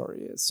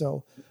story is.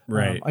 So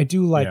I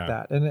do like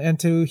that. And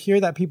to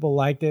hear that people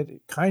liked it,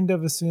 it kind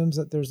of assumes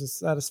that there's a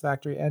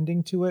satisfactory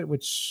ending to it,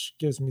 which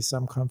gives me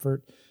some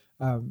comfort.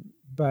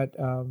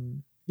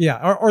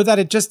 Yeah, or that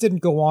it just didn't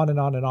go on and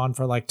on and on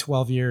for like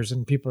 12 years,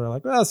 and people are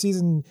like, well,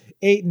 season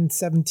 8 and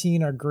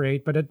 17 are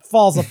great, but it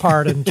falls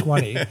apart in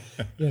 20. That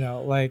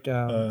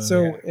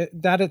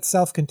it's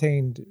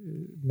self-contained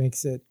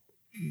makes it.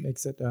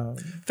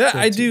 That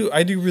I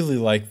do really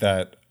like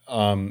that,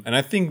 and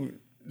I think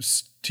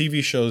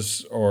TV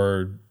shows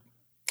or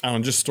I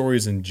don't know, just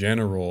stories in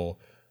general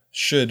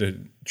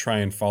should try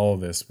and follow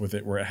this with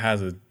it, where it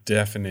has a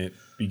definite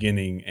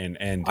beginning and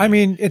end. I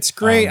mean, it's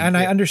great, and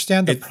I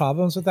understand the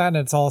problems with that, and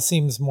it all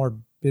seems more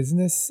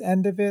business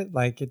end of it.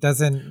 Like it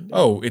doesn't.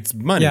 Oh, it's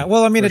money. Yeah,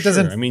 well, I mean, it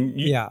doesn't. Sure. I mean,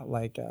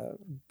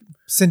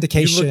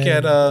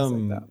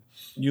 syndication.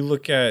 You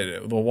look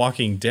at The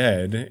Walking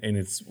Dead, and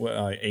it's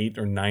 8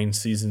 or 9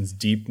 seasons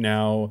deep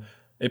now.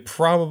 It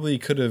probably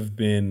could have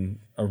been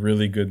a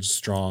really good,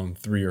 strong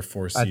 3 or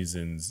 4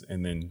 seasons,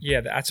 and then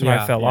that's why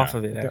I fell off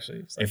of it.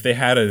 Actually, if they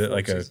had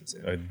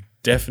a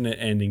definite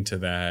ending to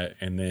that,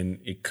 and then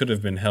it could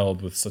have been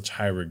held with such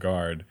high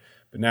regard.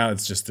 But now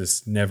it's just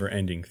this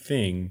never-ending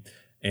thing.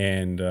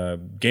 And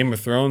Game of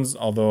Thrones,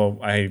 although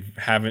I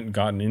haven't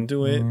gotten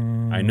into it,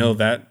 I know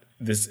that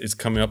this is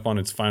coming up on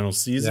its final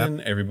season.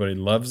 Yep. Everybody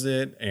loves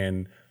it,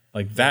 and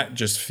like that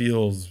just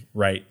feels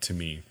right to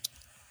me.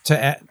 To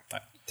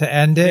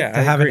end it,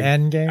 to have an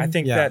end game. I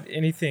think that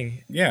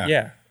anything,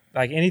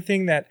 like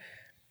anything that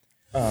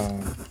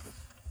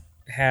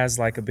has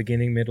like a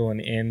beginning, middle,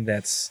 and end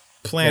that's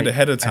planned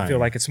ahead of time. I feel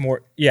like it's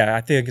more. Yeah,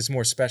 I think it's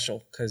more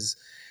special because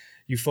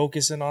you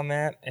focus in on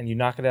that and you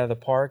knock it out of the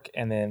park,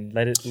 and then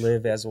let it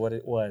live as what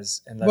it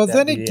was. And let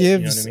then it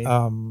gives. You know what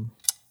I mean?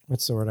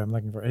 What's the word I'm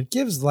looking for? It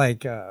gives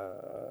like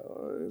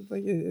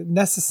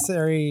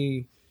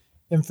necessary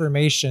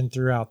information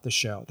throughout the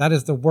show. That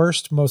is the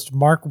worst, most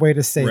Mark way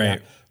to say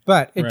that.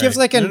 But it gives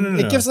like an.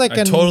 It gives like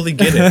I totally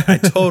get it. I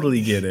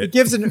totally get it. It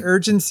gives an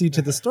urgency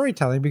to the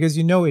storytelling because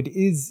it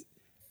is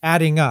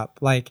adding up.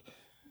 Like,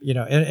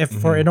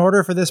 in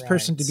order for this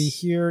person to be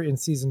here in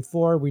season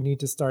 4, we need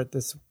to start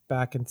this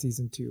back in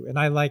season 2. And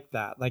I like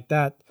that. Like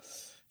that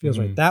feels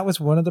right. That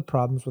was one of the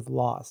problems with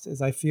Lost.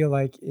 Is I feel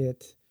like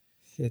it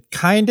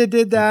kind of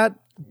did that,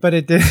 but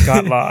it didn't.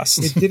 Got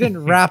lost. It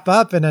didn't wrap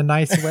up in a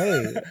nice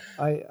way.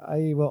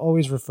 I will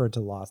always refer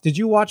to Lost. Did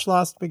you watch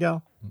Lost,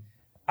 Miguel?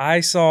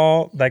 I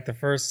saw like the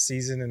first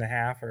season and a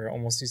half or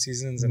almost 2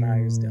 seasons, and I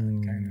was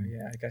done kind of.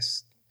 Yeah, I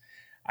guess.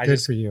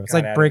 Good for you. It's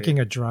like breaking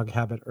a drug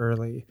habit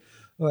early.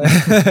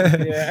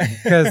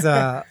 Because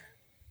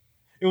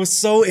it was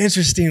so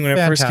interesting when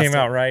it first came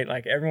out, right?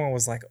 Like everyone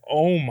was like,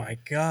 "Oh my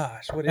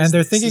gosh, what is this?" And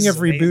they're thinking of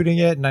rebooting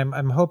it, and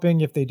I'm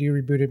hoping if they do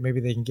reboot it, maybe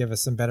they can give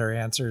us some better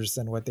answers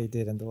than what they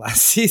did in the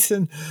last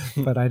season.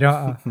 But I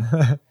don't.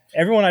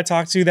 Everyone I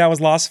talked to that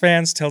was Lost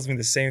fans tells me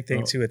the same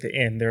thing too. At the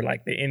end, they're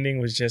like, the ending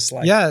was just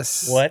like,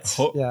 what?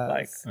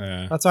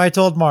 That's why I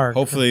told Mark.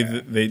 Hopefully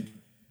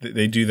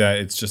they do that.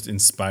 It's just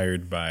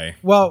inspired by.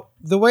 Well,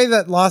 the way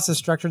that Lost is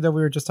structured, that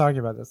we were just talking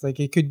about this, like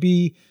it could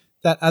be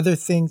that other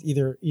things,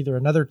 either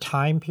another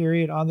time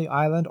period on the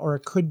island, or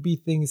it could be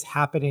things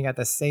happening at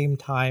the same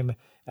time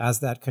as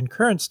that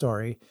concurrent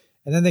story,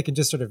 and then they can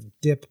just sort of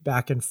dip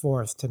back and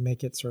forth to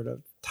make it sort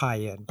of tie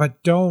in.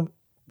 But don't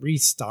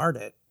restart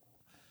it.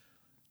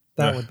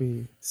 That would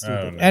be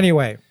stupid.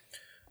 Anyway,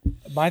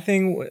 my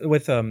thing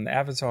with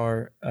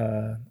Avatar,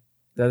 the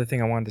other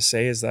thing I wanted to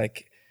say is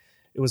like,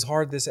 it was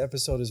hard this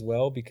episode as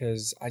well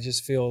because I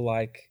just feel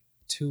like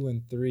 2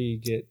 and 3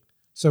 get.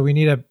 So we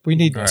need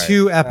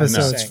 2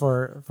 episodes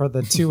for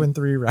the 2 and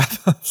 3 wrap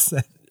ups.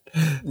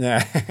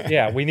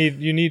 Yeah,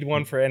 you need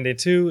one for End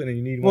 2, and then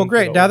you need one. Well,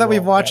 great. Now that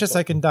we've watched this,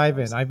 I can dive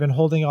in. I've been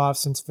holding off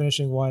since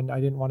finishing 1. I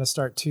didn't want to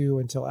start 2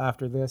 until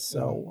after this,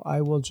 so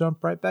I will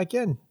jump right back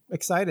in.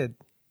 Excited.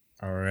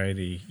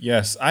 Alrighty.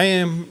 Yes, I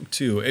am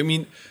too. I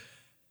mean,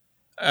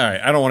 all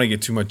right. I don't want to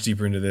get too much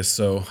deeper into this,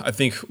 so I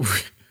think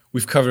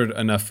we've covered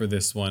enough for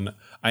this one.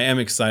 I am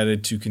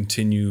excited to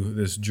continue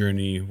this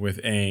journey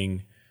with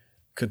Aang,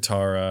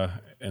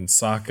 Katara, and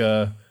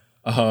Sokka.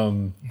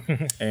 And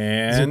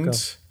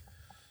Zuko.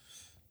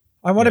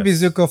 I want to be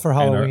Zuko for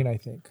Halloween, I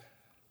think.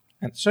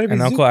 Should I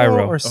be Uncle Zuko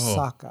Iroh. or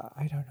Sokka?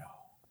 I don't know.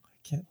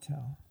 I can't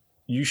tell.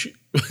 You should.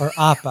 Or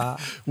Appa.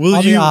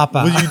 Will you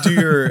do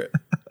your?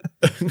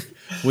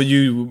 Will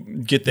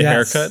you get the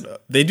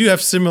haircut? They do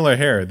have similar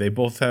hair. They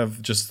both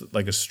have just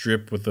like a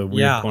strip with a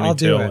weird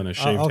ponytail and a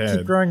shaved I'll head. I'll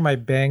keep growing my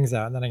bangs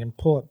out, and then I can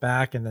pull it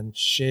back and then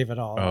shave it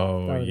all.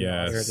 Oh,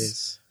 yes. There it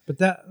is. But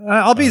that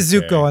I'll be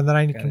Zuko, and then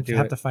I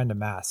have to find a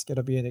mask.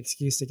 It'll be an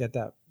excuse to get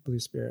that Blue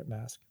Spirit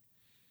mask.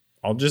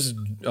 I'll just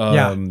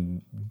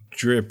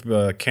drip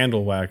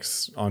candle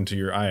wax onto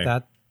your eye.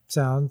 That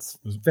sounds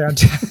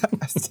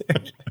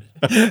fantastic.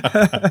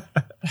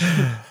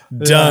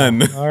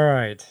 Done. Yeah. All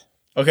right.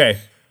 Okay.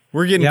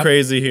 We're getting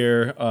crazy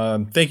here.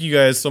 Thank you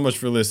guys so much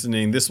for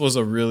listening. This was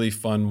a really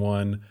fun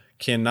one.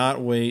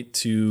 Cannot wait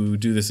to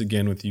do this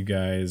again with you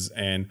guys.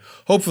 And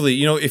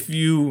hopefully, if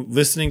you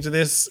listening to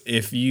this,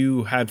 if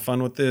you had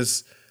fun with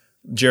this,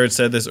 Jared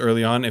said this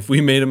early on, if we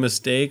made a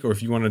mistake or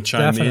if you want to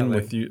chime in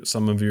with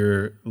some of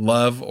your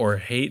love or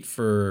hate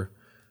for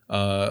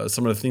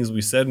some of the things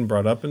we said and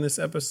brought up in this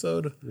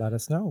episode, let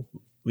us know.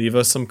 Leave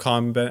us some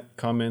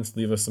comments.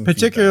 Leave us some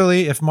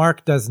particularly if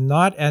Mark does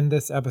not end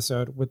this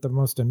episode with the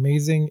most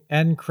amazing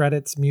end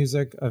credits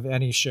music of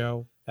any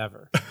show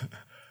ever.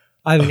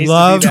 I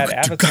love that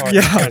Avatar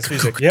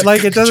music. Yep.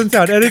 Like it doesn't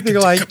sound anything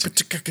like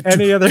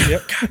any other.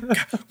 Yep.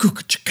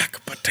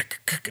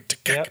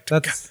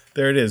 That's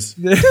there it is.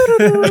 There's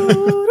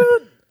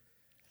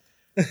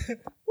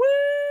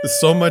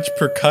so much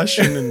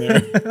percussion in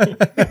there.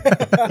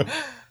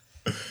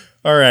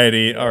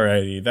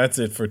 Alrighty. That's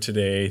it for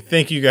today.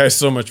 Thank you guys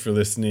so much for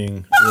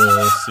listening.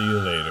 We'll see you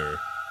later.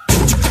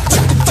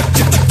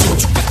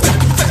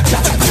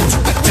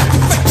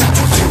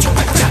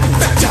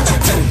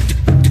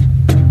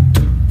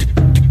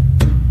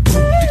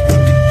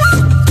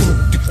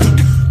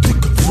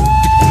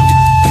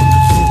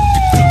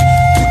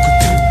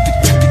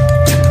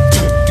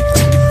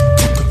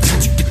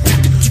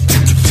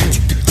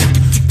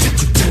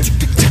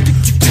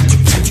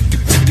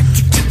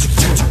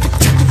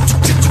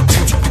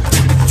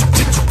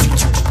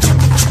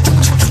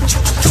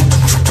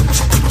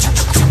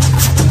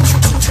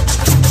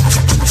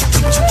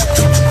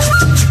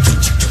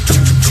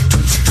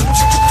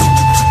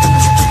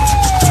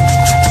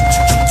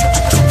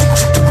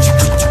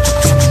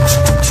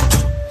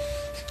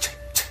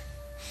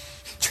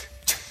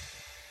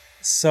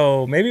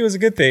 So maybe it was a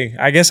good thing.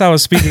 I guess I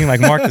was speaking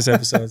like Mark this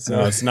episode. So.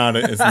 No, it's not.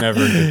 It's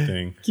never a good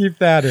thing. keep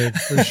that in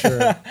for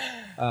sure.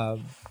 All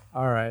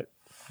right,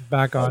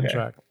 back on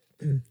track.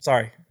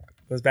 Sorry, it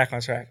was back on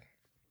track.